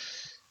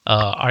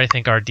 I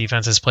think our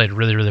defense has played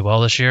really, really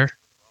well this year.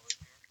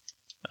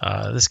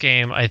 This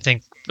game, I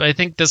think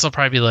this will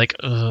probably be like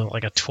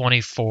a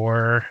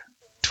 24-20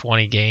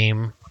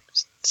 game.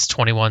 It's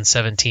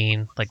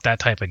 21-17, like that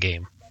type of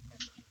game.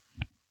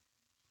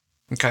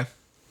 Okay.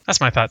 That's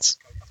my thoughts.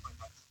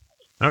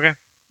 Okay.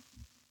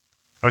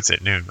 Oh, it's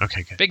at noon.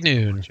 Okay, good. Big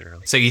noon.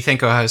 So you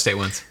think Ohio State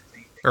wins?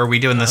 Or are we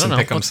doing this I in don't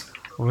know.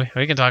 pick'ems?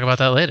 We can talk about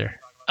that later.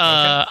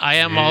 I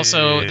am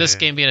also, this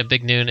game being a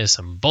big noon is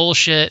some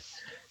bullshit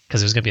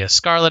because there's going to be a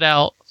Scarlet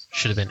out.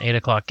 Should have been 8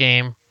 o'clock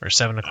game or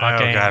 7 o'clock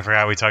game. Oh, God, I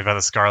forgot we talked about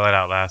the Scarlet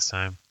out last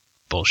time.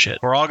 Bullshit.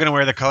 We're all going to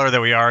wear the color that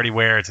we already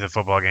wear to the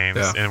football games,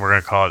 and we're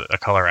going to call it a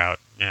color out.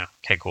 Yeah,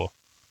 okay, cool.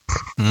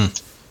 Ugh,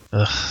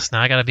 so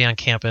now I got to be on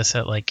campus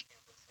at like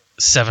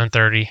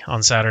 7:30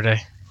 on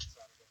Saturday.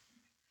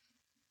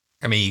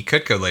 I mean, you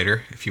could go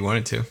later if you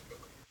wanted to.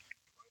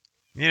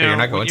 You you're know,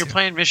 not going when you're to.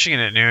 playing Michigan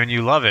at noon,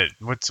 you love it.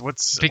 What's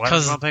Because why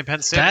would you want to play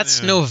Penn State?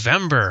 that's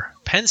November.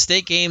 Penn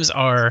State games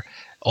are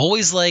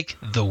always like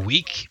the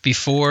week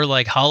before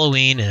like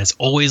Halloween, and it's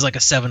always like a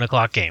 7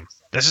 o'clock game.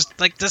 That's just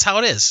like that's how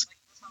it is.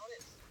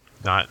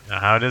 Not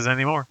how it is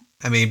anymore.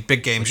 I mean,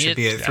 big games should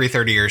be at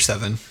 3:30 or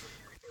 7.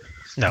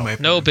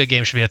 No big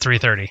game should be at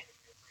 3:30.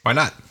 Why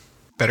not?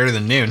 Better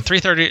than noon.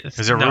 3:30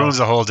 Because it ruins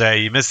the whole day.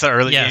 You miss the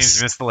early Yes. games,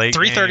 you miss the late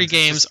 3:30 games.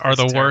 games are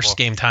the worst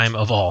game time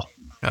of all.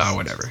 Oh,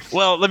 whatever.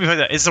 Well, let me put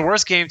that. It's the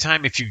worst game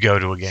time if you go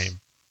to a game.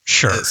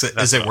 Sure.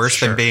 Is it worse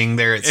than being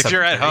there at 7:30? If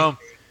you're at home.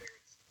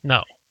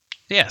 No.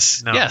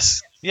 Yes. No.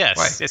 Yes. Yes.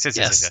 Why?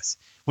 Yes.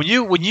 When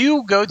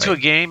you go to a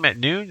game at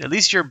noon, at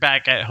least you're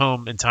back at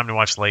home in time to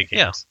watch late games.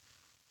 Yeah.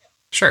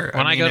 Sure.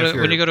 When you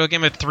go to a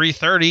game at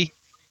 3:30,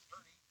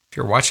 if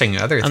you're watching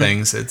other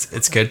things,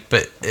 it's good,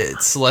 but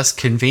it's less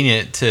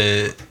convenient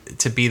to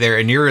be there.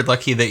 And you're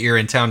lucky that you're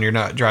in town. You're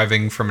not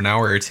driving from an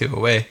hour or two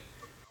away.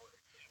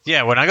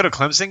 Yeah, when I go to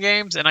Clemson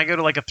games and I go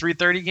to like a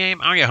 3:30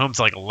 game, I don't get home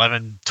till like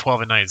 11,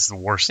 12 at night. It's the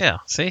worst. yeah.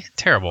 See,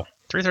 terrible.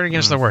 3:30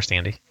 games are the worst,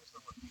 Andy.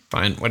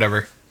 Fine,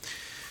 whatever.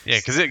 Yeah,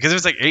 because if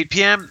it's like 8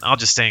 p.m., I'll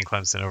just stay in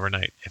Clemson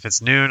overnight. If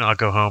it's noon, I'll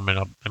go home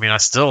and I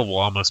still will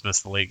almost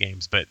miss the late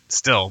games, but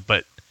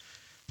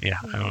yeah.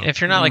 I don't know.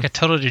 If you're not like a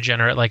total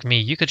degenerate like me,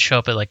 you could show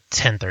up at like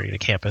 10:30 to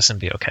campus and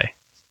be okay.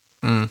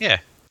 Yeah.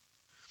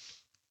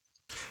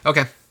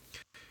 Okay.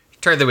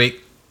 Try of the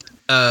week.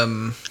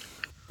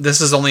 This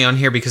is only on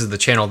here because of the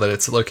channel that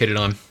it's located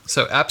on.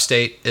 So App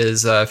State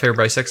is favored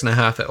by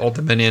 6.5 at Old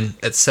Dominion,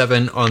 at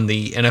 7 on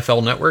the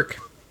NFL Network.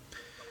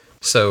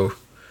 So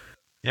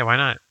Yeah, why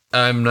not?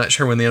 I'm not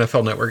sure when the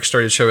NFL Network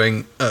started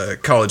showing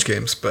college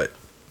games, but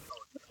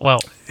Well,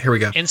 here we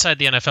go. Inside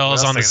the NFL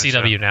is else on the they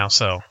gonna CW now,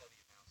 so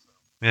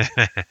I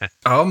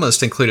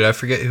almost included, I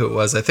forget who it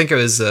was. I think it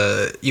was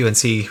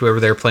UNC, whoever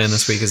they're playing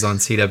this week is on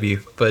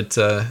CW. But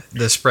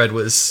the spread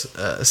was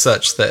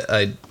such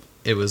that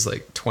it was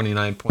like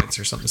 29 points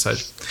or something. So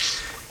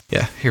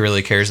yeah, he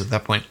really cares at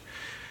that point.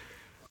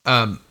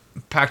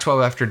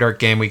 Pac-12 After Dark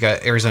game, we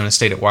got Arizona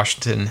State at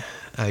Washington.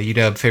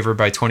 UW favored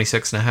by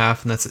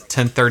 26.5, and that's at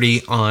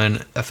 10:30 on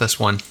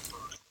FS1.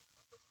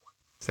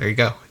 There you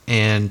go.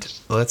 And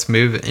let's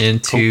move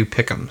into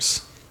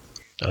Pick'ems.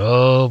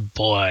 oh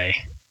boy.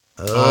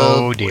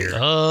 Oh dear.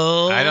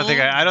 Oh. I don't think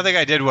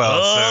I did well.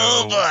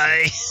 Oh so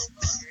boy.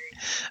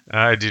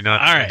 I do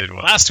not. All think I right. did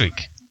well. Last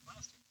week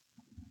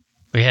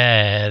we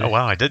had Oh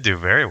wow, I did do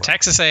very well.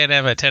 Texas A&M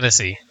at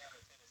Tennessee.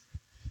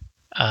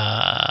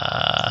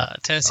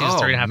 Tennessee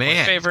was 3.5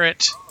 point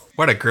favorite.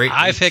 What a great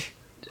week.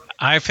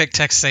 I picked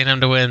Texas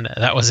A&M to win.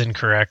 That was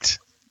incorrect.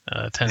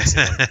 Tennessee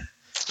won.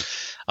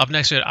 Up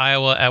next, we had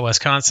Iowa at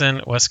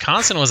Wisconsin.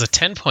 Wisconsin was a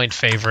 10-point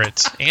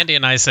favorite. Andy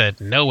and I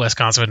said, no,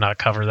 Wisconsin would not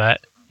cover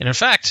that. And in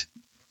fact,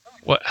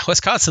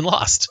 Wisconsin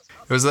lost.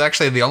 It was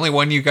actually the only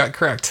one you got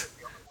correct.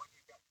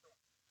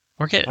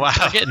 We're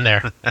getting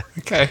there.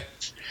 Okay.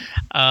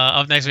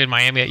 Up next, we had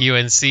Miami at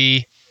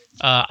UNC.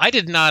 I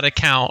did not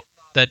account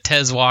that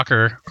Tez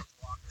Walker,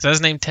 is that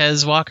his name,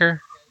 Tez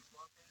Walker?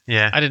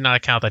 Yeah. I did not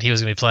account that he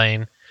was going to be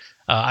playing.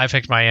 I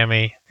picked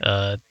Miami.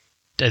 I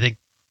think.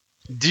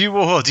 Do you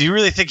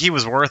really think he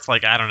was worth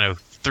like, I don't know,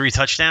 3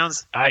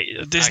 touchdowns?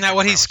 Isn't that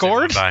what he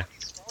scored?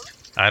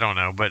 I don't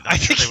know, but I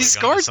think he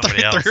scored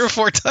three or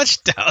 4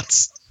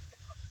 touchdowns.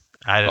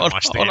 I didn't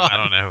watch the game. I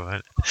don't know.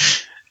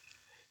 But...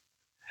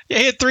 Yeah,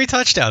 he had 3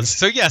 touchdowns.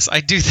 So yes,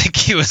 I do think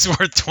he was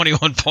worth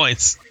 21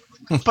 points.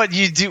 But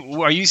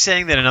are you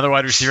saying that another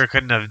wide receiver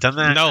couldn't have done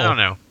that? No. I don't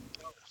know.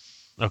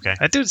 Okay.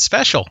 That dude's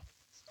special.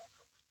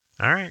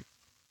 All right.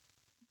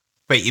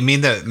 Wait, you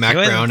mean that Mac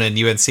Brown and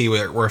UNC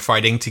were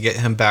fighting to get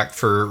him back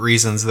for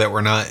reasons that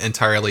were not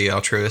entirely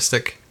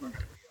altruistic?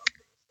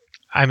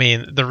 I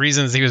mean, the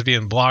reasons he was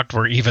being blocked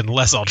were even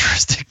less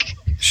altruistic.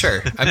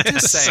 Sure. I'm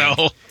just saying.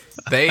 So...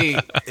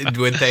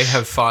 would they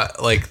have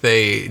fought like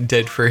they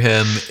did for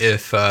him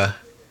if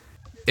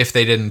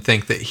they didn't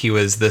think that he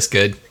was this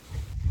good?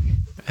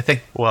 I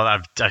think. Well,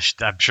 I'm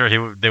sure they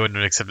wouldn't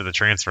have accepted the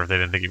transfer if they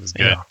didn't think he was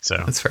good. Yeah, so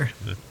that's fair.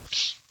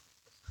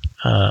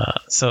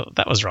 So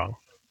that was wrong.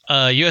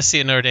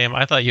 USC and Notre Dame.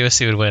 I thought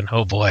USC would win.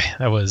 Oh boy,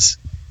 that was.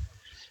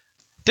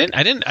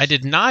 I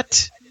did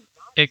not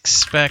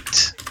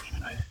expect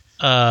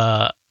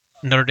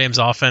Notre Dame's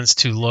offense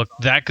to look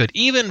that good,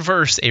 even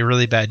versus a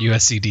really bad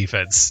USC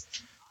defense.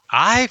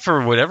 I,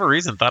 for whatever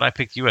reason, thought I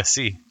picked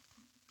USC.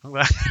 I'm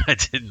glad I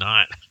did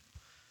not.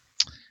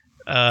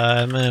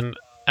 And then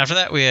after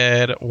that, we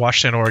had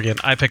Washington, Oregon.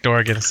 I picked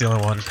Oregon. It's the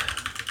only one.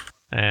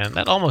 And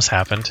that almost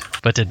happened,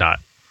 but did not.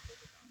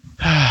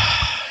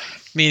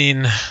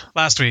 Meaning,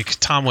 last week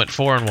Tom went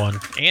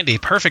 4-1. Andy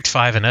perfect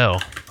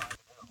 5-0.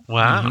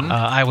 Wow.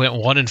 I went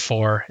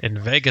 1-4, and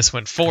Vegas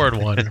went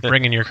 4-1,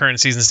 bringing your current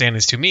season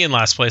standings to me in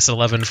last place at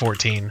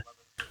 11-14.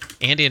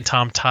 Andy and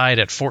Tom tied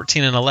at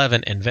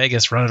 14-11, and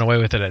Vegas running away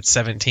with it at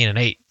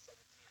 17-8.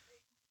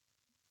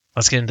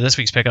 Let's get into this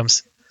week's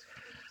pick'ems.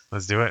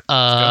 Let's do it.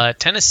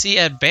 Tennessee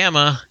at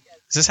Bama.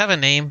 Does this have a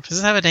name?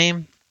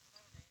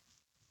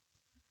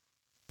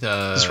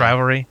 This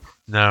rivalry?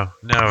 No,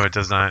 it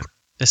does not.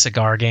 The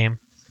cigar game?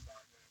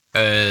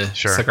 Sure.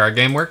 Cigar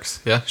game works?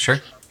 Yeah, sure.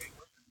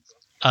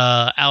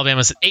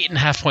 Alabama's an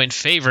 8.5-point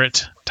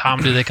favorite.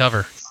 Tom, do they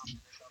cover?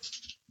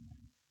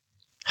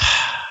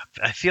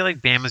 I feel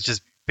like Bama's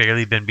just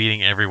barely been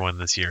beating everyone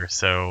this year,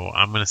 so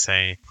I'm going to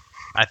say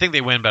I think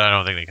they win, but I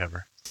don't think they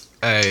cover.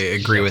 I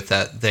agree with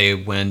that. They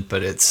win,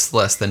 but it's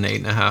less than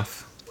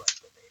 8.5.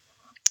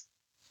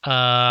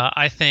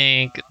 I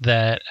think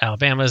that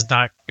Alabama's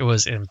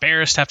was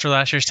embarrassed after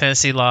last year's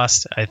Tennessee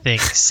loss. I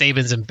think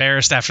Saban's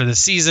embarrassed after the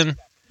season.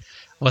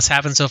 What's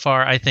happened so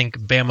far? I think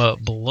Bama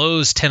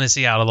blows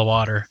Tennessee out of the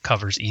water,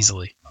 covers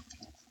easily.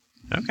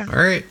 Okay.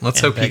 All right. Let's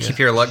hope you keep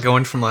your luck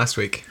going from last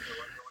week.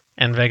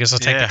 And Vegas will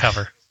take the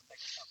cover.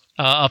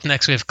 Up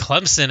next, we have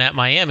Clemson at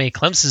Miami.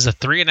 Clemson's a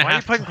 3.5. Why are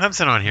you putting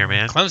Clemson on here,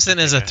 man? Clemson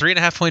is a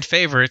 3.5-point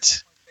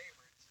favorite.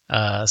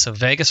 So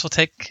Vegas will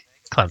take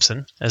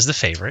Clemson as the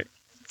favorite.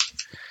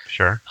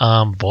 Sure.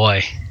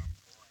 Boy.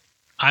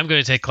 I'm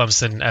going to take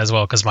Clemson as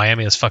well because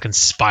Miami is fucking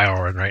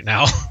spiraling right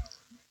now.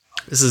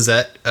 This is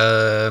at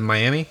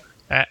Miami?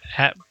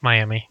 At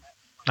Miami.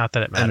 Not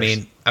that it matters. I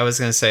mean, I was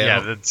going to say,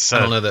 I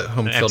don't know that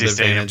home field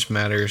advantage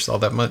matters all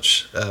that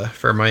much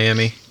for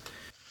Miami.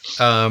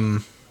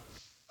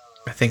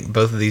 I think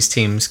both of these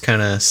teams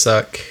kind of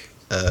suck,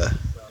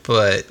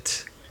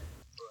 but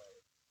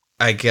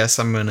I guess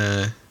I'm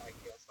gonna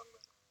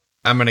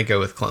go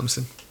with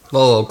Clemson.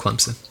 Little old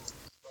Clemson.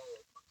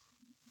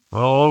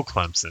 Oh,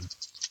 Clemson.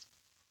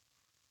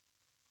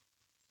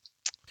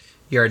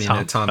 You already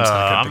know Tom's not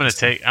I'm gonna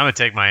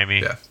take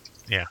Miami.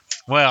 Yeah.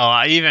 Well,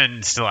 I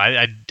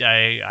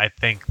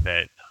think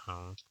that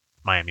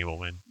Miami will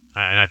win,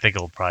 and I think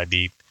it'll probably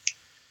be,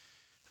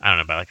 I don't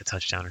know, by like a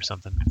touchdown or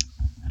something.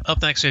 Up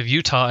next, we have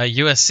Utah at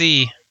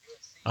USC.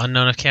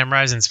 Unknown if Cam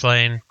Rising's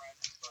playing.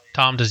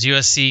 Tom, does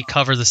USC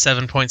cover the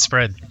 7-point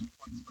spread?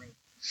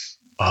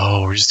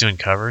 Oh, we're just doing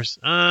covers?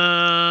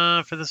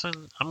 For this one,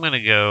 I'm going to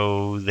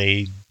go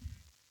they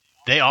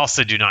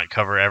also do not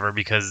cover ever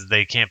because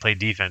they can't play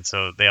defense,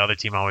 so the other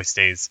team always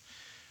stays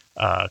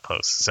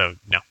close. So,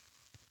 no.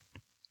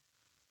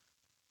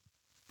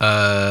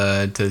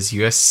 Does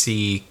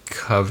USC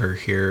cover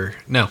here?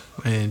 No,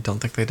 I don't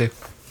think they do.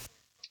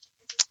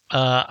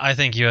 I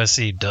think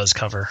USC does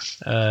cover,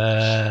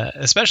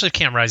 especially if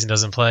Cam Rising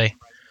doesn't play.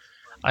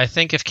 I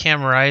think if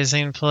Cam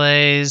Rising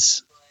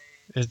plays,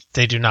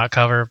 they do not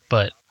cover,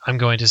 but I'm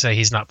going to say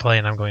he's not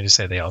playing. I'm going to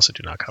say they also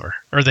do not cover,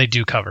 or they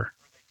do cover.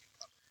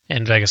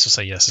 And Vegas will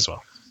say yes as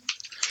well.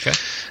 Okay.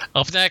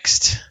 Up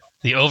next,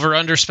 the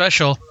over-under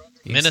special.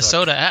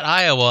 Minnesota at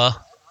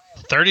Iowa.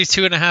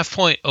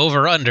 32.5-point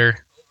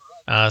over-under.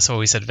 So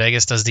we said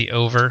Vegas does the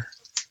over.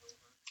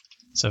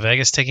 So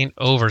Vegas taking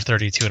over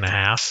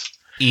 32.5.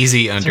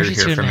 Easy under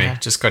here for me.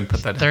 Just go ahead and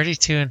put that in.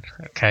 32.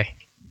 Okay.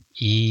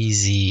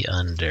 Easy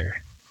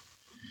under.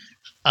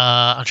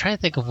 I'm trying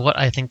to think of what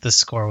I think the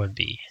score would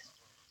be.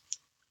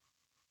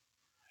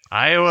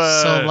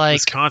 Iowa,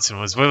 Wisconsin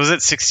was it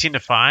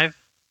 16-5?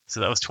 So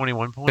that was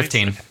 21 points.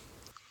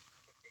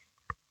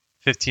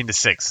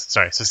 15-6.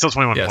 Sorry, so still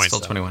 21 points. Yeah,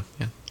 still 21.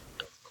 Yeah.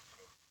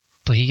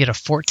 But you get a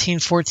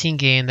 14-14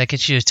 game that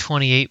gets you to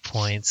 28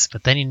 points,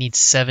 but then you need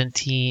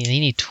 17, and you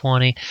need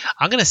 20.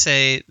 I'm going to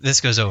say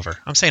this goes over.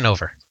 I'm saying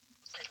over.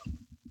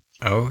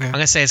 Oh, okay. I'm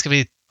going to say it's going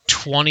to be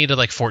 20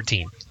 to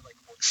 14.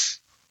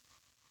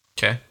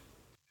 Okay.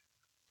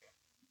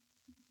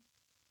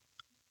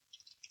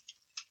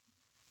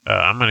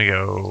 I'm going to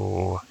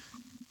go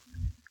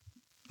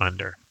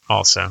under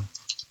also.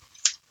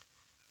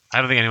 I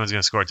don't think anyone's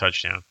going to score a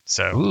touchdown.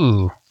 So,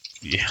 ooh.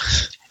 Yeah.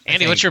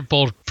 Andy, what's your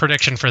bold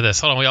prediction for this?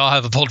 Hold on, we all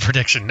have a bold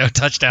prediction. No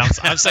touchdowns.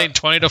 I'm saying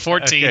 20 to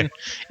 14. Okay.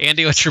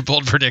 Andy, what's your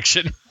bold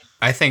prediction?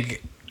 I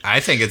think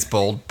it's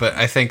bold, but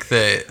I think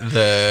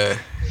the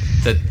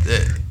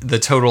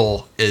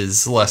total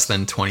is less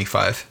than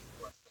 25.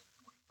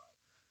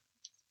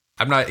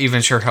 I'm not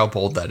even sure how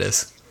bold that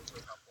is.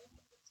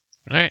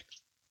 All right.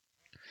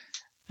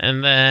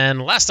 And then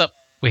last up,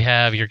 we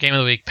have your game of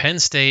the week, Penn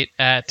State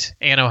at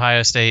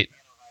Ohio State.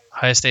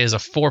 Ohio State is a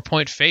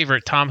 4-point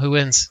favorite. Tom, who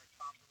wins?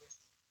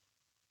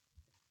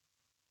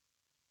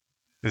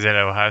 Is that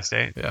Ohio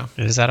State? Yeah.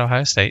 It is at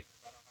Ohio State.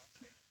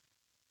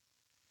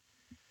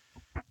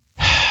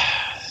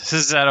 This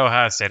is at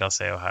Ohio State. I'll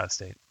say Ohio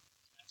State.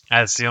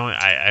 That's the only.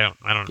 I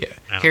don't.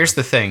 Yeah. Here's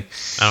the thing.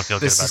 I don't feel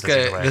good about this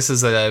either way. This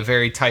is a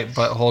very tight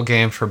butthole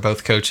game for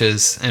both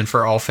coaches and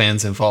for all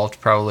fans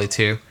involved, probably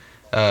too.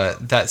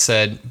 That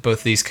said,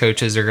 both these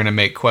coaches are going to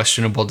make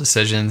questionable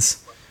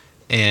decisions,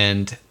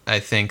 and I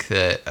think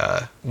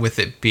that with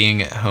it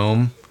being at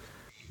home,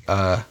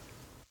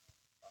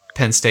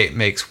 Penn State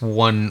makes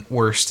one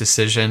worse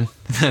decision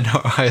than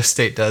Ohio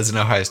State does, and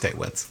Ohio State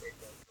wins?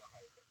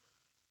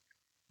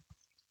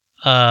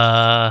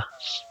 I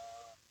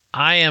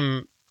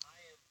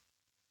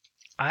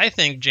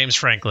think James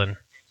Franklin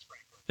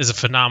is a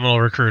phenomenal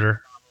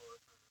recruiter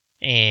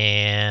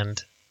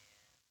and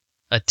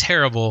a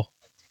terrible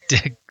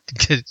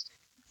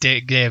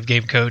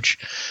game coach.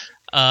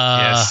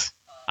 Yes.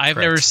 I've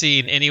Correct. never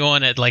seen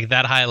anyone at like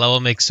that high level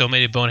make so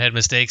many bonehead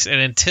mistakes, and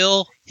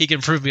until he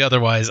can prove me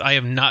otherwise, I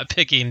am not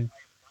picking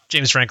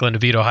James Franklin to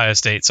beat Ohio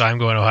State, so I'm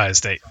going Ohio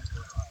State.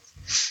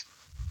 That's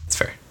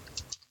fair.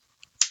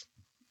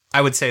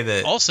 I would say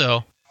that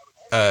Also,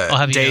 I'll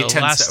have you Day know,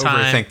 tends last to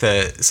time-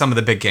 overthink some of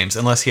the big games,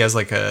 unless he has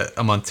like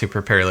a month to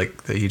prepare,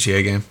 like the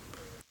UGA game.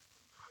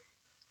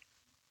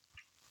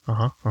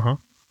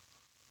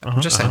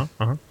 I'm just saying.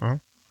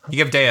 You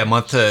give Day a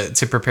month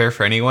to prepare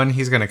for anyone,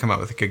 he's going to come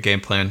up with a good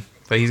game plan.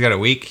 But he's got a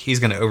week, he's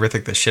going to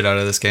overthink the shit out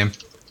of this game.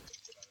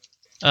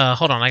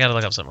 Hold on, I gotta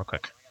look up something real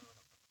quick.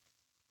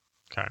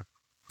 Okay.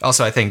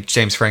 Also, I think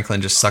James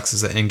Franklin just sucks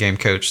as an in-game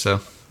coach,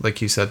 so,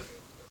 like you said.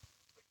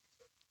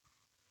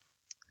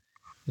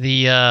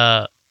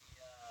 Let's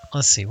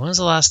see, when was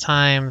the last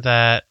time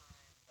that...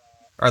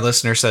 Our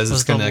listener says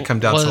it's going to come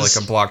down to like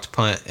a blocked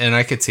punt, and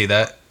I could see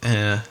that.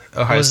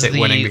 Ohio State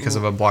winning because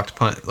of a blocked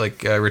punt,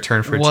 like a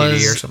return for a TD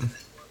or something.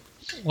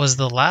 Was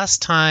the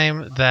last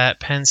time that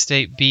Penn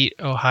State beat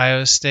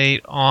Ohio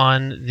State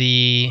on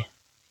the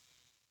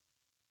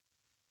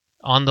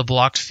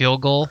blocked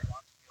field goal?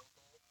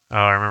 Oh,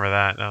 I remember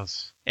that. That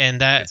was And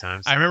that good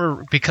times. I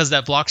remember because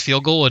that blocked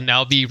field goal would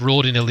now be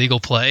ruled an illegal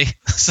play.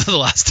 So the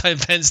last time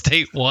Penn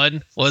State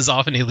won was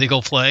off an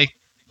illegal play.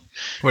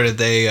 What, did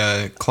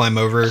they climb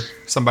over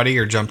somebody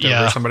or jumped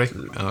Yeah. over somebody?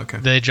 Oh, okay.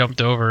 They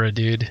jumped over a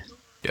dude.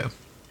 Yeah.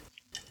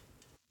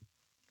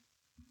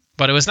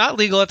 But it was not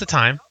legal at the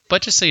time.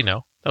 But just so you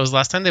know, that was the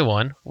last time they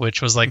won,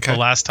 which was like Okay. the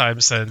last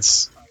time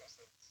since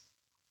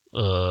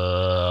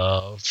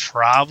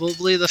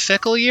probably the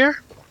Fickle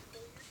year.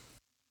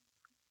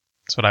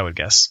 That's what I would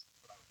guess.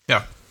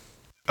 Yeah.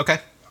 Okay.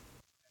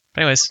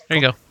 Anyways, there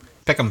you go.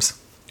 Pick'ems.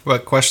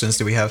 What questions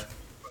do we have?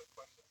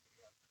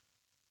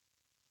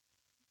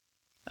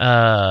 Where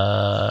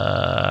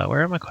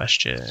are my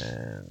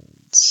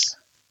questions?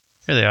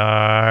 Here they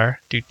are.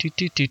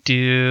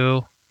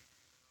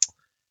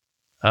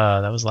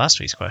 That was last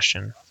week's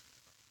question.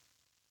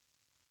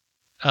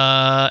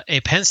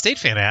 A Penn State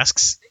fan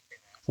asks,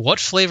 what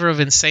flavor of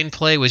insane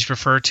play would you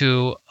prefer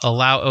to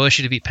allow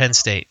OSU to beat Penn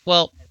State?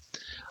 Well,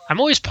 I'm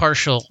always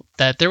partial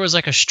that there was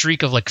like a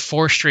streak of like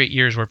 4 straight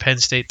years where Penn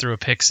State threw a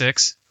pick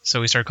six,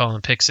 so we started calling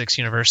them Pick Six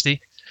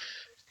University.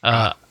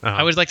 I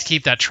would like to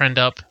keep that trend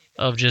up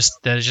of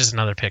just that it's just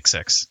another pick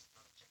six.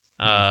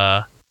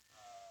 Okay.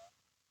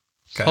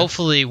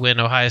 Hopefully when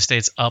Ohio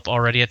State's up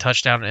already a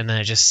touchdown and then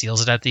it just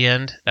seals it at the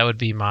end, that would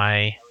be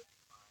my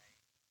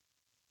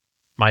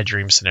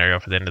dream scenario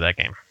for the end of that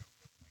game.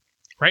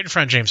 Right in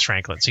front of James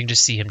Franklin, so you can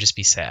just see him just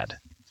be sad.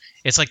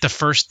 It's like the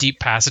first deep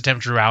pass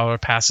attempt Drew Allar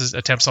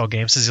attempts all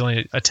game, since he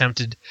only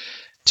attempted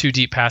 2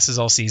 deep passes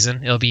all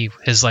season. It'll be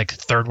his like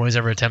third one he's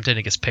ever attempted and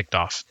it gets picked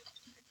off.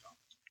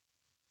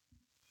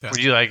 Yeah.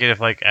 Would you like it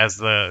if, like, as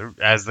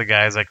the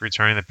guy's like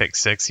returning the pick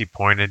six, he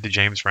pointed to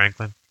James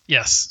Franklin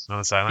Yes. on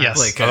the sideline? Yes.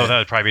 Like Although that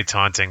would probably be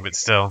taunting, but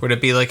still. Would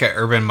it be like an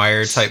Urban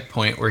Meyer type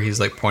point where he's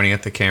like pointing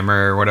at the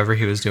camera or whatever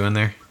he was doing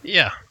there?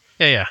 Yeah.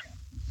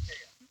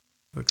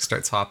 Like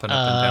starts hopping up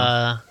and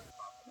down.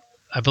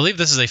 I believe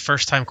this is a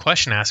first-time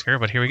question asker,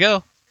 but here we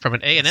go. From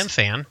an A&M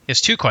fan, he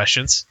has 2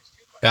 questions.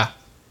 Yeah.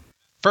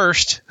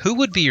 First, who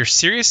would be your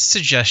serious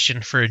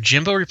suggestion for a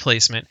Jimbo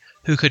replacement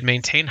who could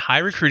maintain high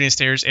recruiting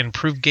standards and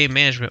improve game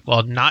management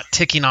while not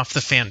ticking off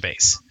the fan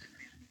base?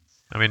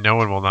 I mean, no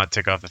one will not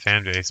tick off the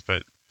fan base,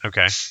 but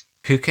okay.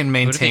 Who can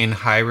maintain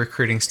high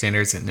recruiting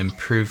standards and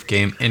improve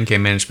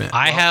in-game management?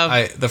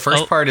 The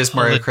first part is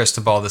Mario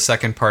Cristobal. The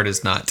second part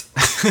is not.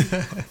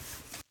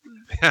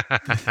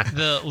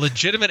 The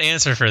legitimate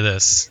answer for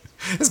this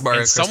Is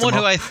Mario is someone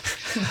who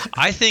Cristobal.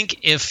 I think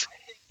if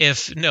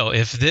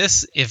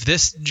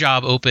this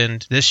job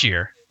opened this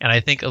year, and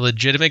I think a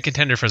legitimate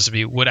contender for us to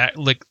be would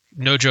like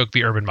no joke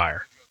be Urban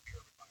Meyer,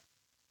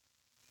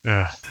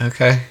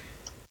 Okay.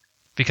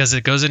 because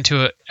it goes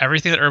into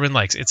everything that Urban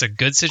likes. It's a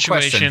good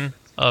situation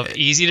of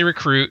easy to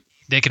recruit.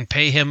 They can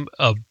pay him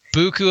a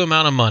buku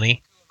amount of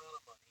money.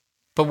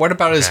 But what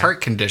about his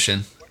heart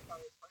condition?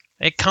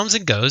 It comes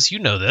and goes. You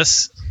know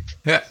this.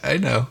 Yeah, I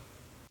know.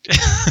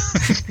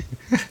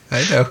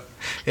 I know.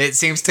 It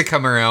seems to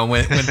come around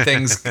when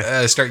things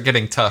start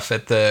getting tough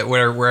at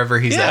wherever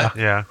he's at.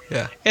 Yeah.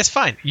 Yeah. It's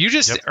fine.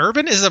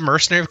 Urban is a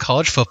mercenary of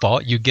college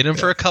football. You get him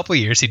for a couple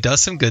years. He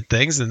does some good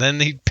things, and then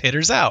he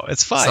pitters out.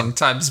 It's fine.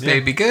 Sometimes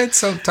maybe good,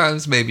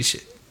 sometimes maybe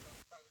shit.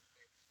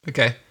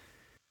 Okay.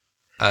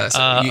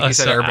 So you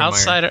said Urban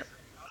Meyer.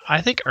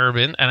 I think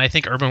Urban, and I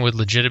think Urban would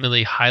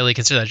legitimately highly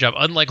consider that job.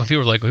 Unlike when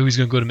people are like, "Oh, he's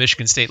going to go to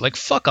Michigan State." Like,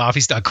 fuck off.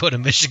 He's not going to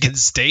Michigan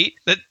State.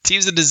 That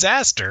team's a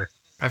disaster.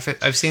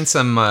 I've seen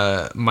some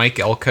Mike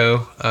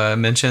Elko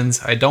mentions.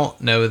 I don't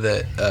know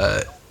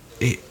that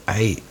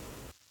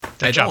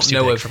I don't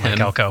know of him I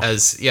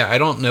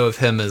don't know of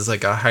him as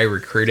like a high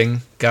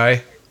recruiting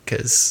guy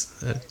because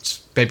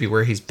it's maybe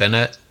where he's been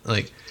at.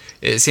 Like,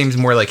 it seems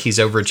more like he's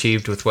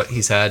overachieved with what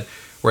he's had,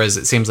 whereas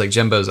it seems like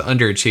Jimbo's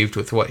underachieved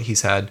with what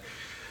he's had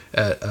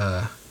at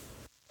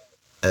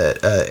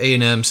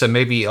A&M. So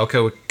maybe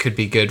Elko could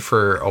be good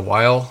for a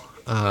while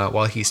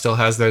he still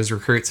has those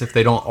recruits if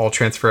they don't all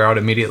transfer out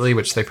immediately,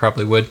 which they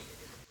probably would.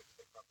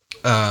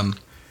 But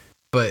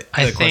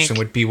the question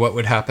would be what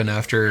would happen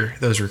after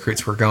those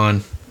recruits were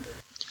gone.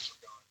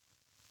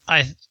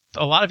 A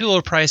lot of people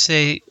would probably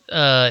say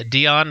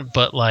Dion,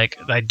 but like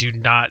I do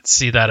not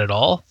see that at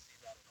all.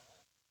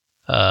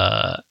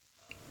 Yeah,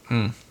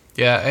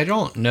 I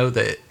don't know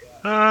that.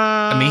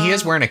 I mean, he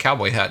is wearing a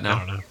cowboy hat now.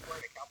 I don't know.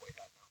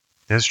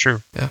 That's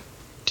true. Yeah.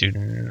 Do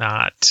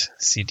not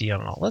see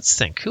Dion at all. Let's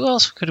think. Who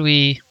else could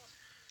we?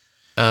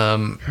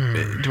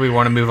 Do we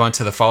want to move on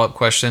to the follow-up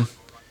question?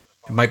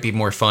 It might be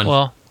more fun.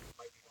 Well,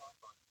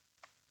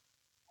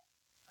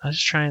 I was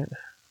just trying.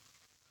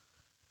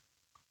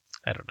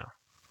 I don't know.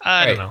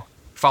 I don't know.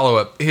 Follow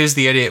up. Who's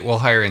the idiot we'll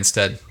hire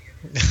instead?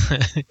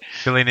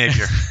 Billy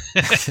Napier.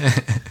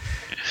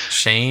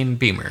 Shane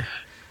Beamer.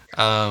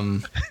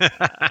 Will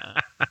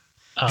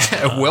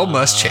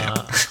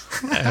Muschamp.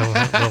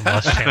 Will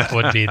Muschamp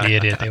would be the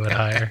idiot they would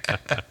hire.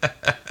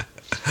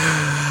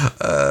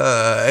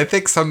 I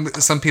think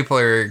some people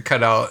are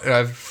cut out.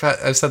 I've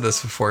said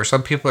this before.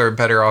 Some people are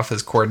better off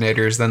as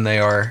coordinators than they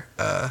are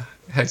head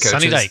coaches.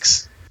 Sonny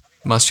Dykes.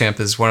 Muschamp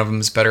is one of them.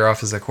 Is better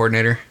off as a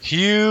coordinator.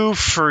 Hugh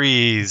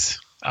Freeze.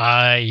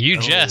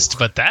 Jest,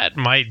 but that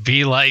might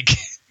be like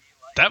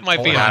a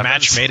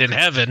match made in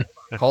heaven.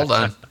 Hold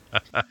on.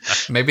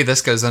 Maybe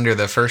this goes under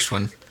the first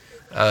one.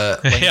 Lane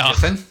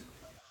Kiffin?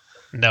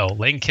 No,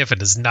 Lane Kiffin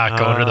does not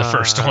go under the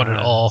first one at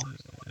all.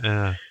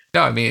 No,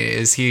 I mean,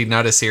 is he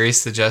not a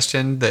serious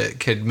suggestion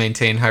that could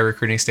maintain high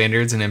recruiting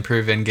standards and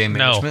improve in-game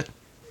management?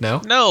 No?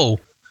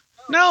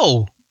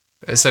 No.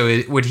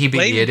 So would he be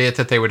the idiot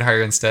that they would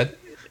hire instead?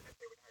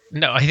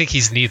 No, I think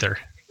he's neither.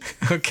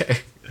 Okay.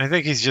 I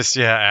think he's just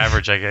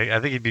average. I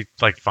think he'd be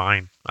like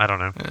fine. I don't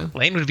know. Yeah.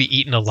 Lane would be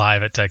eaten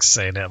alive at Texas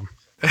A&M.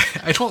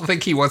 I don't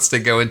think he wants to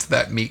go into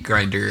that meat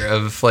grinder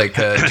of like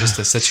just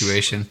a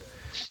situation.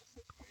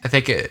 I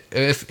think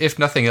if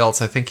nothing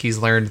else, I think he's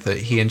learned that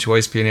he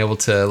enjoys being able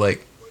to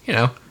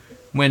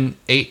win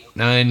 8,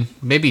 9,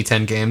 maybe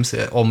 10 games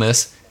at Ole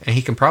Miss, and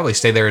he can probably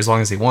stay there as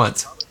long as he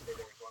wants.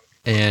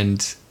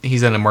 And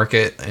he's in a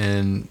market,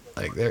 and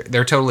like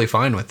they're totally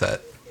fine with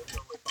that.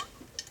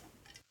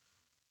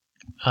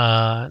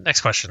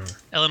 Next question.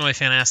 Illinois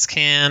fan asks,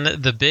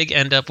 can the Big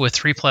end up with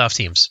 3 playoff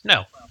teams?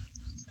 No.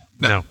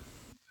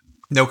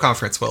 No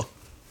conference will.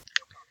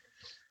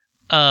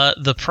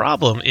 The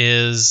problem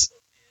is...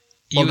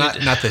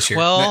 not this year.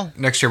 Well,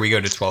 next year we go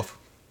to 12.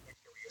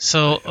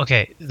 So,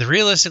 okay,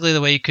 realistically,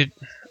 the way you could...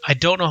 I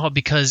don't know how,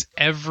 because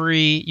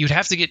you'd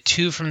have to get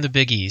 2 from the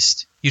Big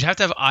East. You'd have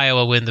to have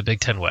Iowa win the Big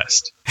Ten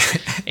West.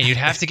 And you'd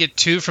have to get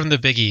 2 from the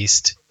Big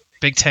East,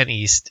 Big Ten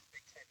East.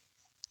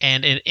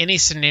 And in any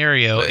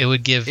scenario, it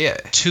would give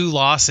 2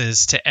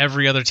 losses to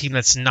every other team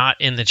that's not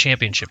in the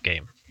championship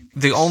game.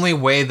 The only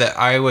way that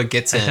Iowa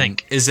gets in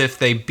is if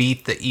they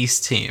beat the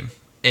East team.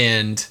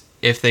 And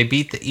if they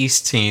beat the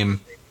East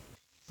team,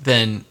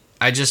 then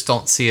I just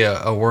don't see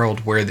a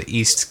world where the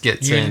East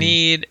gets in. You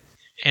need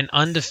an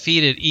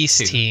undefeated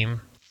East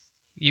team.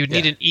 You would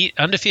need an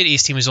undefeated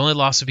East team whose only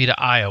loss would be to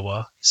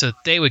Iowa, so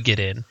they would get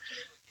in.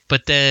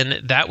 But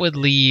then that would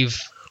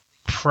leave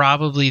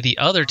probably the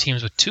other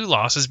teams with 2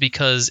 losses,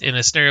 because in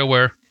a scenario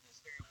where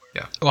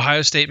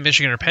Ohio State,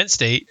 Michigan, or Penn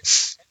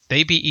State,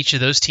 they beat each of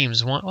those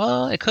teams one.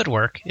 Well, it could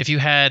work if you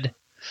had.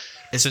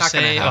 It's not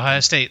going to happen. Ohio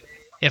State.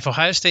 If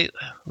Ohio State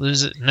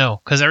loses,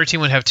 no, because every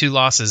team would have 2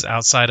 losses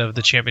outside of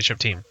the championship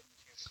team.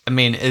 I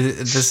mean,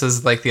 this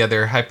is like the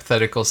other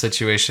hypothetical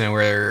situation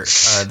where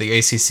the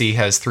ACC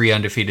has 3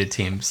 undefeated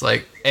teams.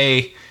 Like,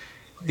 the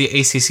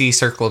ACC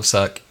circle of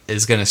suck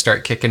is going to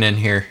start kicking in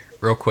here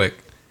real quick.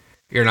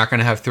 You're not going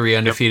to have 3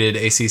 undefeated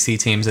ACC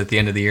teams at the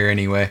end of the year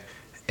anyway,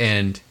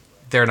 and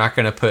they're not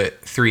going to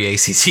put 3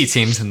 ACC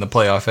teams in the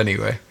playoff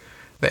anyway.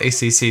 The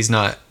ACC's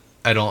not.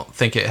 I don't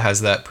think it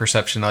has that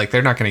perception. Like,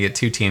 they're not going to get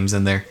 2 teams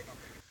in there.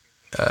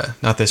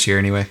 Not this year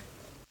anyway.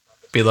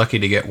 Be lucky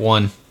to get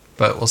 1,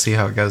 but we'll see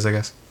how it goes, I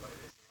guess.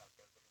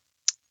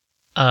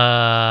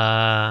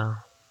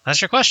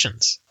 That's your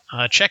questions.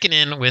 Checking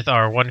in with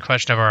our one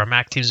question of our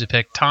MAC teams we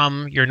picked.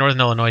 Tom, your Northern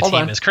Illinois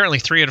team is currently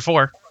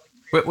 3-4.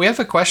 We have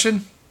a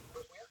question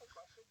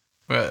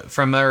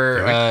from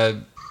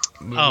our.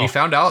 We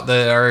found out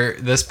that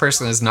this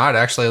person is not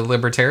actually a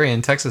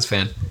libertarian Texas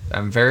fan.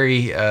 I'm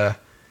very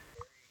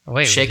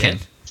shaken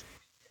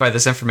by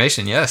this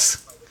information.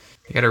 Yes,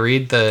 you got to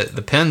read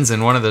the pins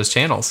in one of those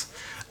channels.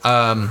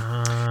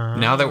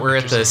 Now that we're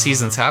at the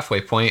season's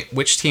halfway point,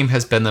 which team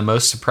has been the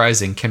most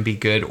surprising? Can be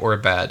good or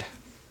bad.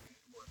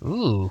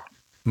 Ooh,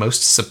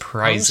 most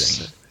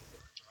surprising.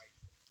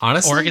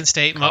 Honestly, Oregon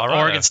State.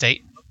 Oregon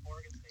State.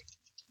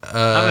 I'm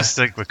gonna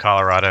stick with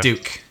Colorado.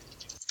 Duke,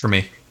 for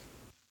me.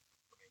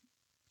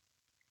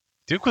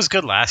 Duke was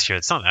good last year.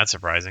 It's not that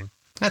surprising.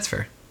 That's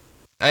fair.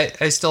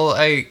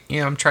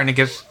 I'm trying to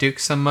give Duke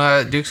some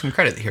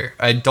credit here.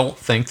 I don't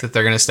think that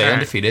they're going to stay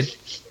undefeated,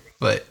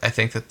 but I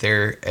think that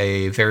they're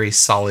a very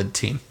solid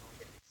team.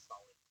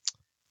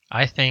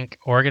 I think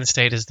Oregon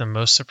State is the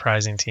most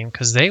surprising team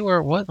because they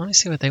were what? Let me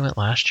see what they went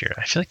last year.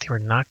 I feel like they were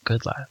not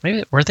good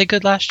Maybe were they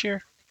good last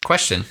year?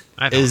 Question: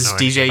 Is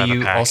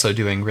DJU also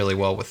doing really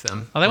well with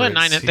them? Oh, they went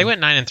 9. They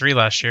went 9-3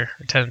 last year.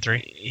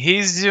 10-3.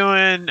 He's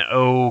doing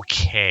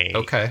okay.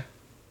 Okay.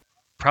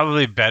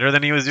 Probably better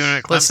than he was doing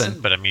at Clemson,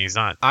 but I mean, he's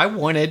not.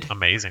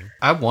 Amazing.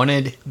 I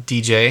wanted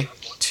DJ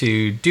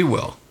to do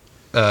well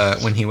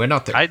when he went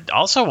out there. I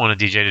also wanted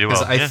DJ to do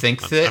well. I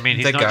think that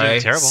the guy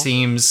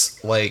seems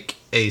like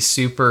a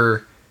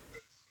super.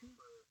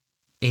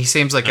 He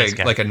seems like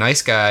a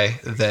nice guy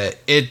that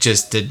it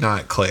just did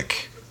not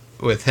click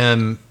with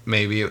him.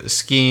 Maybe it was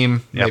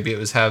scheme. Yep. Maybe it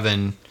was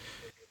having,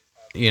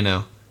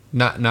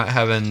 not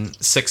having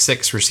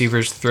 6'6"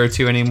 receivers to throw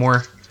to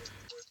anymore.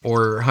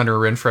 Or Hunter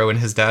Renfrow and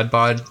his dad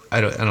bod.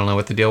 I don't know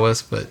what the deal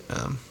was, but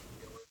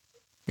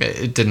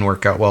it didn't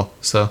work out well.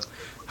 So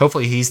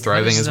hopefully he's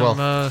thriving as well.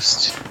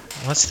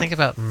 Let's think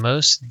about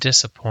most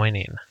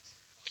disappointing.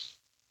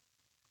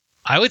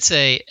 I would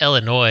say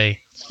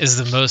Illinois is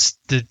the most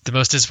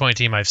disappointing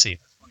team I've seen.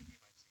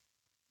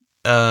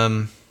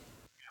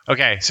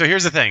 Okay, so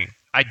here's the thing.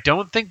 I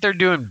don't think they're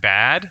doing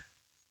bad.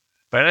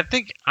 But I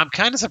think I'm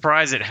kind of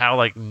surprised at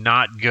how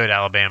not good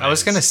Alabama is. I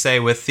was going to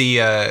say with the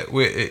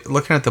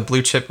looking at the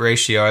blue chip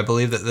ratio, I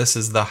believe that this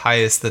is the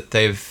highest that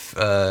they've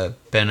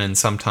been in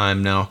some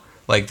time now.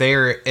 They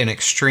are an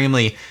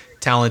extremely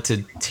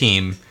talented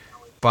team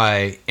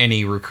by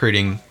any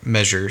recruiting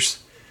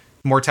measures,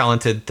 more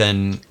talented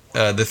than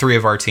the three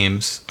of our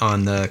teams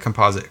on the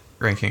composite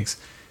rankings.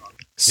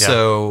 Yeah.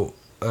 So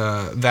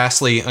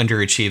vastly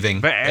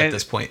underachieving at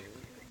this point.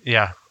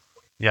 Yeah.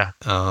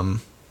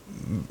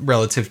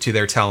 Relative to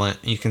their talent.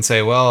 You can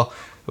say, well,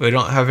 we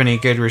don't have any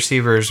good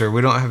receivers or we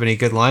don't have any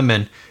good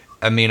linemen.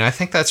 I mean, I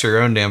think that's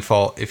your own damn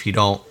fault if you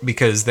don't,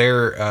 because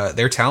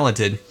they're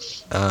talented.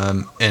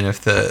 And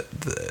if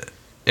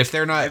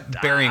they're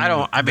not bearing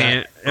the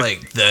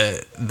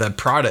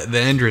product, the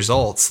end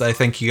results, I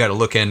think you got to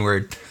look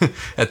inward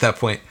at that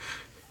point.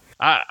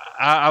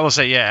 I will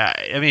say, yeah.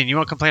 I mean, you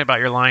won't complain about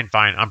your line,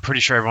 fine. I'm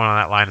pretty sure everyone on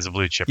that line is a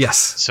blue chipper. Yes.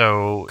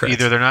 So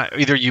correct.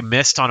 Either you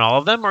missed on all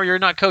of them or you're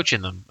not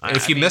coaching them.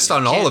 If you missed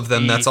on all of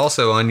them, that's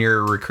also on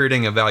your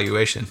recruiting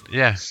evaluation.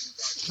 Yeah.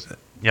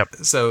 Yep.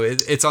 So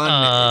it's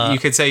on. You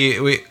could say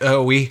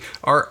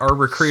our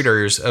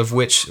recruiters, of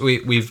which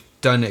we've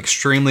done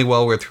extremely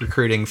well with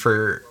recruiting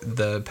for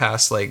the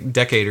past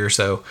decade or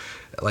so.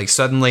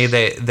 Suddenly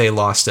they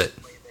lost it.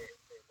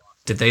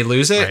 Did they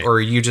lose it, right, or are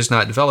you just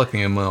not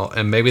developing them well?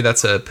 And maybe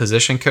that's a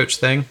position coach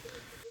thing.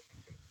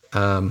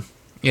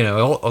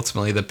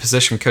 Ultimately the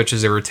position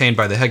coaches are retained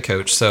by the head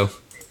coach. So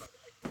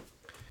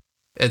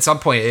at some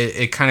point,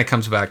 it kind of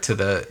comes back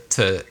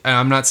to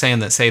I'm not saying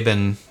that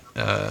Saban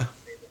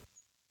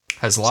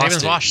has lost.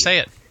 Saban's washed. Say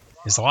it.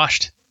 He's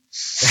washed.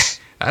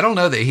 I don't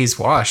know that he's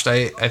washed.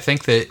 I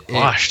think that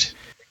washed.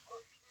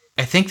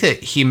 I think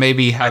that he may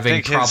be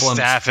having problems. His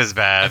staff is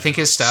bad. I think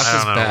his staff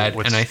is bad,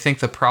 and I think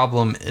the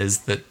problem is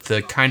that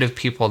the kind of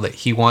people that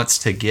he wants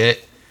to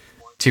get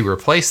to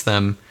replace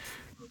them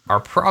are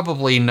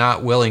probably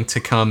not willing to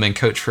come and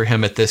coach for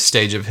him at this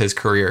stage of his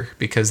career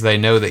because they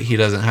know that he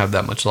doesn't have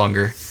that much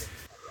longer.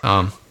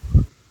 I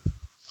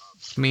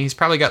mean, he's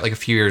probably got a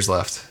few years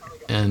left,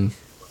 and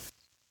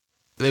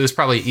it was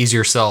probably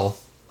easier sell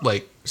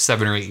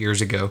 7 or 8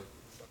 years ago.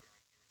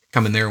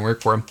 Come in there and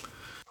work for him.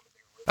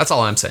 That's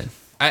all I'm saying.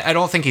 I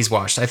don't think he's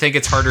washed. I think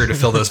it's harder to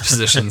fill those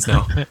positions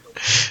now.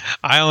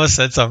 I almost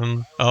said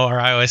something. Oh, our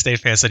Iowa State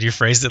fan said you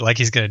phrased it like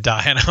he's going to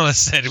die. And I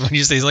almost said, when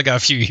you say he's got a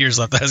few years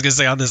left, I was going to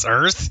say on this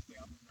earth.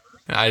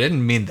 I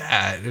didn't mean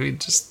that. I mean,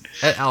 just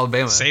at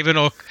Alabama.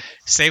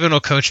 Saban will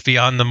coach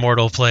beyond the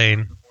mortal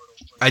plane.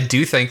 I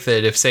do think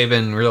that if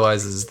Saban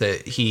realizes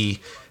that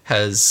he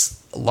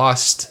has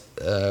lost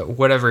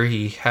whatever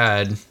he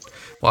had,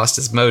 lost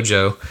his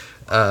mojo,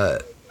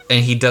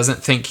 and he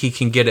doesn't think he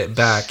can get it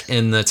back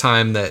in the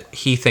time that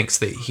he thinks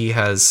that he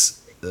has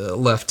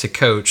left to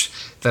coach,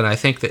 then I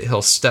think that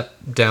he'll step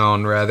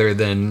down rather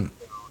than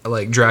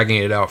dragging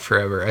it out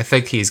forever. I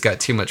think he's got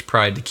too much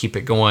pride to keep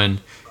it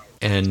going,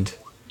 and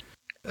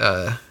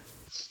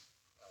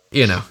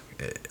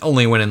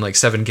only winning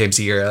 7 games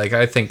a year.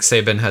 I think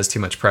Saban has too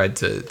much pride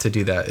to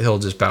do that. He'll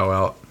just bow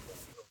out.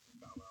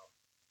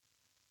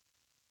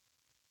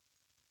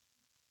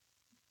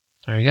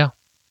 There you go.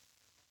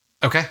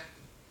 Okay.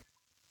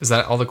 Is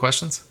that all the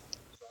questions?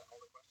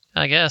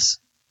 I guess.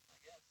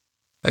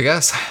 I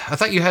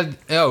thought you had.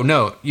 Oh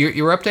no,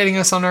 you were updating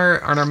us on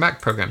our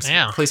MAC programs.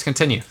 Yeah. Please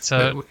continue.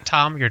 So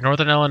Tom, your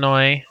Northern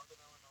Illinois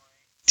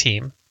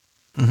team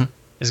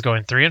is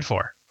going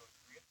 3-4.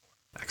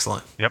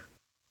 Excellent. Yep.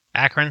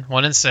 Akron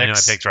 1-6. I know I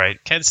picked right.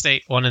 Kent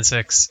State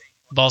 1-6.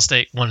 Ball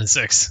State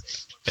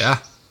 1-6. Yeah.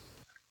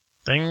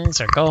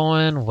 Things are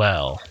going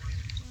well.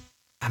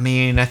 I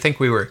mean, I think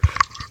we were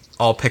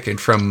all picking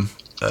from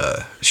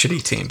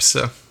shitty teams.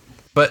 So,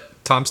 but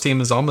Tom's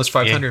team is almost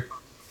 500. Yeah.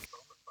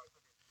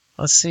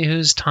 Let's see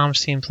who's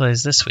Tom's team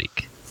plays this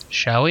week.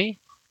 Shall we?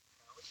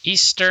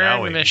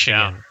 Eastern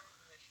Michigan. Yeah.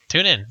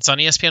 Tune in. It's on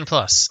ESPN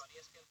Plus.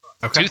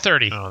 Okay.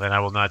 2:30. Oh, then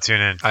I will not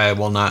tune in. I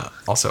will not.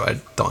 Also,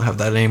 I don't have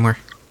that anymore.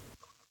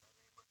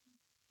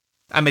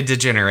 I'm a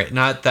degenerate.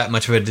 Not that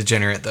much of a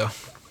degenerate, though.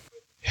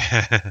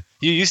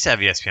 You used to have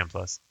ESPN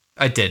Plus.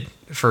 I did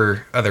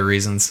for other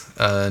reasons.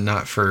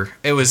 Not for.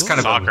 It was kind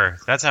of soccer.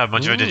 That's how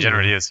much of a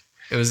degenerate he is.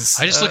 It was.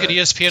 I just look at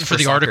ESPN for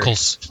the soccer.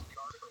 articles.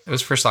 It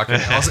was for soccer.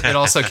 It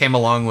also came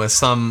along with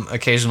some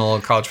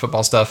occasional college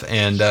football stuff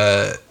and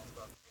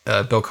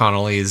Bill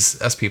Connolly's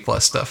SP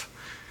Plus stuff.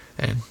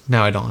 And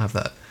now I don't have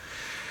that.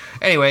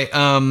 Anyway,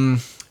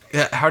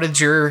 how did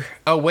your...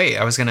 Oh, wait.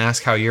 I was going to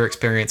ask how your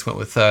experience went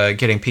with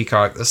getting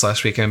Peacock this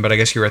last weekend, but I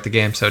guess you were at the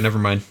game, so never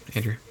mind,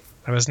 Andrew.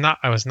 I was not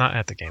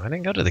at the game. I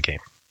didn't go to the game.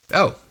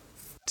 Oh.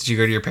 Did you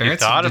go to your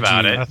parents? You thought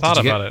about it. I thought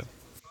about it.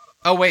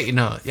 Oh, wait.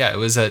 No. Yeah, it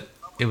was in...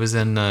 It was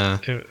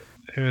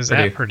Purdue.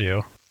 at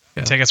Purdue.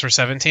 Yeah. The tickets were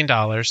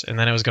 $17, and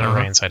then it was going to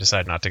rain, so I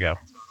decided not to go.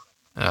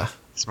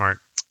 Smart.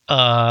 No,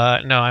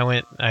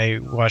 I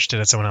watched it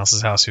at someone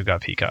else's house who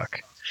got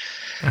Peacock.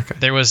 Okay.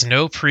 There was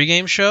no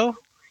pregame show.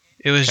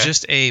 It was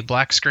just a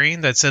black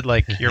screen that said,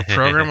 like, your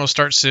program will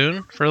start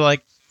soon for,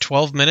 like,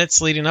 12 minutes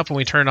leading up when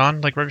we turned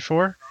on, like, right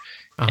before.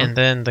 And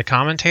then the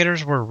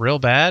commentators were real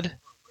bad.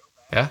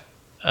 Yeah?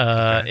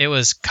 It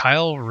was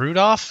Kyle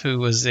Rudolph, who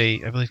was I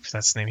believe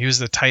that's his name. He was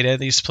the tight end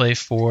that used to play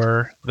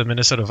for the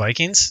Minnesota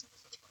Vikings.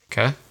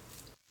 Okay.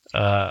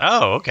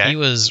 Okay. He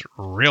was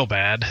real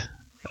bad.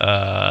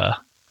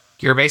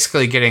 You're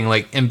basically getting,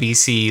 like,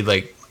 NBC,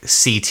 like,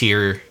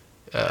 C-tier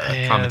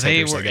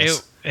commentators, I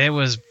guess. It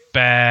was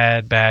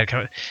bad.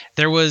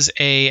 There was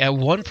at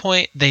one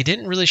point, they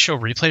didn't really show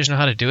replays know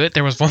how to do it.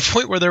 There was one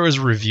point where there was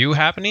review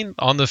happening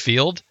on the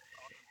field,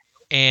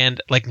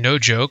 and, like, no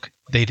joke,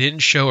 they didn't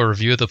show a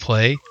review of the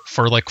play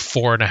for, like,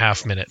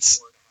 4.5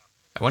 minutes.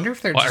 I wonder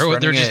if they're just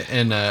running it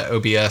in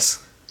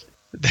OBS.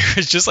 There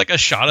was just, like, a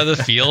shot of the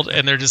field,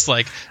 and they're just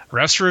like,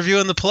 refs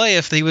reviewing the play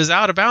if he was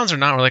out of bounds or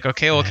not. We're like,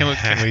 okay, well, can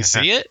we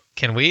see it?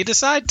 Can we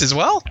decide as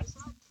well?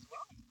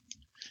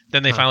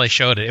 Then they finally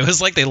showed it. It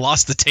was like they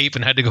lost the tape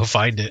and had to go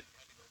find it.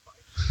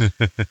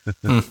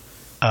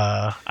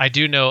 I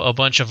do know a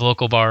bunch of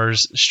local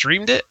bars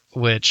streamed it,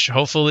 which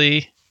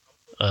hopefully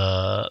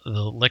the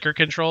liquor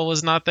control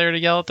was not there to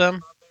yell at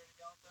them.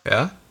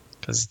 Yeah?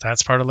 Because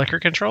that's part of liquor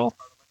control.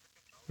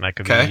 And that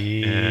could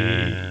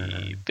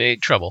be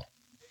big trouble.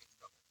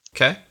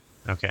 Okay.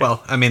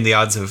 Well, I mean, the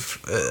odds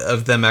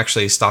of them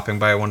actually stopping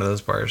by one of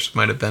those bars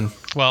might have been.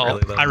 Well,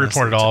 really low. I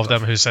reported all of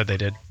them who said they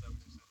did.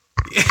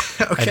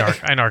 Okay.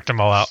 I narked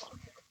them all out.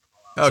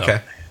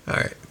 Okay. So. All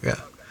right. Yeah.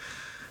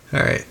 All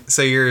right.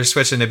 So you're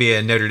switching to be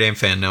a Notre Dame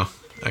fan now.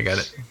 I got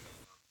it.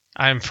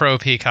 I'm pro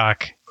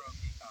Peacock.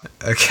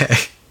 Okay.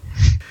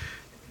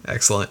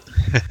 Excellent.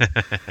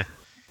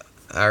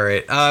 All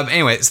right.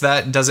 Anyway, so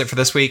that does it for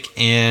this week,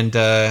 and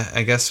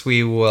I guess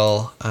we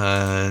will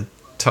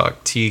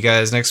talk to you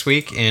guys next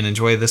week and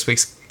enjoy this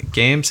week's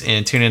games,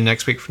 and tune in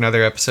next week for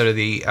another episode of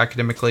the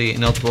Academically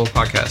Ineligible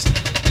podcast.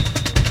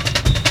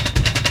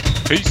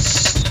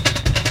 Peace.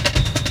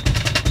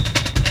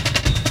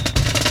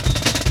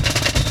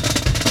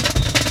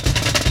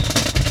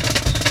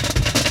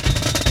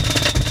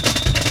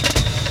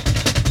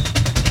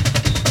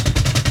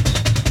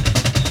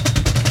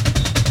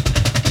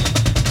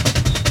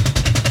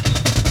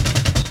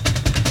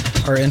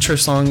 Our intro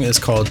song is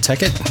called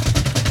Tech It.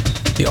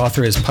 The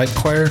author is Pipe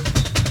Choir.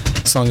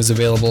 The song is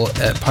available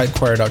at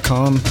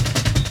pipechoir.com,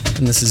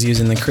 and this is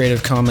using the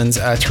Creative Commons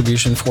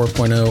Attribution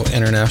 4.0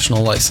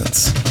 International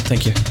License.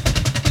 Thank you.